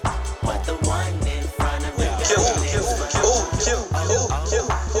shooter. What the one in front of you.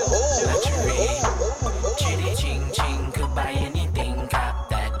 Chitty ching ching, could buy anything, cop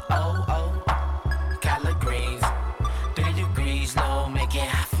that. Oh, color greens, 3 degrees low, make it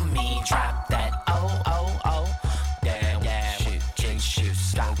hot for me. Drop that. Oh, damn, shit, king shit,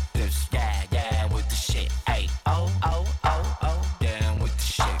 stop this, yeah, with the shit. Hey, oh, down with the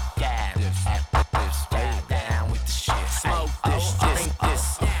shit, yeah, down with the shit. Smoke this, drink this,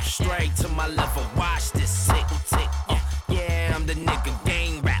 straight to my level. Watch this, sick. Yeah, I'm the nigga,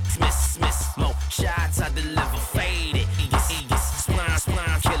 gang rap, miss, more shots I deliver, fade it.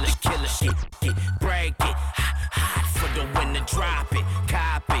 Spline, killer, shit, break it, hot for the winner, drop it,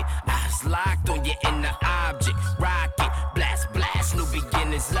 cop it. Eyes locked on your inner object, rock it, blast, new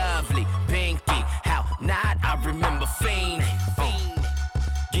beginnings, lovely, pinky, how not, I remember fiend.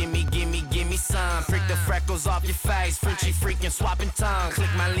 Gimme some, prick the freckles off your face, Frenchy freaking swapping tongues, click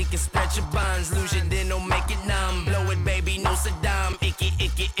my link and spread your buns, lose your then don't make it numb, blow it baby, no Saddam, icky,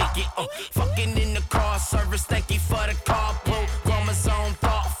 fucking in the car service, thank you for the carpool, chromosome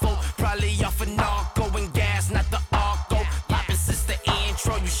thoughtful, probably off a narco and gas, not the arco, poppin' since the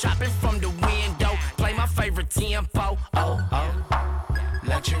intro, you shopping from the window, play my favorite tempo,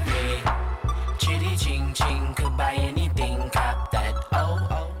 luxury, chitty ching ching, could buy anything, cop that,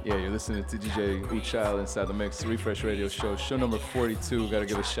 Yeah, you're listening to DJ Ooo Child inside the mix, Refresh Radio Show, show number 42. Gotta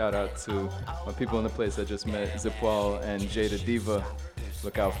give a shout out to my people in the place I just met, Zipwall and Jada Diva.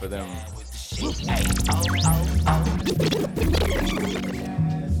 Look out for them.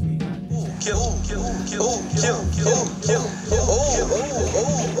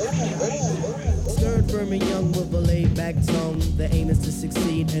 Stern, firm, and young with a laid-back tone. The aim is to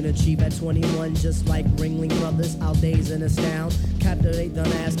succeed and achieve at 21. Just like Ringling Brothers, I'll daze and astound. Captivate,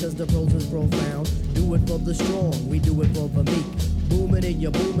 don't ask, cause the prose is profound. Do it for the strong, we do it for the meek. booming in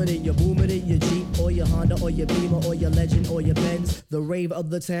your Jeep or your Honda or your Beamer or your Legend or your Benz. The rave of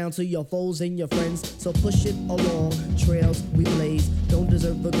the town to your foes and your friends. So push it along, trails we blaze. Don't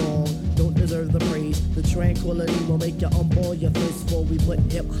deserve the gong, don't deserve the praise. The tranquility will make you unball your fist before we put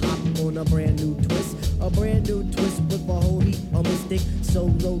hip hop on a brand new twist. A brand new twist with a whole heap of mystic. So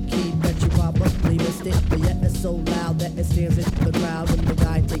low key that you probably missed it. But yet it's so loud that it stands in the crowd. When the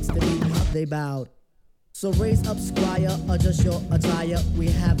guy takes the beat, they bowed. So raise up, squire, adjust your attire. We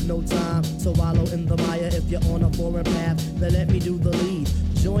have no time to wallow in the mire. If you're on a foreign path, then let me do the lead.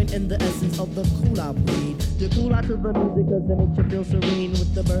 Join in the essence of the cool-out breed. You cool out to the music cause it makes you feel serene.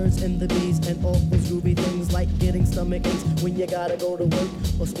 With the birds and the bees and all those groovy things like getting stomach aches when you gotta go to work,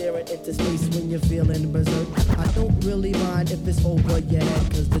 or staring into space when you're feeling berserk. I don't really mind if it's over your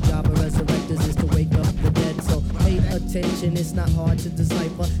head, cause the job of resurrectors is to wake up the dead. So pay attention, it's not hard to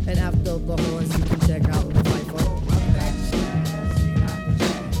decipher. And after the horns you can check out the Piper.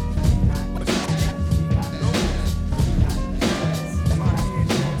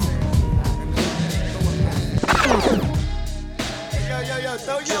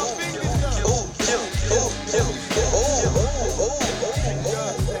 Throw your fingers up.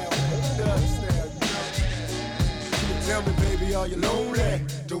 Tell me, baby, are you lonely?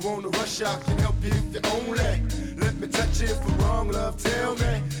 Don't wanna rush out, can help you if you're only. Let me touch you for wrong, love, tell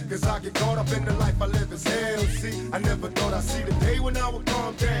me. Cause I get caught up in the life I live as hell. See, I never thought I'd see the day when I would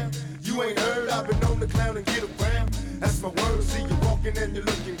calm down. You ain't heard, I've been on the clown and get around. That's my word, see you walking and you're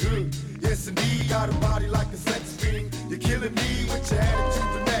looking good. Yes, indeed, got a body like a sex fiend. You're killing me with your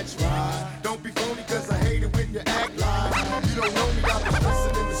attitude to match, right? Don't be phony, cause I hate it when you act like you don't know me, I've been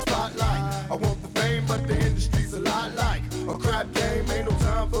pressing in the spotlight. I want the fame, but the industry's a lot like a crap game, ain't no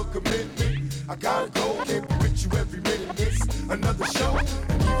time for commitment. I gotta go, can't be with you every minute. It's another show,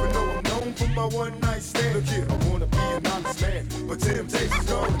 and even though I'm known for my one night stand, look here, I wanna be an honest man, but temptation's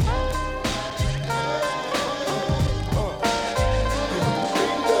gone.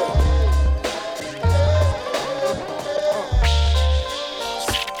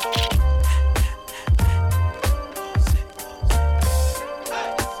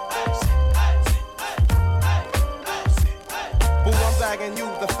 And you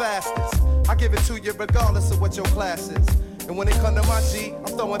the fastest. I give it to you regardless of what your class is. And when it come to my G, I'm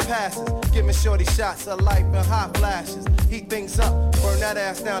throwing passes. Giving shorty shots of life and hot flashes. Heat things up, burn that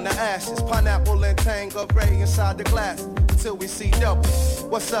ass down to ashes. Pineapple and Tanqueray inside the glass until we see double.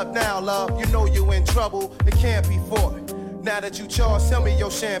 What's up now, love? You know you in trouble. It can't be for it. Now that you charge, tell me your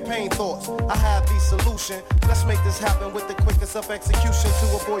champagne thoughts. I have the solution. Let's make this happen with the quickest of execution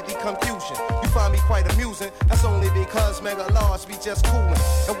to avoid the confusion. You find me quite amusing. That's only because mega large be just coolin'.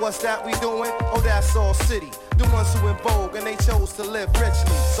 And what's that we doing? Oh, that's all city. The ones who in vogue and they chose to live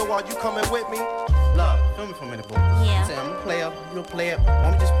richly. So are you coming with me? Love, feel me for a minute, boy. Yeah. Say, I'm a player, you a player.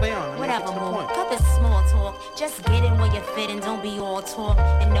 I'ma just play on. Whatever, boo. Cut this small talk. Just get in where you fit and don't be all talk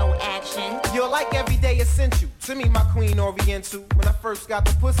and no action. You're like everyday essential. To me, my queen oriental. When I first got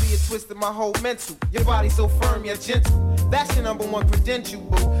the pussy, it twisted my whole mental. Your body so firm, you're gentle. That's your number one credential,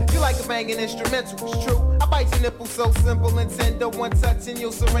 boo. You like a banging instrumental, it's true. I bite your nipple so simple and tender. One touch and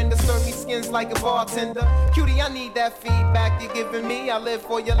you'll surrender. Serve me skins like a bartender. Cutie, I need that feedback you're giving me. I live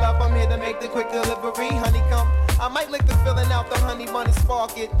for your love, I'm here to make the quick delivery. Honeycomb, I might lick the filling out the honey bun and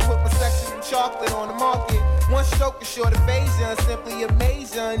spark it. Put my sexual chocolate on the market. One stroke is short evasion, simply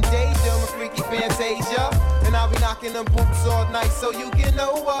amazing. Deja, my freaky fantasia. And I'll be knocking them boots all night so you can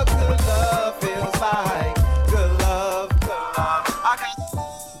know what good love feels like. Good love, good love. I got to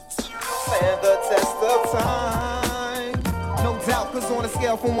stand the test of time. No doubt, cause on a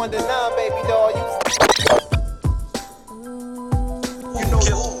scale from 1 to 9, baby doll, you know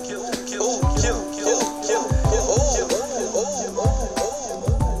kill.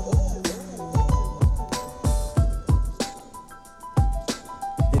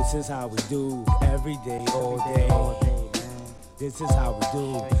 This is how we do every day, all day, all day, man. This is how we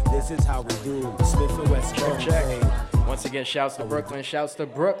do. This is how we do. Smith and West. Check. Once again, shouts to Brooklyn. Shouts to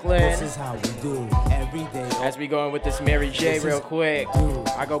Brooklyn. This is how we do every day. As we going with this Mary J real quick.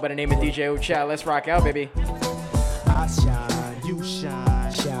 I go by the name of DJ Ooo Child. Let's rock out, baby. I shine, you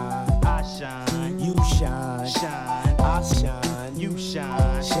shine, shine. I shine, you shine, shine. I shine, you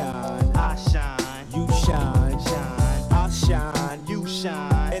shine, shine. I shine, you shine, shine. I shine, you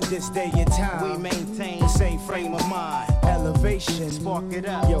shine. In this day and time, we maintain the same frame of mind. elevation. Spark it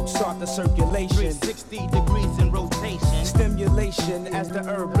up. Yo, start the circulation. 360 degrees in rotation. Stimulation as the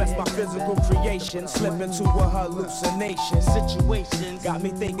herb bless my physical creation. Slip into a hallucination. Situations got me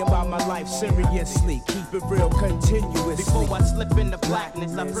thinking about my life seriously. Keep it real continuously. Before I slip into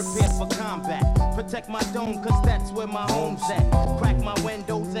blackness, I prepare for combat. Protect my dome, cause that's where my home's at. Crack my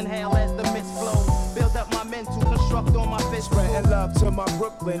windows, inhale as the mist flows. Build up my mental, construct on my fist. Spreading love to my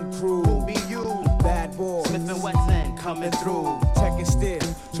Brooklyn crew. Who be you? Bad boy. Smith and Wesson coming through. Checking still,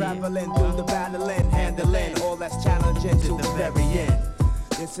 traveling through the battling, handling all that's challenging to the very end.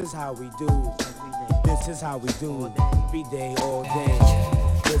 This is how we do. This is how we do. Every day, all day.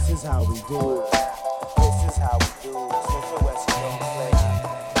 This is how we do. This is how we do. Smith and Wesson don't play.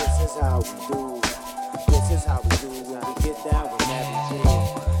 This is how we do. This is how we do when we get down with every G.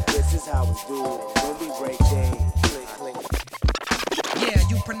 This is how we do when we break down. Click, click. Yeah,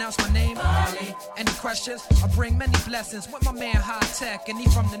 you pronounce my name? Ali. Any questions? I bring many blessings with my man High Tech, and he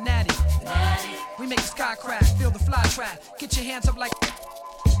from the Natty. We make the sky crack, feel the fly trap. Get your hands up like.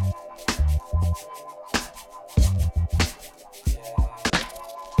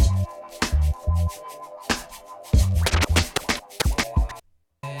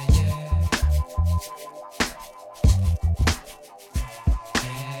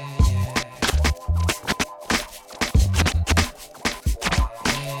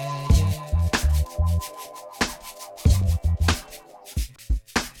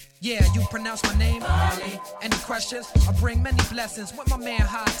 Yeah, you pronounce my name? Ali. Any questions? I bring many blessings with my man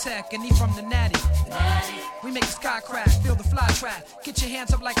High Tech, and he from the Natty. We make the sky crack, feel the fly trap. Get your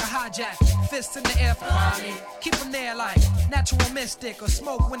hands up like a hijack, fists in the air for party. Keep them there like natural mystic or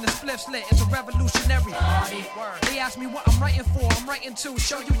smoke when the spliff's lit. It's a revolutionary party. They ask me what I'm writing for. I'm writing to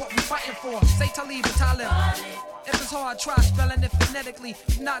show you what we fighting for. Say Talib or Talib. If it's hard, try spelling it phonetically.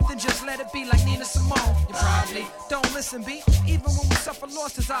 If not, then just let it be like Nina Simone. You probably don't listen, B. Even when we suffer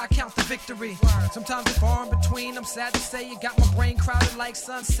losses, I count the victory. Sometimes it's far in between. I'm sad to say you got my brain crowded like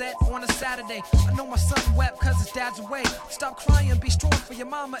sunset on a Saturday. I know my son wept cause his dad's away. Stop crying, be strong for your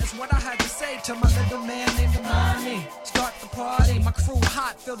mama is what I had to say to my little man named Amani. Start the party, my crew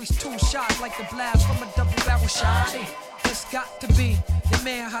hot. Feel these two shots like the blast from a double barrel shotty. It's got to be your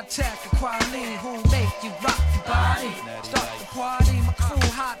man High Tech, the quality who make you rock your body. Start the party, my crew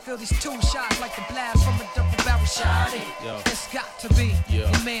hot. Feel these two shots like the blast from a double barrel shotty. It's got to be your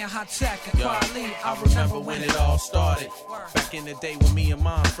man High Tech, the quality. I remember when it all started. Back in the day when me and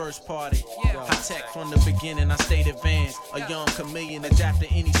mom first party. High Tech from the beginning, I stayed advanced. A young chameleon, adapt to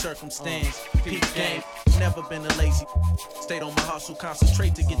any circumstance. Peak game, never been a lazy. Stayed on my hustle,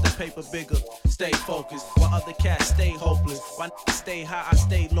 concentrate to get the paper bigger. Stay focused, while other cats stay hopeless. Why stay high, I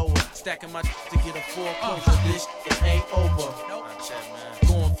stay lower. Stacking my to get a foreclosure. This shit ain't over.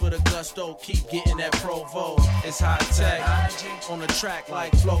 Going for the gusto, keep getting that Provo. It's High Tech on the track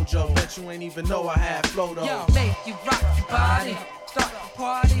like Flojo. Bet you ain't even know I had flow though. Yo, make you rock your body. Start the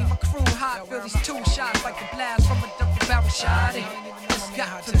party, my crew hot. Feel these two shots like the blast from a double barrel shotty. It's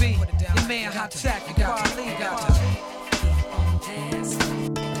got to be your man High Tech, the quality. Got to be.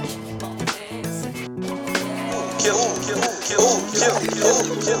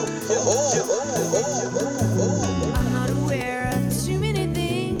 I'm not aware of too many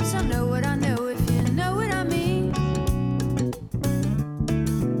things. I know what I know if you know what I mean.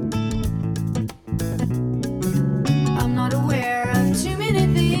 I'm not aware of too many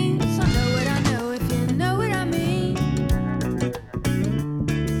things. I know what I know if you know what I mean.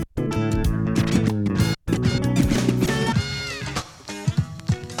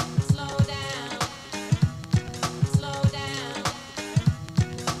 Slow down. Slow down.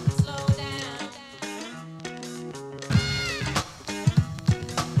 Slow down.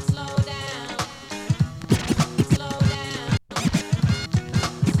 Slow down. Slow down.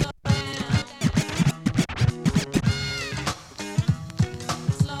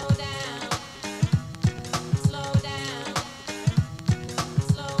 Slow down. Slow down.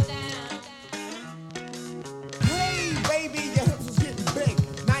 Slow down. Hey, baby, your hips was getting big.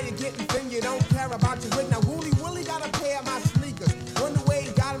 Now you're getting thin, you don't care about your wig. Now, Wooly Willie got a pair of my sneakers. Wonder where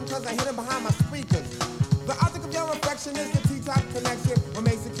he got them, cause I hit him behind my speakers. The object of your affection is the T-top connection. What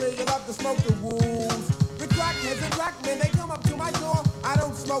makes it clear you love to smoke the wolves. The crackheads and black men, they come up to my door. I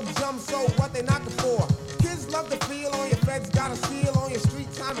don't smoke jump, so what they knocking for? Kids love to feel on your feds, got a seal on your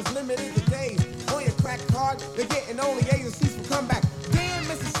street time is limited to days. On your crack card, they're getting only A's and C's for comeback. Damn,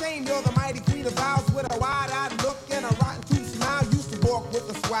 Mrs. Shane, you're the mighty queen of vows with a wide-eyed look and a rotten tooth smile. Used to walk with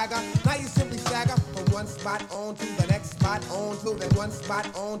a swagger, now you simply stagger from one spot on to the next spot on to then one spot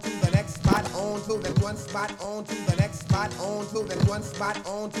on to the next spot on to then one spot on to the next spot spot, on to then one spot,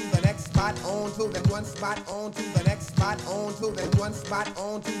 on to the next spot, on to then one spot, on to the next spot, on to then one spot,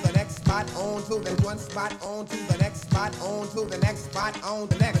 on to the next spot, on to then one spot, on to the next spot, on to the next spot, on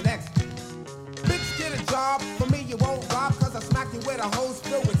the next. Bitch, get a job. For me, you won't rob, cause I smack you with a hose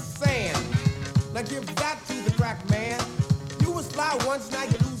filled with sand. Now give that to the crack man. You was fly once, now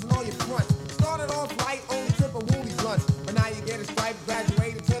you're losing all your fronts. Started off light, only tip of woolly blunts. But now you get a stripe,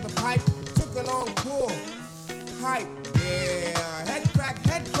 graduated to the pipe. Took a long pull, hype, yeah.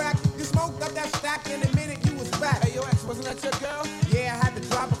 Head crack, you smoked up that stack in a minute you was back. Hey, yo, ex, wasn't that your girl? Yeah, I had to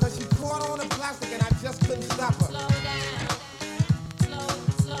drop her cause she caught on the plastic and I just couldn't stop her. Slow down,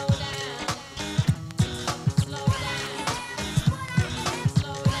 slow down.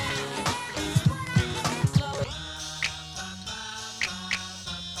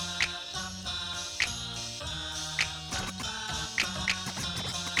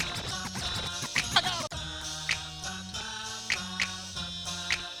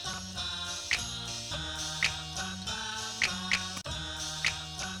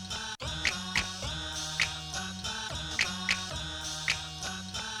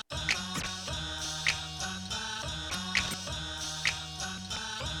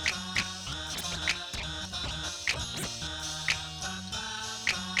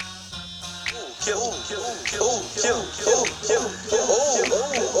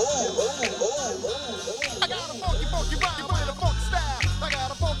 I got a funky rhyme with a funky style. I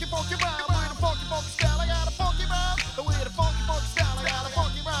got a funky rhyme with a funky style. I got a funky rhyme with a funky style. I got a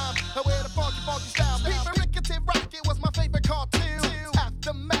funky rhyme with a funky style. People Rickety Rocket was my favorite cartoon.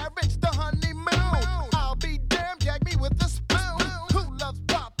 After marriage, the honeymoon. I'll be damned, gag me with a spoon. Who loves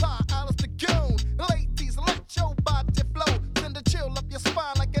Papa? Alice the Goon. Ladies, let your body flow. Send a chill up your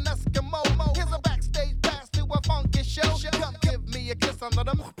spine like an Eskimo. Here's a backstage pass to a funky show. Come give me a kiss under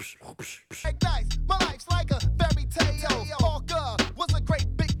the ignite. My life's like a fairy tale. Parker was a great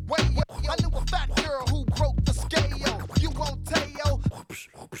big wave. I knew a fat girl who broke the scale. You won't tell.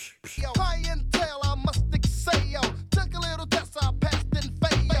 Clientele, I must excel. Took a little test, I passed and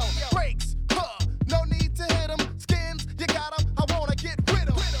failed. Breaks, no need to hit 'em. Skins, you got 'em. I wanna get rid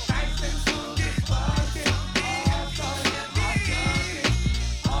of 'em.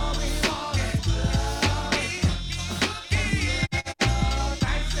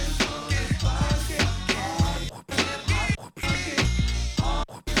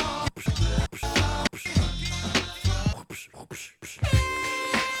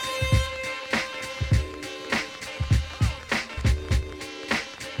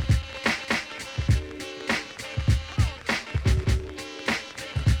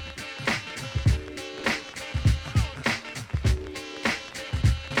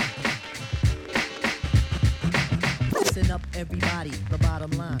 Listen up, everybody, the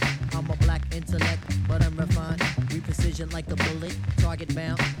bottom line. I'm a black intellect, but I'm refined. We precision like a bullet, target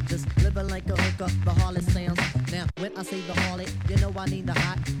bound. Just living like a hooker, the harlot sounds. Now, when I say the harlot, you know I need the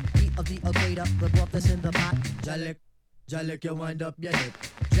hot heat of the equator, the broth that's in the pot. Jalik, you wind up your hip.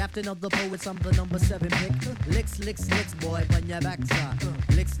 Drafting of the poets, I'm the number 7 pick. Licks, boy, on your backside.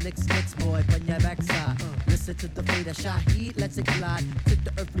 Licks, boy, on your backside. Listen to the fader, Shaheed, let's it glide. Took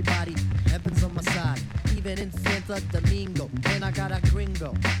the earthly body, heaven's on my side. Even in Santa Domingo, and I got a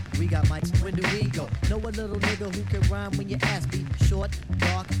gringo. We got mics, when do we go? Know a little nigga who can rhyme when your ass be short,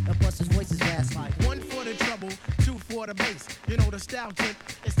 dark, and plus his voice is raspy. 1 for the trouble, 2 for the bass. You know the style tip,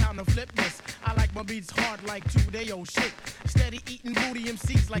 it's time to flip this. I like my beats hard like 2-day-old shit. Steady eating booty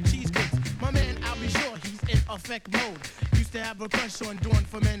MCs like cheesecakes. My man, I'll be sure he's in effect mode. Used to have a crush on Dawn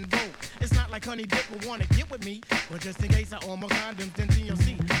for Men Vogue. It's not like Honey Dip will wanna get with me, but just in case I own my condoms, then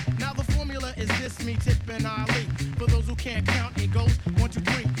TLC. Now the formula is this, me, Tip, and Ali. For those who can't count, it goes 1, 2,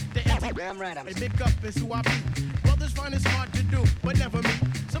 3. The a big up is who I be. Brothers find it's hard to do, but never me.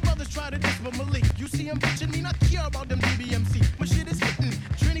 Some brothers try to diss but Malik. You see him bitching me, not care about them DBMC. My shit is hitting.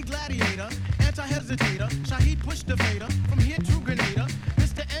 Trini Gladiator, anti-hesitator. Shaheed push the fader. From here to Grenada.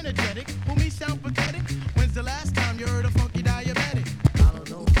 Mr. Energetic, who me sound pathetic. When's the last time you heard a funky diabetic? I don't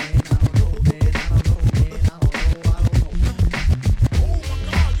know, man.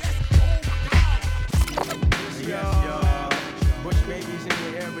 Bush babies in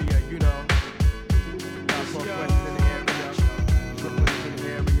the area, you know. Northwest in the area. Brooklyn in the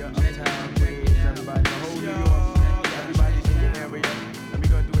area. Uptown, Queens, everybody. The whole New York. Everybody's in the area. And we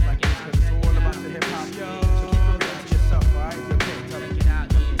gonna do it like this because it's all about the hip hop. So keep it real to yourself, alright? Okay, tell me.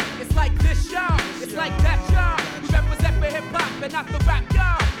 It's like this, y'all. It's like that, y'all. We represent for hip hop and not the rap,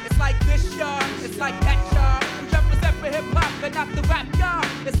 y'all. It's like this, y'all. It's like that, y'all. We represent for hip hop and not the rap, y'all.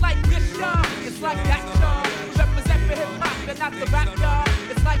 It's like this, y'all. It's like that, y'all. We represent for hip hop and not the rap, y'all.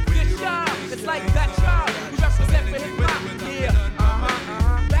 It's like this, y'all. It's like that, y'all. We represent for hip hop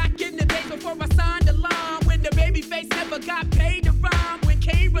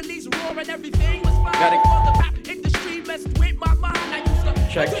Gotta the rap industry messed with my mind. I used to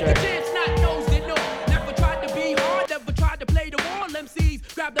Check. chance, not nose to know. Never tried to be hard, never tried to play the wall.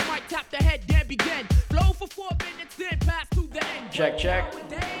 MCs grab the mic, tap the head, then begin. Flow for 4 minutes, then pass to the end. Check.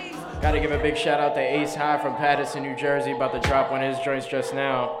 Gotta give a big shout out to Ace High from Paterson, New Jersey, about to drop one of his joints just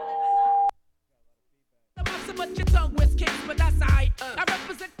now. So much your tongue was kicked, but that's alright. I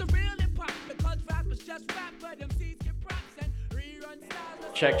represent the real hip hop because rappers just rap, but MCs get props and rerun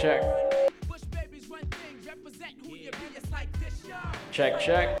styles. Check. Bush babies run things, represent who you be. It's like this, y'all. Check.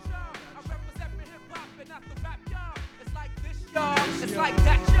 It's like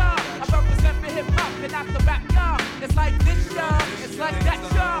that, y'all. I represent for hip hop and not the rap, y'all. It's like this, y'all. It's like that,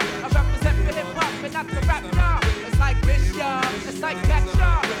 y'all. I represent for hip hop and not the rap, y'all. It's like this, y'all. It's like that,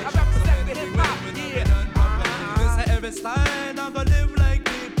 y'all. I represent for hip hop, yeah. This every style I go live like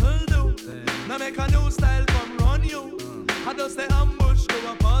people do. Now make a new style come run you. I just say ambush go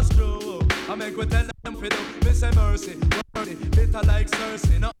and pass through. I make we tell them for do. Me say mercy, worthy, bitter like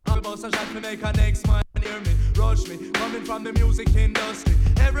Cersei. No, I boss a shot to make a next man hear me, rush me, coming from the music industry.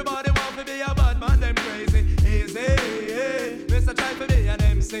 Everybody want to be a bad man, them crazy. Easy, yeah. Mr. try to be an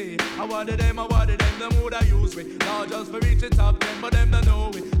MC. I wanted them, them would I use me. Not just for reach the top 10, but them don't know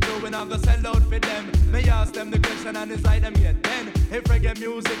it. Doing I'm gonna sell out for them. Me ask them the question and it's like them yet then. If reggae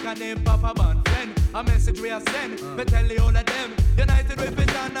music and name Papa Band friend, a message we are send. Me tell you all of them, united with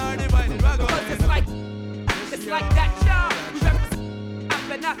vision or divided. It's like that, y'all. We represent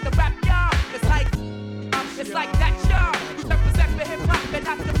rap and not the rap, y'all. It's like that, y'all. We represent for hip hop and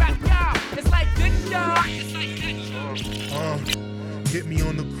not the rap, y'all. It's like this, y'all. It's like that, Get me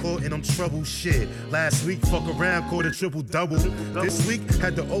on the court and I'm trouble shit. Last week, fuck around, caught a triple-double. This week,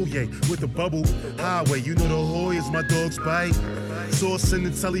 had the Oye with the bubble. Highway, you know the Hoy is my dog's bite. Sauce in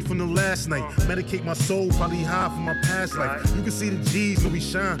the telly from the last night. Medicate my soul, probably high from my past life. You can see the G's when we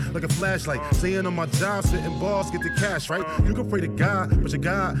shine like a flashlight. Staying on my job, spitting bars, get the cash, right? You can pray to God, but your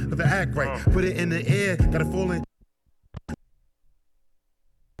God never act right. Put it in the air, gotta fall in.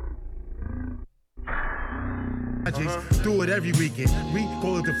 Do it every weekend. We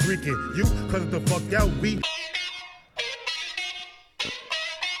call it the freaking. You call it the fuck out. We.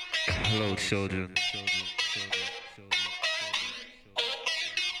 Hello, children.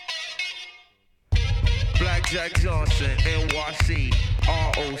 Blackjack Johnson, NYC,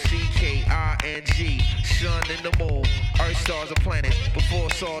 ROCKING, sun in the moon, earth, stars, and planets. Before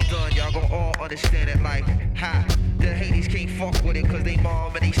it's all done, y'all gon' all understand it like, ha. The Hades can't fuck with it, cause they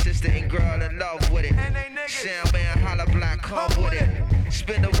mom and they sister and girl in love with it. Sound man, holla black, come with it.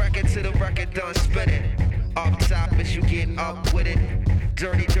 Spin the record till the record done spinning. Up top is you getting up with it.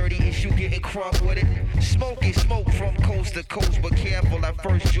 Dirty is you getting crunk with it. Smoke from coast to coast, but careful at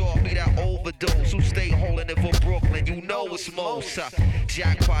first y'all be that overdose. Who stay holding it for Brooklyn, you know it's most.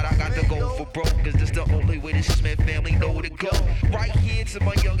 Jackpot, I got to go for broke, cause this the only way the Smith family know to go. Right here to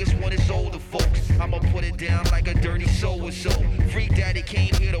my youngest one is older folks. I'ma put it down like a dirty so-and-so. Freak Daddy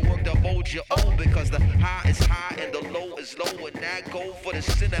came here to work the mold your own, because the high is high and the low is low. And that go for the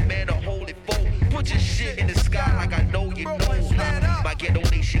sinner man to hold it for. Put your shit in the sky like I know you know. My ghetto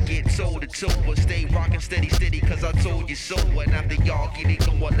nation get toe to toe, but stay rockin' steady, cause I told you so. And after y'all get it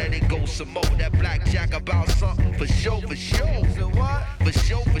going, let it go some more. That blackjack about something for sure. For sure.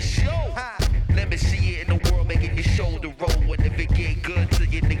 Let me see it in the world, making your shoulder roll. And if it get good to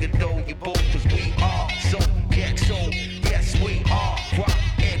you, nigga, throw your boat. Cause we are so ghetto. Yes, we are. Rock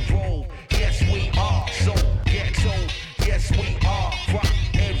and roll. Yes, we are so ghetto. Yes, we are. Rock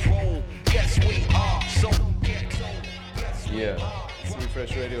and roll. Yes, we are so ghetto. Yeah, it's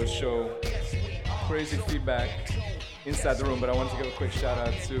Refresh Radio Show. Crazy feedback inside the room, but I want to give a quick shout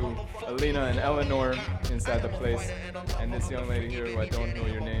out to Alina and Eleanor inside the place, and this young lady here who I don't know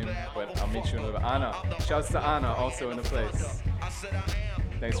your name, but I'll meet you in a little bit. Anna. Shouts to Anna, also in the place.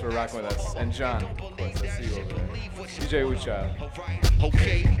 Thanks for rocking with us. And John, of course, I see you over there. DJ Ooo Child.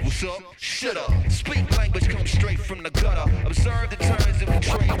 Okay, what's up? Shut up. Speak language, come straight from the gutter. Observe the turns that we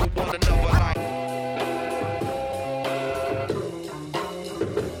trade with one another like.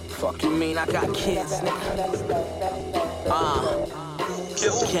 Fuck you mean I got kids, nigga?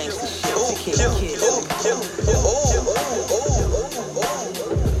 Gangsta shit, kids.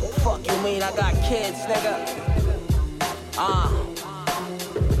 Fuck you mean I got kids, nigga?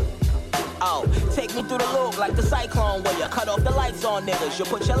 Oh, take me through the loop like the cyclone will ya. Cut off the lights on niggas. You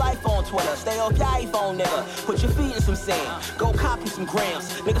put your life on Twitter. Stay off your iPhone, nigga. Put your feet in some sand. Go copy some grams.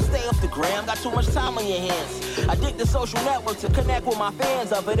 Nigga, stay off the gram. Got too much time on your hands. I dig the social network to connect with my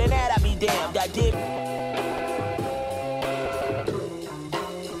fans. Other than that, I be damned. I did.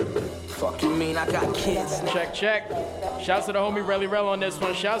 Fuck Fuck you mean I got kids, nigga. Check. Shouts to the homie Relly Rel on this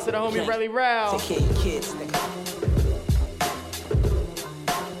one. Shouts to the homie Relly Rel. Take care of your kids, nigga.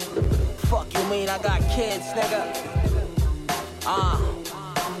 Fuck you mean I got kids, nigga.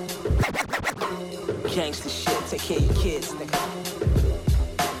 Gangsta shit, take care of your kids, nigga.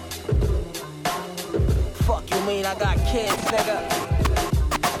 Fuck you mean I got kids, nigga.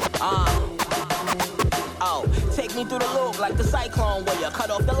 Oh, take me through the loop like the cyclone where you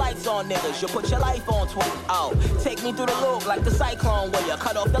cut off the lights on niggas. You put your life on Twitter. Oh, take me through the loop like the cyclone where you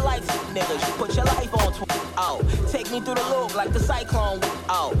cut off the lights, niggas. You put your life on Twitter. Oh, take me through the loop like the cyclone.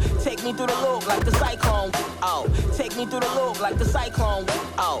 Oh, take me through the loop like the cyclone. Oh, take me through the loop like the cyclone.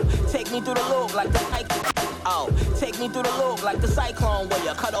 Oh, take me through the loop like the cyclone. Oh, take me through the loop like the cyclone where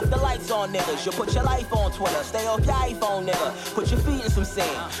you cut off the lights on niggas. You put your life on Twitter, stay off your iPhone, nigga. Put your feet in some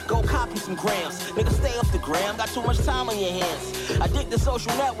sand, go copy some grams. Nigga, stay off the gram, got too much time on your hands. I dig the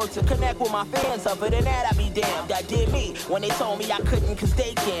social network to connect with my fans. Other than that, I be damned. That did me when they told me I couldn't cause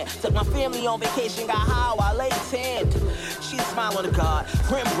they can't. Took my family on vacation, got high while they tanned. She smile on the God,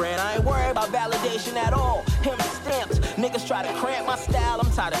 Rembrandt. I ain't worried about validation at all. Him stamped, niggas try to cramp my style.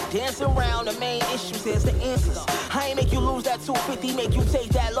 I'm tired of dancing around. The main issues is the answers. I ain't make you lose that 250, make you take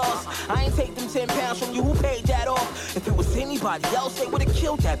that loss. I ain't take them 10 pounds from you, who paid that off? If it was anybody else, they would've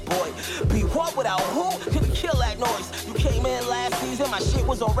killed that boy. Be what without who? Couldn't kill that noise. You came in last season, my shit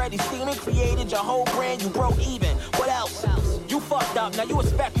was already steaming. Created your whole brand, you broke even. What else? You fucked up, now you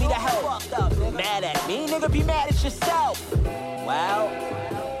expect me to help. Mad at me, nigga, be mad at yourself. Well,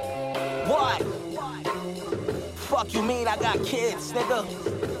 what? Fuck you mean I got kids, nigga?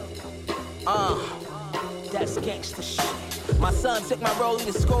 That's gangsta shit. My son took my rollie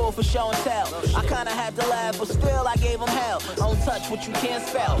to school for show and tell. I kinda had to laugh, but still I gave him hell. Don't touch what you can't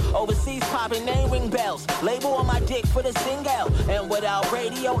spell. Overseas popping name ring bells. Label on my dick for the single. And without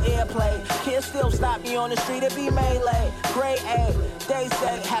radio airplay, kids still stop me on the street and be melee. Grade A, they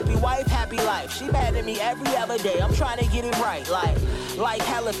say happy wife, happy life. She mad at me every other day. I'm trying to get it right, like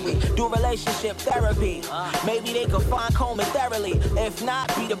hell if we do relationship therapy. Maybe they could find common thoroughly. If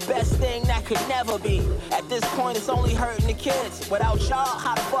not, be the best thing that could never be. At this point, it's only hurting the kids. Without y'all,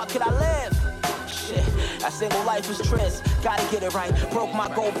 how the fuck could I live? Shit, that single life is trist. Gotta get it right. Broke my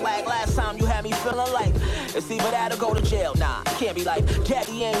gold flag last time you had me feeling like it's either that or go to jail. Nah, can't be like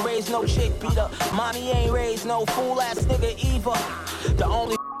daddy ain't raised no chick beater. Mommy ain't raised no fool ass nigga either. The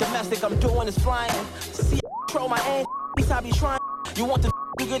only domestic I'm doing is flying. See, I control my aim. I be trying. You want the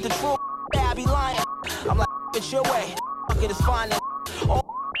you get the truth. Yeah, I be lying. I'm like, it's your way. Fuck it, it's fine. Oh.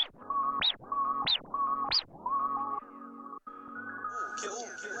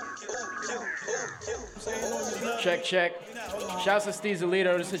 Check. Shouts to Steve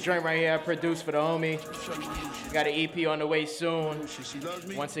Zalito. This is a joint right here I produced for the homie. Got an EP on the way soon.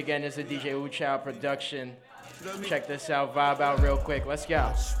 Once again, this is a DJ Ooo Child production. Check this out, vibe out real quick. Let's go.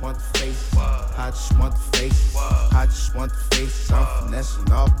 I just want the face. I just want the face. I just want the face. I'm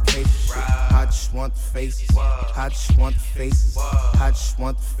finessing all the cases. I just want the faces. I just want the faces. I just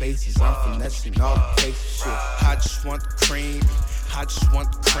want the faces. I'm finessing all the cases. I just want the cream. I just want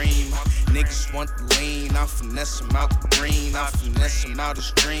the cream. Niggas want the lean. I finesse him out the green. I finesse him out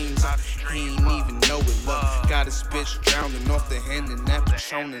his dreams. He ain't even know it. Look, got his bitch drowning off the hand and that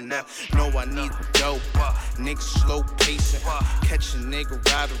Patron. Know I need the dope. Niggas slow pacing. Catch a nigga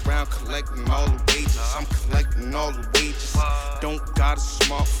ride around collecting all the wages. I'm collecting all the wages. Don't got a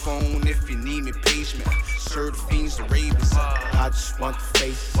smartphone if you need me, page me. Serve the fiends, the ravens. I just want the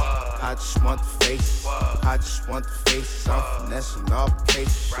face. I just want the face. I just want the face. I'm finessing all the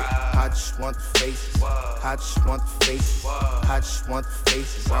cases. I just want the faces. I just want the faces. I just want the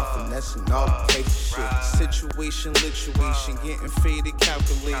faces. I'm finessing all the cases. Situation, lituation, getting faded,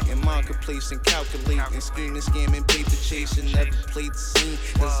 calculating, marketplace and calculating, scheming, scamming, paper chasing. Never played the scene,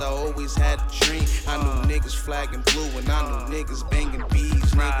 cause I always had a dream. I knew niggas flagging blue and I knew niggas banging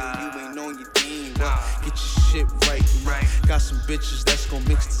bees. Nigga, you ain't on your team, but get your shit right. Got some bitches that's gon'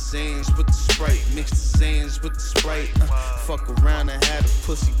 mix the Zans with the Sprite, mix the Zans with the Sprite. Fuck around and had a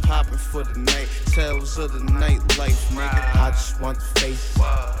pussy poppin' for the night. Tales of the nightlife, nigga. I just want the face.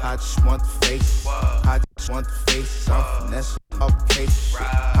 I just want the face. I just want the face. I'm finessing all the cases. I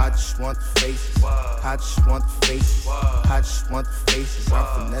just want the faces. I just want the faces. I just want the faces. I'm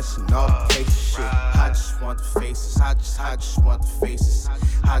finessing all the cases. I just want the faces. I just want the faces.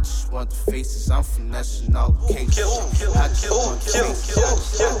 I just want the faces. I'm finessing all the cases. I just want the faces. I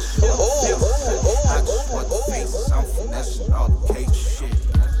just want the faces. I'm finessing all the cases. Shit.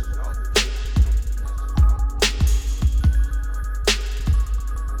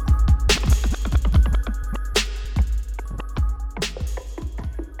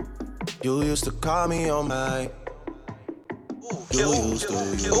 You used to call me on my. You used to.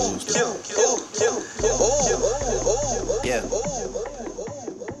 Yeah.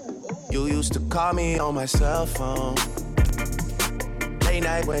 You used to call me on my cell phone. Late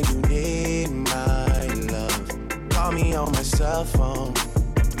night when you need my love. Call me on my cell phone.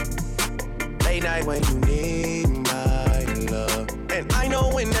 Late night when you need my love. And I know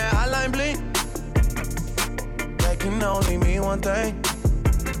when that hotline blink, that can only mean one thing.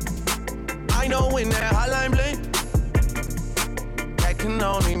 I know when that hotline blink, that can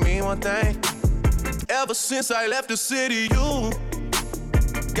only mean one thing. Ever since I left the city, you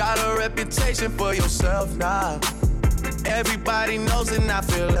got a reputation for yourself now. Everybody knows and I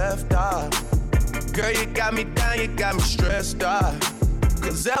feel left out. Girl, you got me down, you got me stressed out.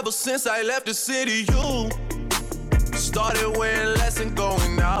 Cause ever since I left the city, you started wearing less and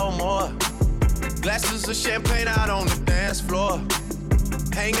going out more. Glasses of champagne out on the dance floor.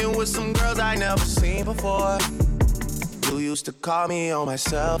 Hanging with some girls I never seen before. You used to call me on my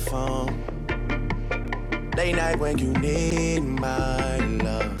cell phone. Late night when you need my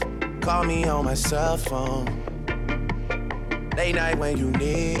love. Call me on my cell phone. Late night when you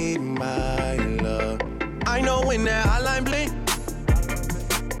need my love. I know when that hotline blink,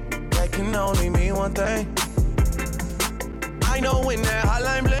 that can only mean one thing. I know when that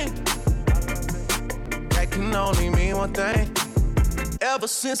hotline blink, that can only mean one thing. Ever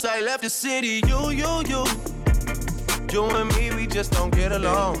since I left the city, you and me, we just don't get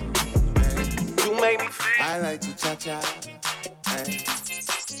along. You make me feel. I like to cha-cha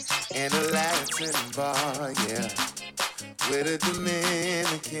in a Latin bar, yeah, with a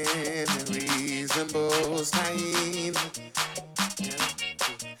Dominican and reasonable time.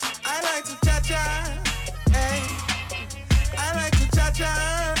 I like to cha-cha, hey. I like to cha-cha,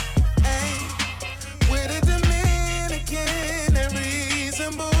 hey, with a Dominican and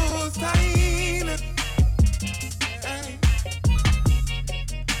reasonable time. Hey.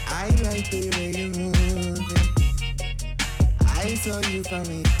 I like the way you move it. I saw you from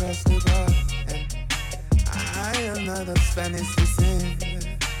across the bar, and I am not of Spanish descent.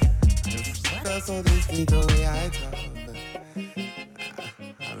 That's all they see the way I talk.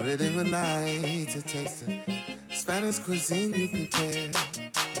 I really would like to taste the Spanish cuisine you prepare.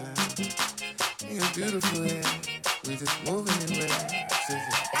 You're beautiful, yeah. We just moving in red.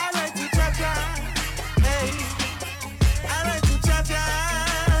 I like to cha-cha, hey. I like to cha-cha,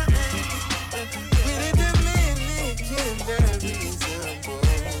 hey. With a Dominican, very reasonable.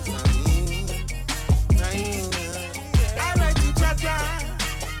 I like to cha-cha,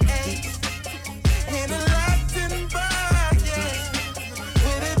 hey. In a Latin bar, yeah.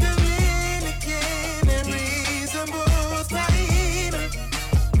 With a Dominican and reasonable time.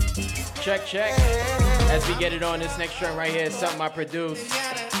 Check, check. As we get it on, this next track right here is something I produced.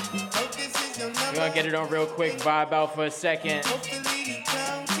 We're gonna get it on real quick, vibe out for a second.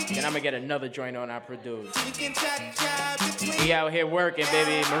 And I'm gonna get another joint on I produced. We out here working,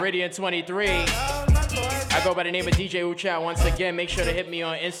 baby. Meridian 23. I go by the name of DJ Ooo Child. Once again, make sure to hit me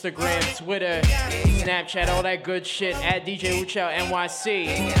on Instagram, Twitter, Snapchat, all that good shit at DJ Ooo Child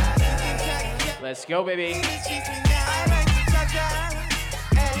NYC. Let's go, baby.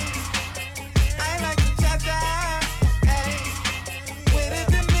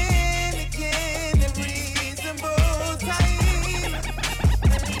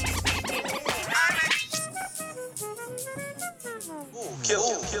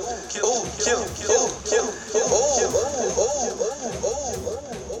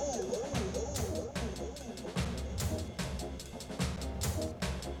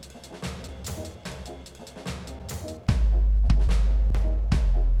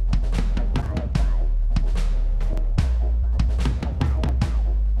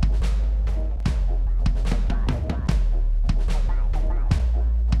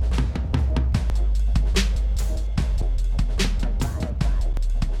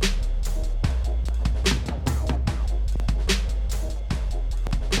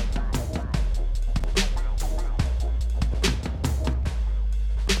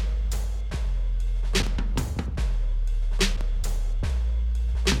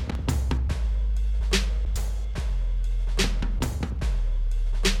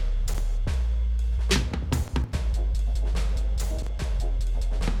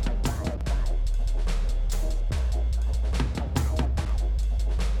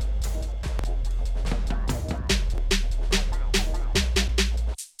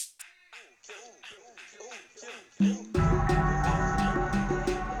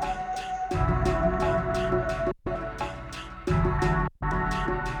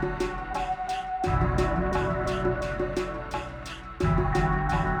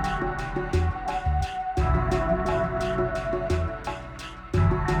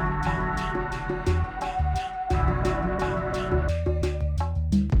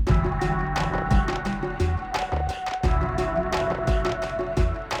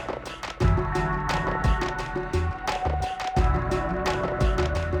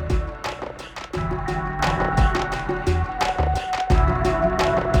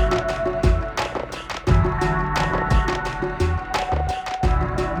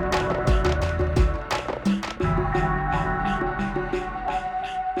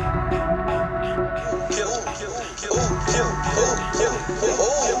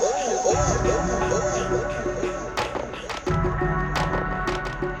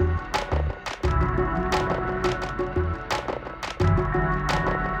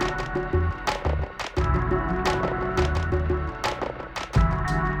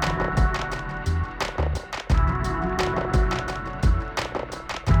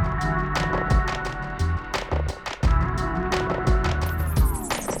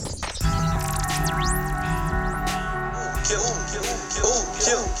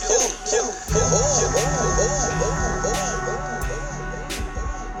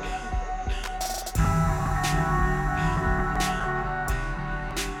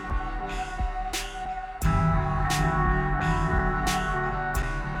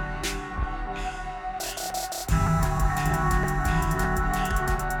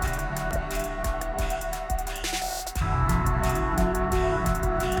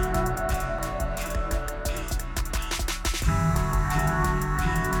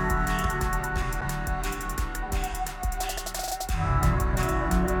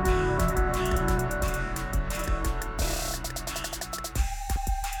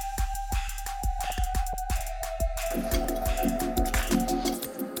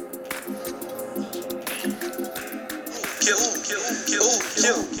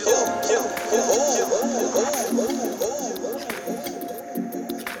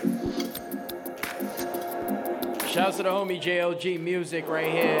 to the homie JLG Music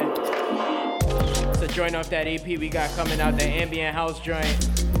right here. It's a joint off that EP we got coming out, the ambient house joint.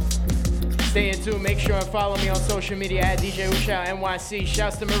 Stay in tune. Make sure and follow me on social media at DJ Ooo Child NYC.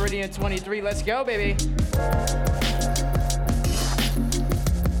 Shouts to Meridian 23. Let's go, baby.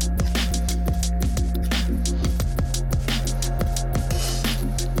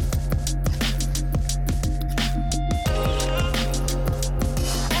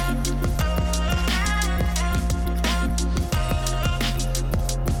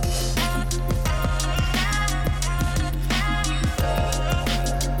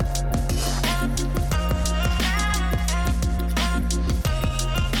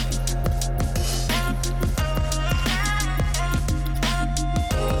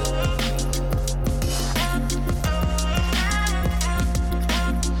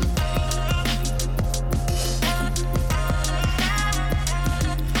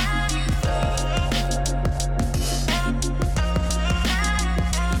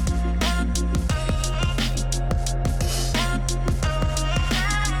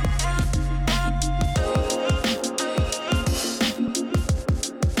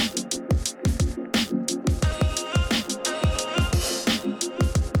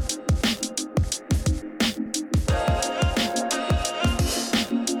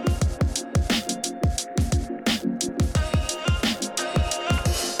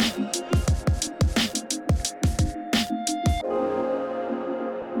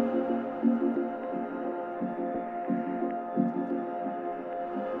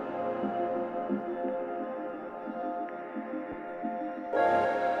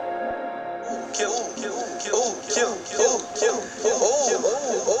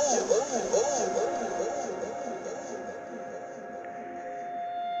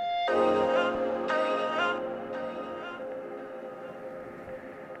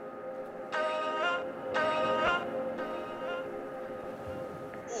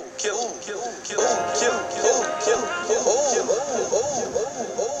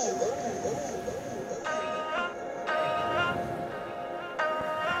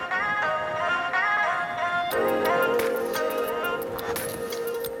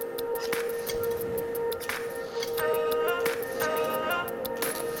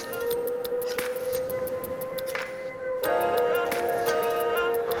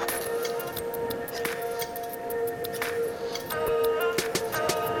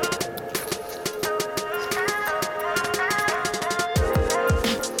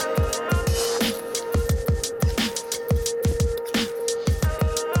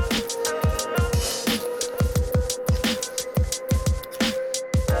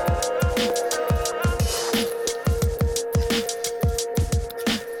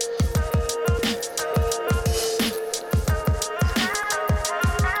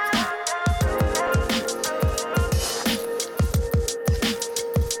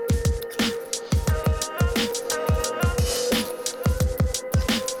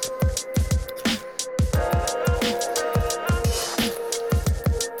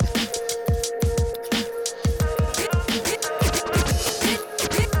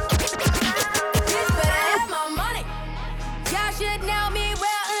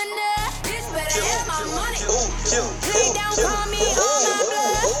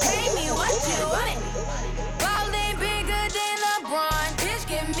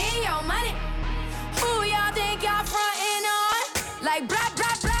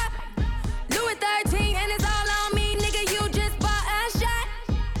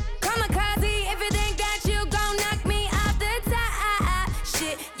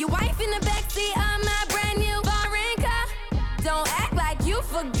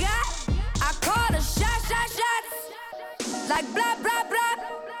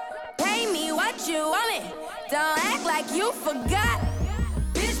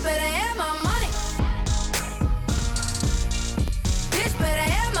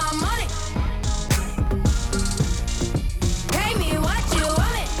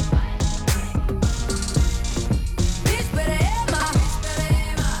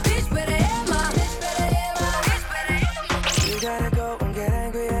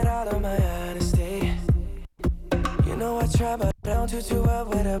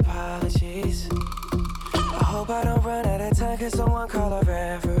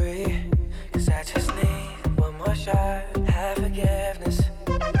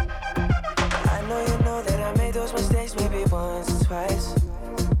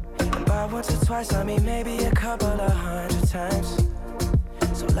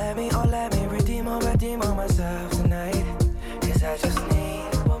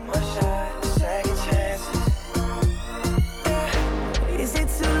 Is it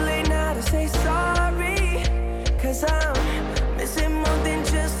too late now to say sorry? 'Cause I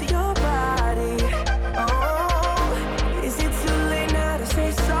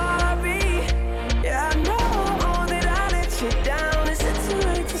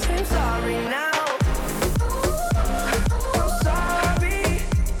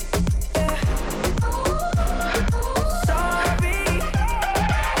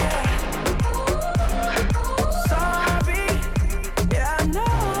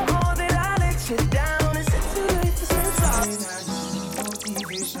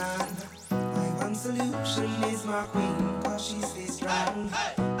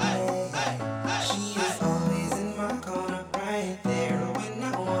She is always in my corner, right there when I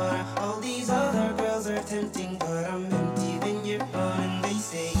want her. All these other girls are tempting, but I'm empty when you're gone. And they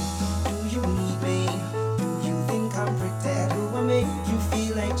say, do you need me? Do you think I'm pretend? Do I make you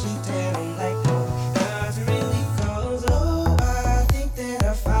feel like cheating? I'm like, no, not really, cause oh, I think that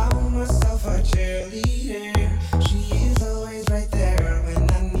I found myself a cheerleader. She is always right there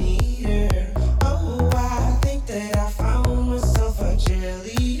when I need her. Oh, I think that I found myself a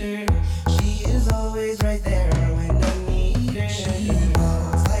cheerleader. She is always right there when I need her. She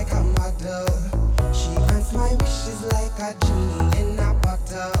walks like a model. She grants my wishes like a genie in a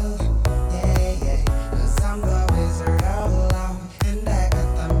bottle. Yeah, yeah, cause I'm the wizard of love, and I got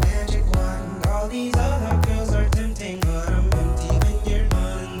the magic wand. All these other girls are tempting, but I'm empty when you're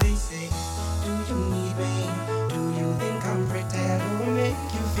gone. And they say, do you need me? Do you think I'm pretend? Do I make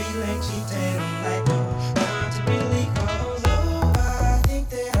you feel like cheating? I'm like, no, not really, cause oh, I think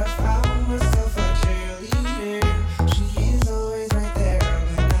that I found myself a cheerleader. She is always right there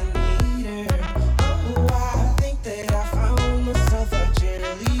when I need her. Oh, I think that I found myself a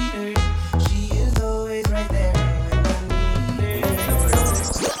cheerleader. She is always right there when I need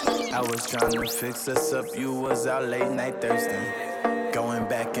her. I was trying to fix us up, you was out late night Thursday. Going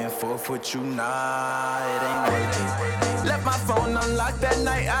back and forth with you, nah, it ain't working. Left my phone unlocked that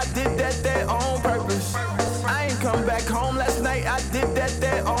night, I did that there on purpose. I ain't come back home last night, I did that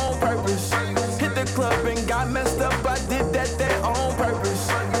there on purpose. Hit the club and got messed up, I did that there on purpose.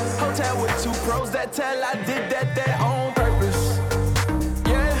 Hotel with 2 pros that tell I did that there on purpose.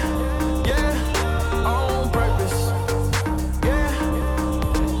 Yeah, yeah, on purpose. Yeah,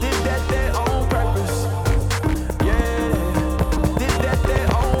 did that there on purpose. Yeah, did that there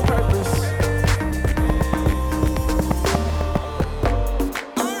on purpose.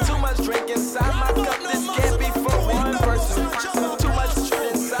 Too much drink inside my cup, this can't be for one person. Too much shit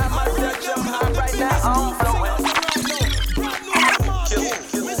inside my Dutch, I'm high right now, I'm flowing.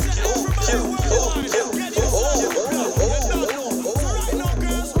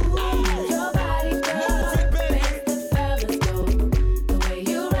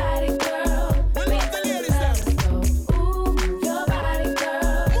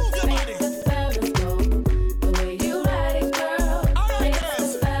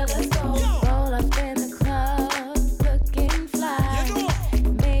 Roll up in the club, looking fly.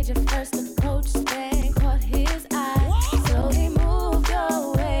 Made your first approach, then caught his eye. Slowly move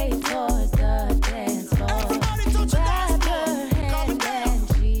your way towards the dance floor. Grab her hand and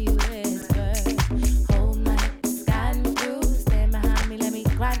she whispered, hold my sky and blue. Stand behind me, let me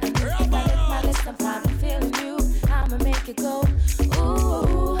grind on you. If I lift my lips, I'm probably feeling you. I'ma make it go.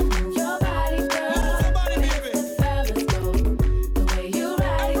 Ooh, your body, girl. Makes the fellas go. The way you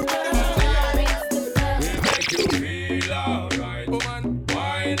ride it, girl. Makes the fellas Make you feel alright, woman.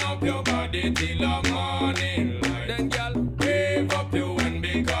 Wind up your body till the morning light. Then, girl, wave up your hand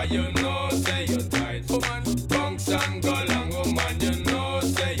because you know say you're tight. Woman, bounce and go long, woman, you know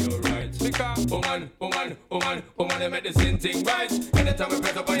say you're right. Because woman, they make the same thing right. Anytime we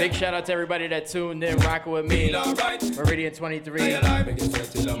press up on Big shout out to everybody that tuned in, rocking with me. Meridian 23.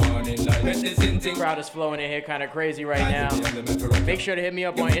 Crowd is flowing in here kind of crazy right now. Make sure to hit me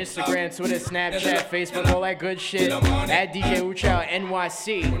up on Instagram, Twitter, Snapchat, Facebook, all that good shit. At DJ Ooo Child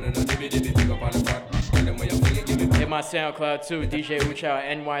NYC. Hit my SoundCloud too, DJ Ooo Child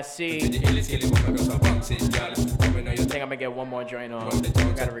NYC. I think I'm gonna get one more joint on.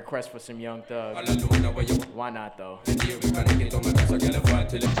 Got a request for some Young Thug. Why not though? You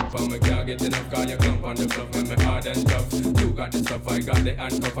got the stuff, I got the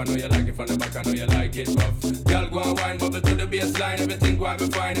handcuff. I know you like it from the back, I know you like it rough. Girl, go and wine, bubble to the baseline. Everything go and be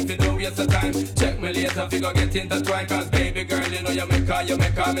fine. If you don't waste the time, check me later, figure get intertwined. Cause baby girl, you know you make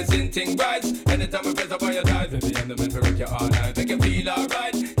her missing thing right. Anytime I press up on your thighs, baby, I'm the man for rock you all night. Make you feel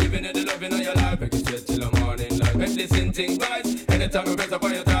alright, giving it the love in your life. Make you straight till the morning light. Make this thing right. Anytime I press up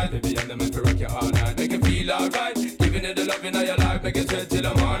on your thighs, baby, I'm the man for rock you all night. Make you feel alright, giving it the love in your life. Make you straight till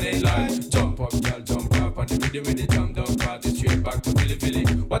the morning light. Jump up, girl, jump up, and the rhythm with the jump down party straight back to Philly.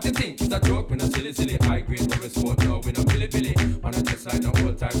 What you think is a joke? We no silly. High grade, no smoke, no, we no Philly. On a just like no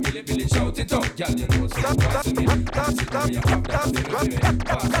old time Philly. Shout it out, girl, you know so pass to me. Pass it to me, you have that Philly.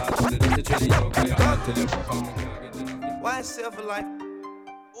 Pass out to the dirty chili, you call your heart till you come. Why silver like?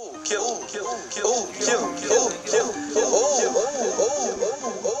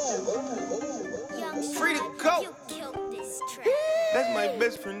 Free to go. That's my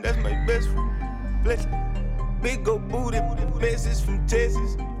best friend. Bless it. Big old booty, message from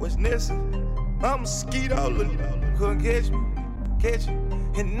Texas. What's Nessa? I'm a skeet all of them. Couldn't catch me.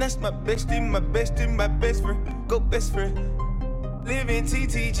 And that's my bestie, my best friend. Go best friend. Living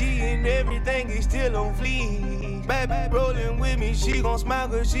TTG and everything is still on fleek. Baby rolling with me, she gon' smile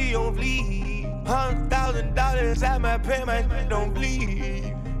cause she on fleek. $100,000 at my pay, my don't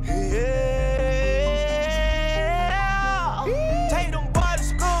bleed. Yeah. Take them boys to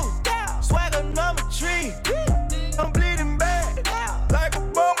school, swagger number 3. I'm bleeding bad, like a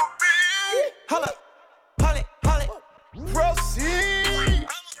bumblebee. Holla, holla, proceed.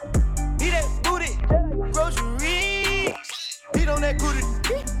 Eat that booty, groceries. Eat on that booty,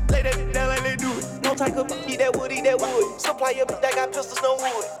 lay that down like they do it. No type of eat that wood, Supply your that got pistols, no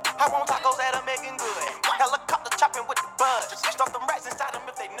wood. Hop on tacos that are making good. Helicopter chopping with the buzz. Stuff them rats inside them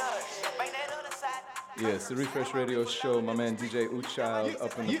if they nudge. Bang that other side. Yeah, it's the Refresh Radio Show. My man DJ Ooo Child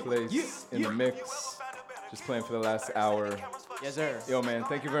up in the place, in the mix. Just playing for the last hour. Yes, sir. Yo, man,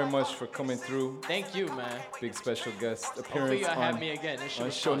 thank you very much for coming through. Thank you, man. Big special guest Hopefully appearance you'll have me again.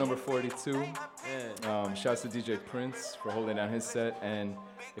 on show number 42. Yeah. Shouts to DJ Prince for holding down his set. And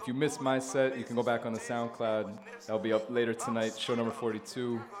if you missed my set, you can go back on the SoundCloud. That'll be up later tonight, show number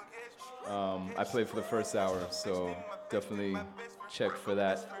 42. I played for the first hour, so definitely check for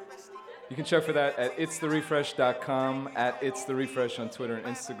that. You can check for that at itstherefresh.com, at itstherefresh on Twitter and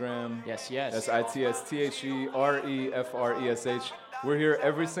Instagram. Yes, yes. That's ITSTHEREFRESH. We're here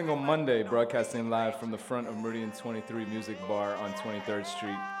every single Monday broadcasting live from the front of Meridian 23 Music Bar on 23rd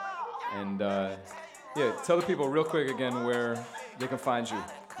Street. And yeah, tell the people real quick again where they can find you.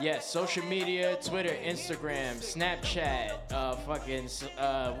 Yes, social media, Twitter, Instagram, Snapchat,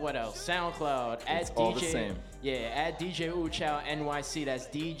 what else? SoundCloud, It's at all DJ. the same. Yeah, at DJ Ooo Child NYC. That's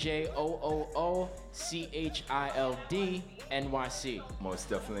DJ OOO CHILD NYC. Most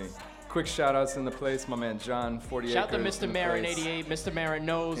definitely. Quick shout outs in the place. My man John, 40 Shout out to Acres Mr. in the Marin place. 88, Mr. Marin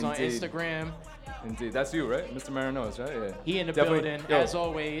Knows on Indeed. Instagram. Indeed. That's you, right? Mr. Marin knows, right? Yeah. He in the Definitely. building, Yo, as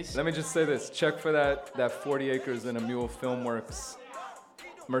always. Let me just say this. Check for that 40 Acres and a Mule Filmworks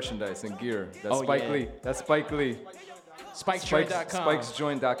merchandise and gear. That's Spike Lee. That's Spike Lee. SpikesJoint.com.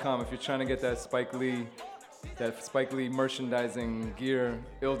 SpikesJoint.com. If you're trying to get that Spike Lee merchandising gear,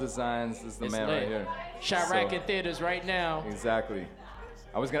 Ill Designs is the It's man lit. right here. Chirac in theaters right now. Exactly.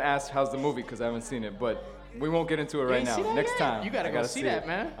 I was gonna ask how's the movie because I haven't seen it, but we won't get into it right ain't now. seen that Next yet? time. You gotta I go see that, it.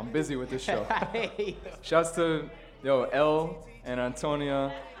 man. I'm busy with this show. Hey. Shouts to Elle and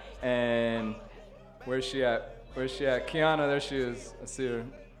Antonia and where's she at? Kiana, there she is. I see her.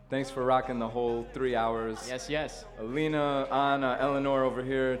 Thanks for rocking the whole 3 hours. Yes, yes. Alina, Anna, Eleanor over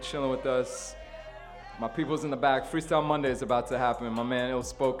here chilling with us. My people's in the back. Freestyle Monday is about to happen. My man Ill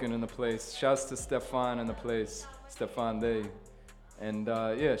Spoken in the place. Shouts to Stefan in the place. Stefan Day. And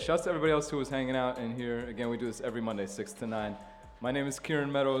yeah, shouts to everybody else who was hanging out in here. Again, we do this every Monday, 6 to 9. My name is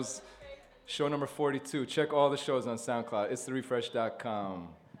Kieran Meadows. Show number 42. Check all the shows on SoundCloud. It's therefresh.com.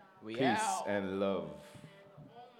 We Peace out. and love.